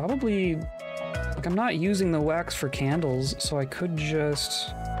 I could probably, like, I'm not using the wax for candles, so I could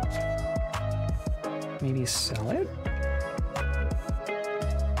just maybe sell it?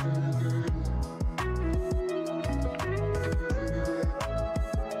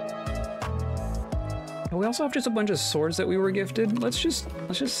 We also have just a bunch of swords that we were gifted. Let's just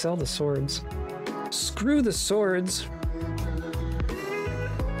sell the swords. Screw the swords.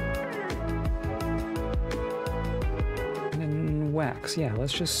 Wax, yeah,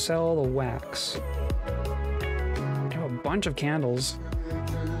 let's just sell the wax. I have a bunch of candles.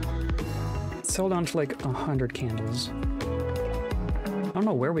 Let's sell down to like 100 candles. I don't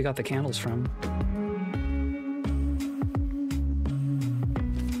know where we got the candles from.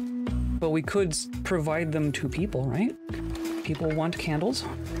 But we could provide them to people, right? People want candles.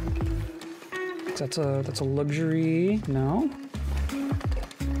 That's a luxury. No?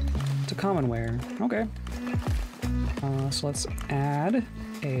 It's a commonware. Okay. So let's add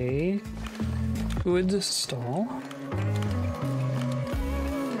a goods stall.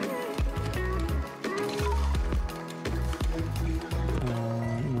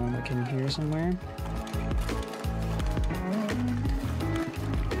 Like in here somewhere.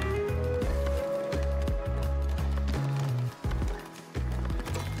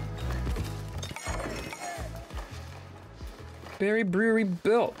 Berry Brewery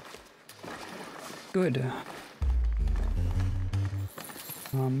built. Good.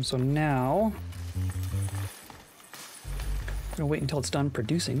 So now, I'm gonna wait until it's done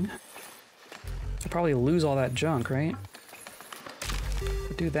producing. I'll probably lose all that junk, right?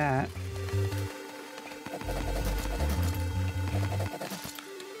 Do that.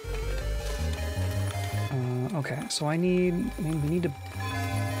 Okay, so we need to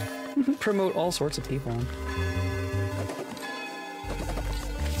promote all sorts of people.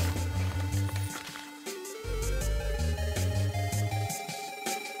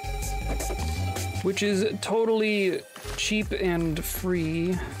 Which is totally cheap and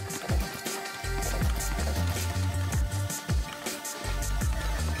free.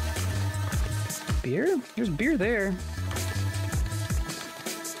 Beer? There's beer there.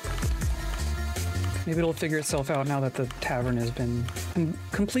 Maybe it'll figure itself out now that the tavern has been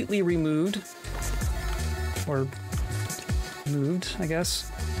completely removed. Or moved, I guess.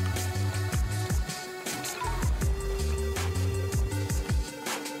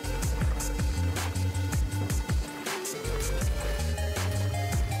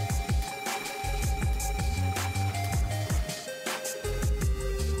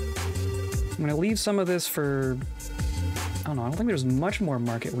 I'm gonna leave some of this for, I don't know, I don't think there's much more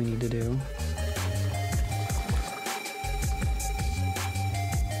market we need to do.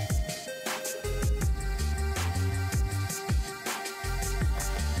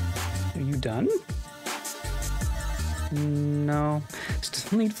 Are you done? No,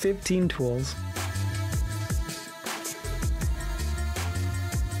 still need 15 tools.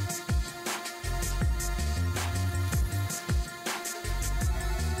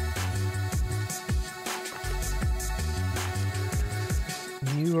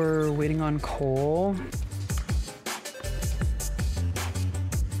 You are waiting on coal.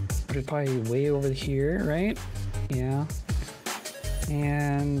 It's probably way over here, right? Yeah.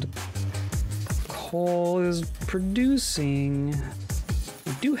 And coal is producing.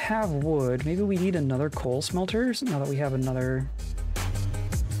 We do have wood. Maybe we need another coal smelter now that we have another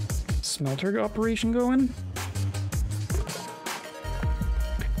smelter operation going.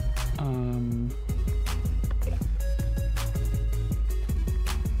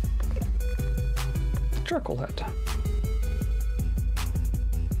 Charcoal hut.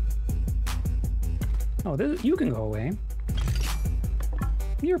 Oh, you can go away.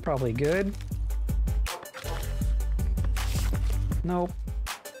 You're probably good. Nope.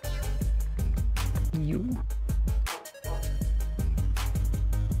 you.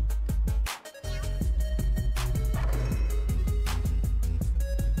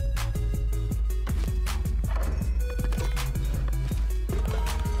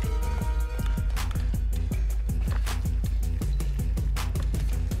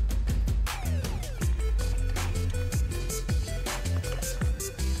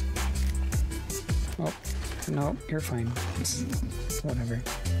 Oh, no, you're fine. Whatever.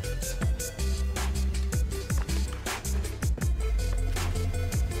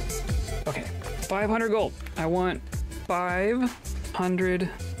 Okay, 500 gold. I want 500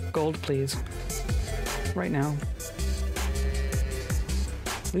 gold, please. Right now.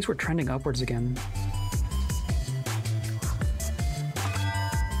 At least we're trending upwards again.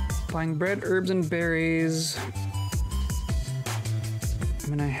 Buying bread, herbs, and berries. I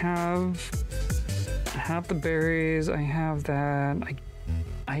mean, I have the berries. I have that.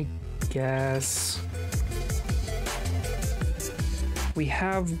 I guess. We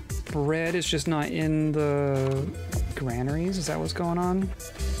have bread, it's just not in the granaries. Is that what's going on?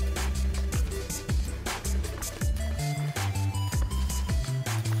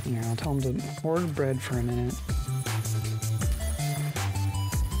 Yeah, I'll tell them to hoard bread for a minute.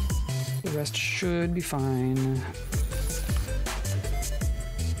 The rest should be fine.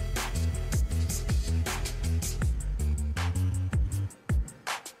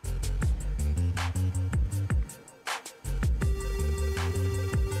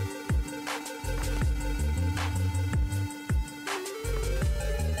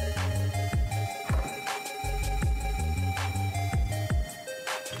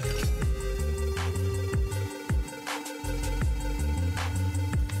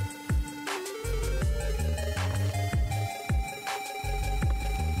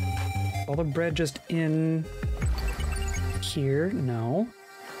 All the bread just in here? No.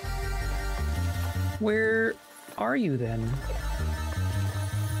 Where are you then?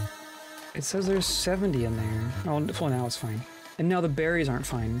 It says there's 70 in there. Oh, well, now it's fine. And now the berries aren't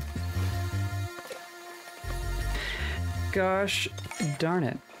fine. Gosh darn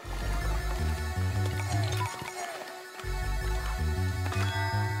it.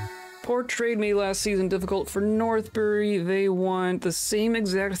 Portrayed me last season difficult for Northbury. They want the same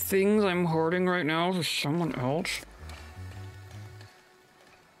exact things I'm hoarding right now for someone else.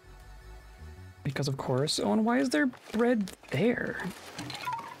 Because of course. Oh, and why is there bread there?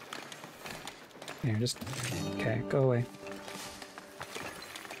 Here, just... Okay, go away.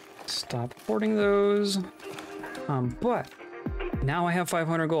 Stop hoarding those. But now I have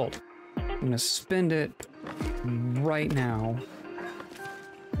 500 gold. I'm gonna spend it right now.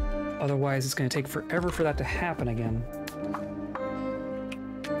 Otherwise, it's going to take forever for that to happen again.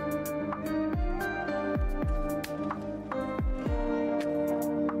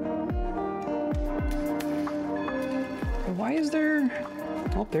 Why is there...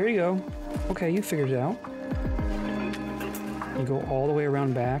 Oh, there you go. Okay, you figured it out. You go all the way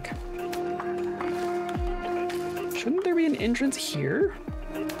around back. Shouldn't there be an entrance here?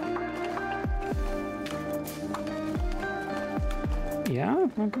 Yeah?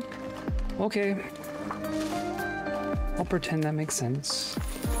 Okay. Okay. I'll pretend that makes sense.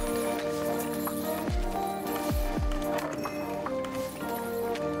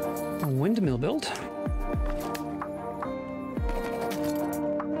 A windmill built.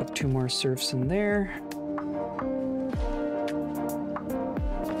 Put 2 more serfs in there.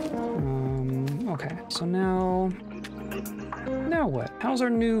 Okay, so now what? How's our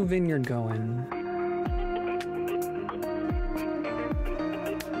new vineyard going?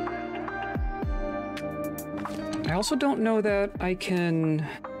 I also don't know that I can...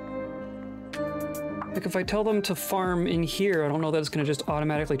 Like, if I tell them to farm in here, I don't know that it's going to just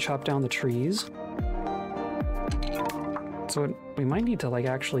automatically chop down the trees. So we might need to, like,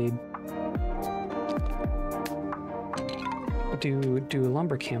 actually do a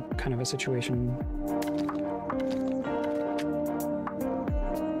lumber camp kind of a situation.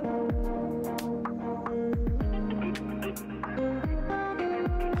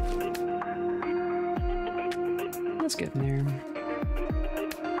 Getting there.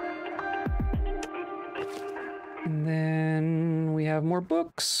 And then we have more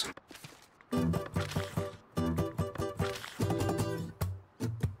books. I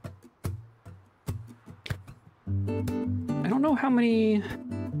don't know how many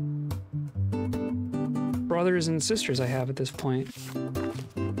brothers and sisters I have at this point.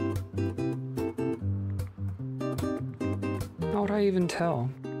 How would I even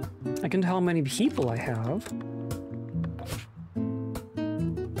tell? I can tell how many people I have.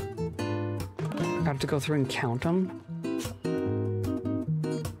 I have to go through and count them.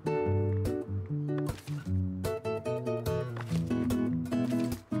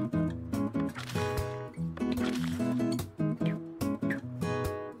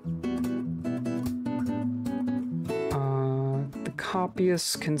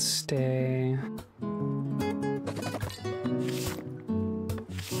 Copyists can stay.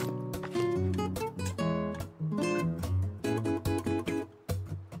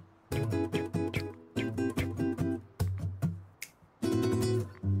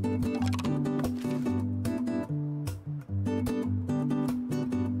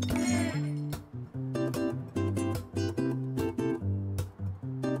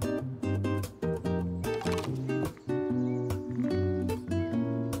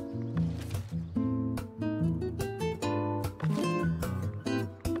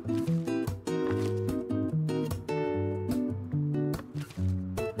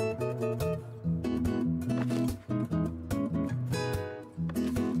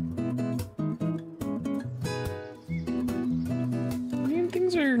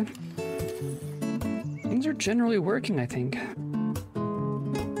 Things are generally working, I think.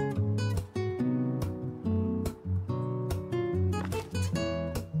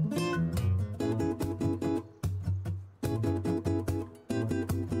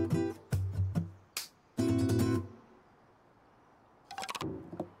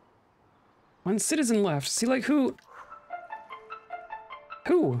 One citizen left. See, like, who?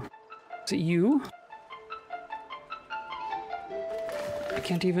 Who? Is it you? I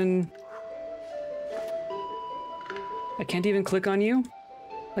can't even click on you?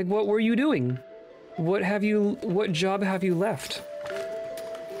 Like, what were you doing? What job have you left?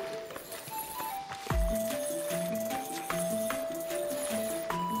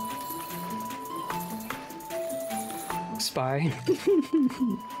 Spy.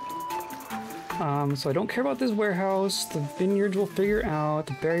 So I don't care about this warehouse. The vineyards will figure out.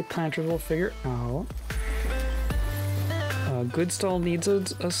 The berry planters will figure out. Good stall needs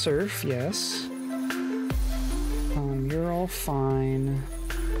a serf, yes. You're all fine.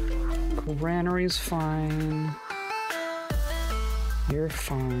 Granary's fine. You're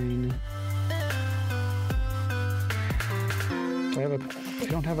fine. I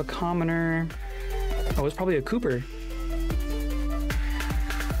don't have a commoner. Oh, it's probably a cooper.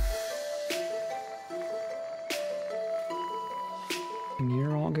 And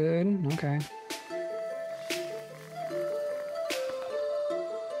you're all good? Okay.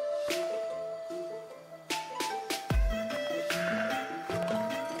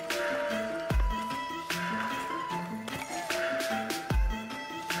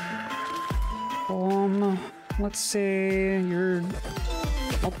 Let's say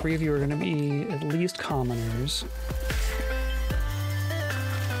all three of you are going to be at least commoners.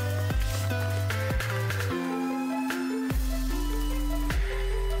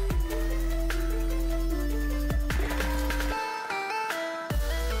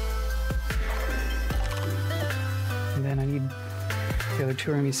 And then I need the other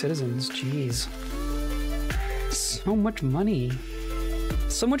two are going to be citizens. Jeez. So much money.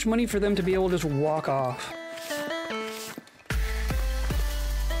 So much money for them to be able to just walk off.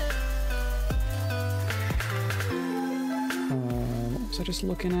 What was I just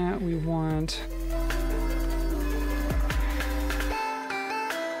looking at? We want...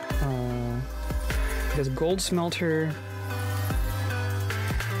 this gold smelter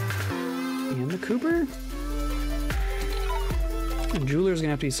and the cooper? The jeweler's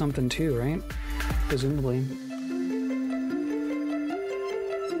gonna have to be something too, right? Presumably.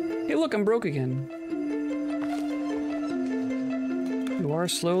 Hey look, I'm broke again. You are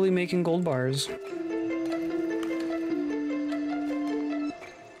slowly making gold bars.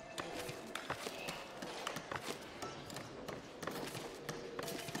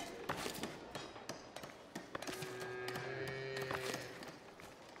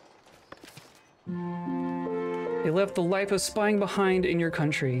 They left the life of spying behind in your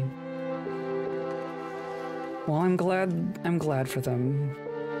country. Well, I'm glad for them.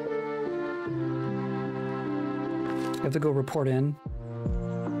 You have to go report in.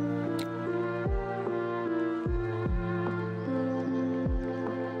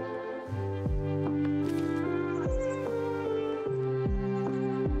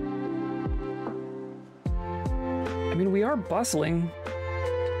 I mean, we are bustling.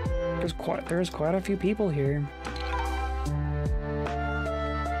 There's quite a few people here.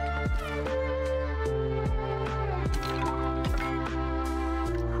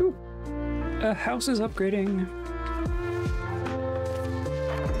 Whew. A house is upgrading.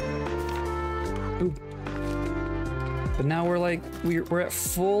 Ooh. But now we're at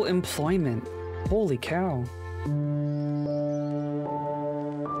full employment. Holy cow.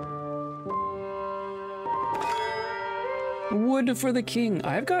 Wood for the king.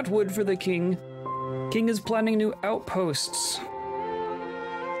 I've got wood for the king. King is planning new outposts.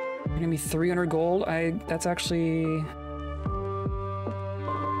 You're gonna be 300 gold. That's actually...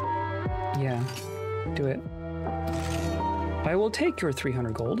 Yeah, do it. I will take your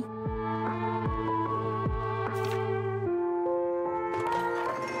 300 gold.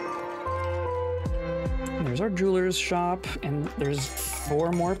 There's our jeweler's shop, and there's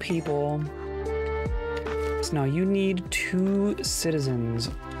 4 more people. So now you need 2 citizens.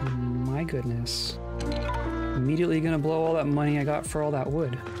 My goodness. Immediately gonna blow all that money I got for all that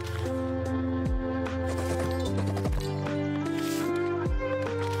wood.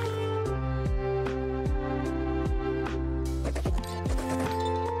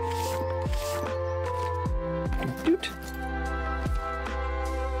 Doot.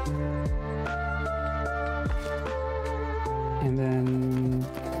 And then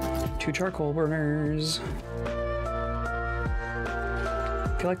 2 charcoal burners. I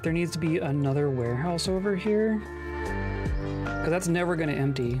feel like there needs to be another warehouse over here, because that's never going to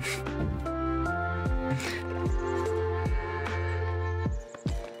empty.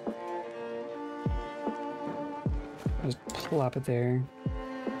 Just plop it there.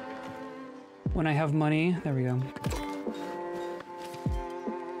 When I have money, there we go.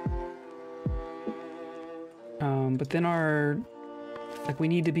 But then we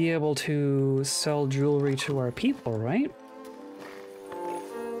need to be able to sell jewelry to our people, right?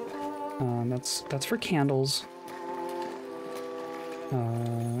 That's for candles.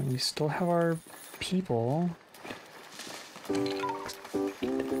 We still have our people.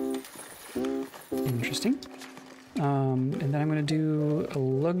 Interesting. And then I'm gonna do a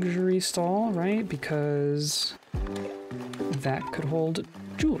luxury stall, right? Because that could hold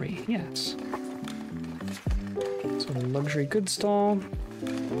jewelry, yes. So a luxury goods stall.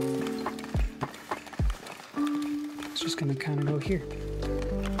 It's just gonna kind of go here.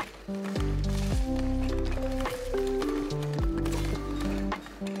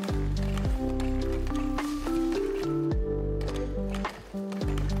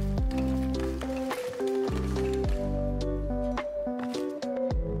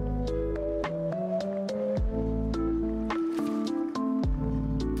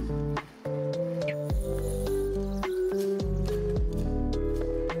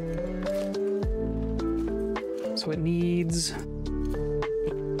 So it needs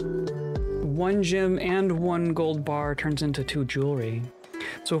 1 gem and 1 gold bar turns into 2 jewelry.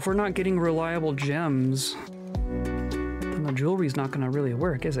 So if we're not getting reliable gems, then the jewelry's not gonna really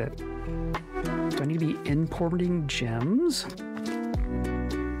work, is it? Do I need to be importing gems?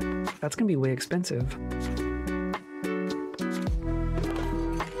 That's gonna be way expensive.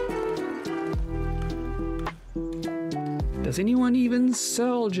 Does anyone even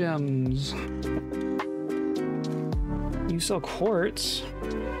sell gems? You sell quartz,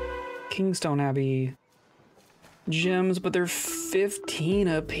 Kingstone Abbey, gems, but they're 15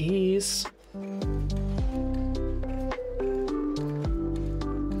 a piece.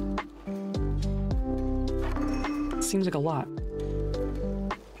 Seems like a lot.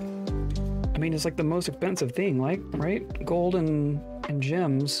 I mean, it's like the most expensive thing, like, right? Gold and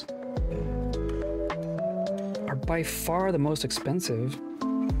gems are by far the most expensive.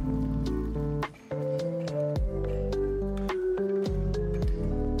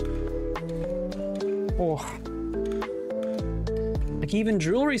 Oh. Like even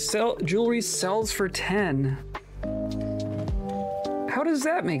jewelry sells for 10. How does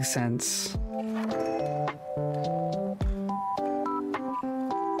that make sense?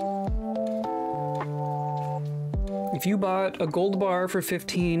 If you bought a gold bar for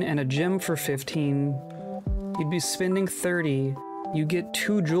 15 and a gem for 15, you'd be spending 30. You get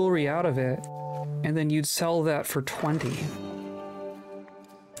 2 jewelry out of it, and then you'd sell that for 20.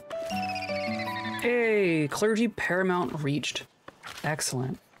 Hey, clergy paramount reached.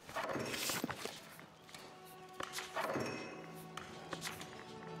 Excellent.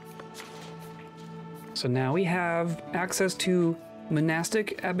 So now we have access to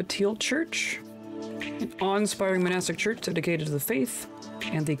monastic abbatial church, an awe-inspiring monastic church dedicated to the faith,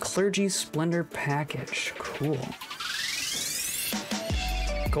 and the clergy splendor package. Cool.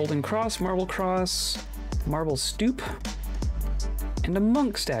 Golden cross, marble stoop, and a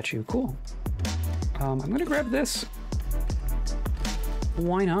monk statue. Cool. I'm gonna grab this.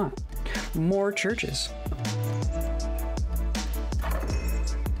 Why not? More churches.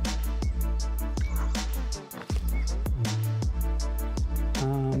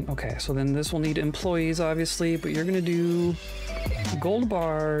 Okay, so then this will need employees, obviously, but you're gonna do gold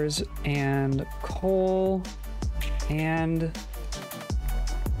bars and coal and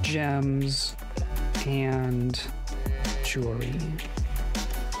gems and jewelry.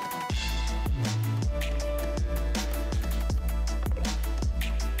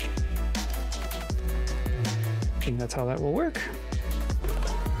 I think that's how that will work.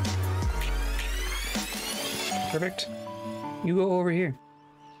 Perfect. You go over here.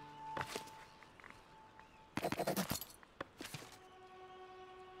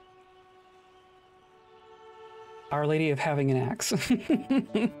 Our Lady of Having an Axe.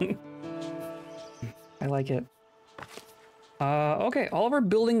 I like it. Okay, all of our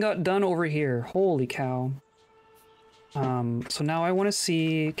building got done over here. Holy cow. So now I want to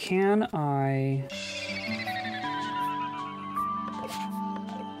see, can I...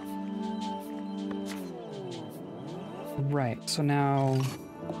 Right, so now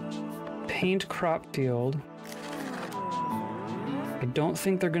paint crop field. I don't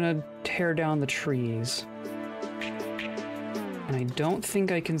think they're gonna tear down the trees. And I don't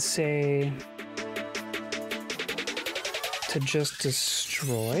think I can say to just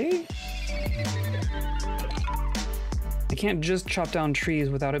destroy? I can't just chop down trees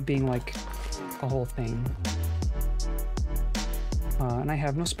without it being like a whole thing. And I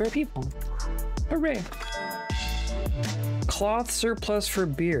have no spare people. Hooray! Cloth surplus for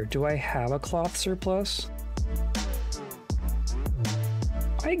beer. Do I have a cloth surplus?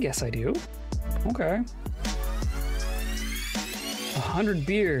 I guess I do. Okay. 100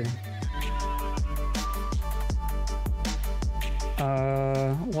 beer.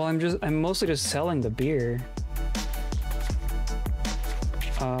 Well, I'm mostly just selling the beer.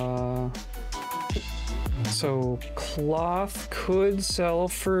 So cloth could sell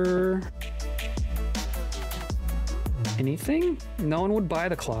for anything? No one would buy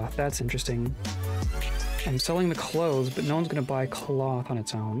the cloth. That's interesting. I'm selling the clothes, but no one's gonna buy cloth on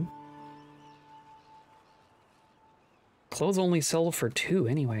its own. Clothes only sell for 2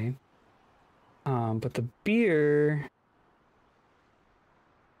 anyway. But the beer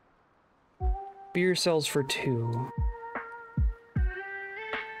sells for 2.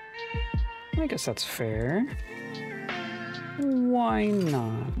 I guess that's fair. Why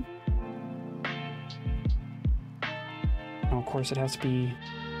not? Oh, of course, it has to be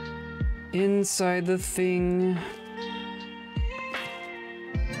inside the thing.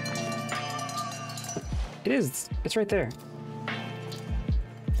 It is. It's right there.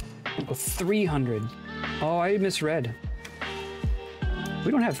 Oh, 300. Oh, I misread.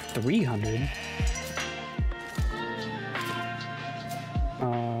 We don't have 300.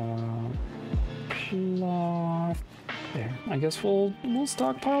 Cloth. There. I guess we'll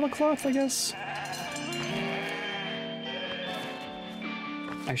stockpile the cloth, I guess.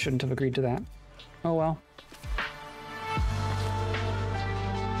 I shouldn't have agreed to that. Oh well.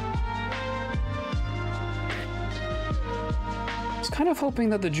 I was kind of hoping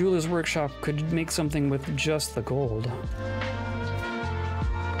that the jeweler's workshop could make something with just the gold.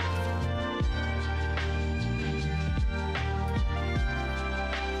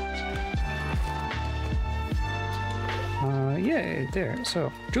 Yay, there.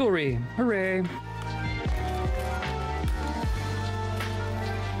 So, jewelry. Hooray.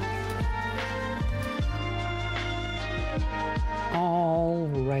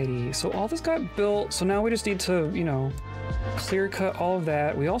 Alrighty, so all this got built, so now we just need to, you know, clear cut all of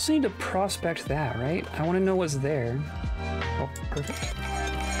that. We also need to prospect that, right? I want to know what's there. Oh, perfect.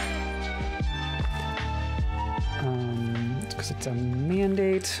 It's because it's a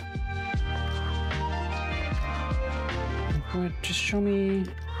mandate. Just show me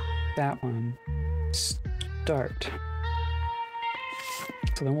that one. Start.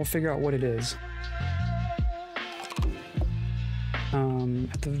 So then we'll figure out what it is.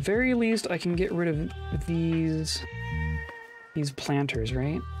 At the very least, I can get rid of these planters,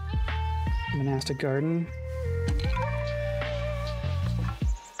 right? Monastic garden.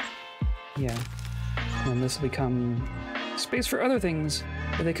 Yeah. And this will become space for other things,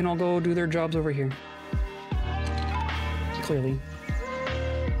 but they can all go do their jobs over here. Clearly.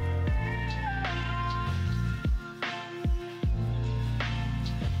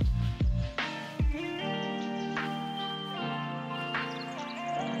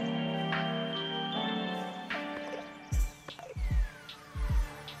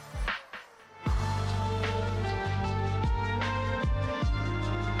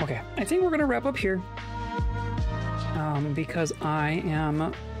 Okay, I think we're gonna wrap up here because I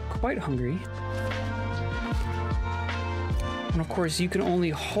am quite hungry. And of course, you can only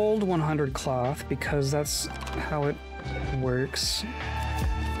hold 100 cloth because that's how it works.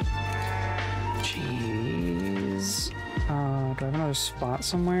 Jeez. Do I have another spot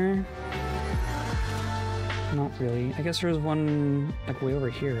somewhere? Not really. I guess there's one like way over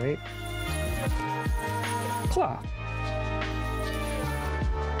here, right? Cloth.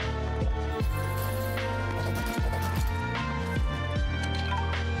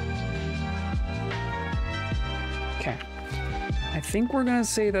 Okay. I think we're gonna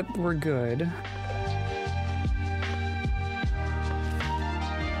say that we're good.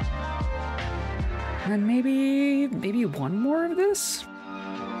 And then maybe one more of this?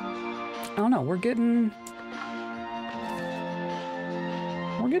 I don't know, we're getting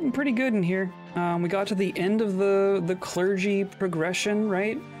pretty good in here. We got to the end of the clergy progression,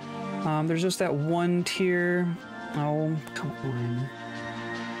 right? There's just that one tier. Oh, come on.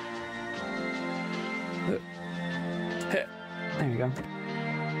 There you go.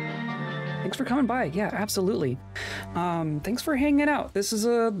 Thanks for coming by. Yeah, absolutely. Thanks for hanging out. This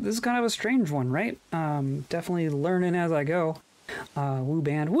is kind of a strange one, right? Definitely learning as I go. Woo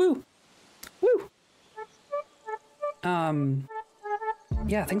band, woo, woo.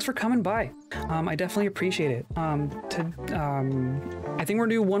 Yeah, thanks for coming by. I definitely appreciate it. I think we're gonna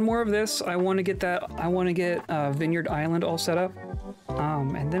do one more of this. I want to get Vineyard Island all set up,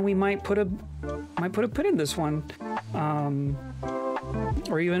 and then we might put a pin in this one,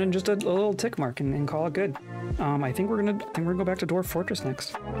 or even just a little tick mark and call it good. I think we're gonna go back to Dwarf Fortress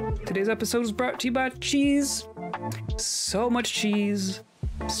next. Today's episode was brought to you by cheese. So much cheese.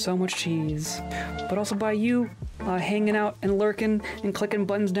 So much cheese, but also by you hanging out and lurking and clicking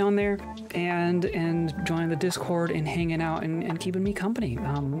buttons down there and joining the Discord and hanging out and keeping me company.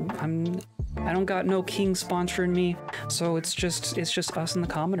 I don't got no king sponsoring me, so it's just us and the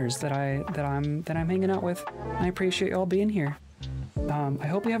commoners that I'm hanging out with. I appreciate y'all being here. I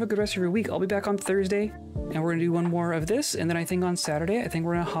hope you have a good rest of your week. I'll be back on Thursday, and we're gonna do one more of this, and then I think on Saturday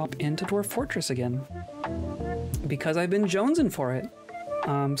we're gonna hop into Dwarf Fortress again because I've been jonesing for it.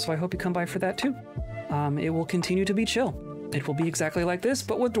 So I hope you come by for that too. It will continue to be chill. It will be exactly like this,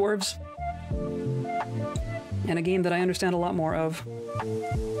 but with dwarves. And a game that I understand a lot more of.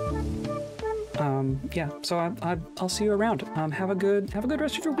 Yeah, so I'll see you around. Have a good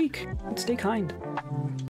rest of your week. Stay kind.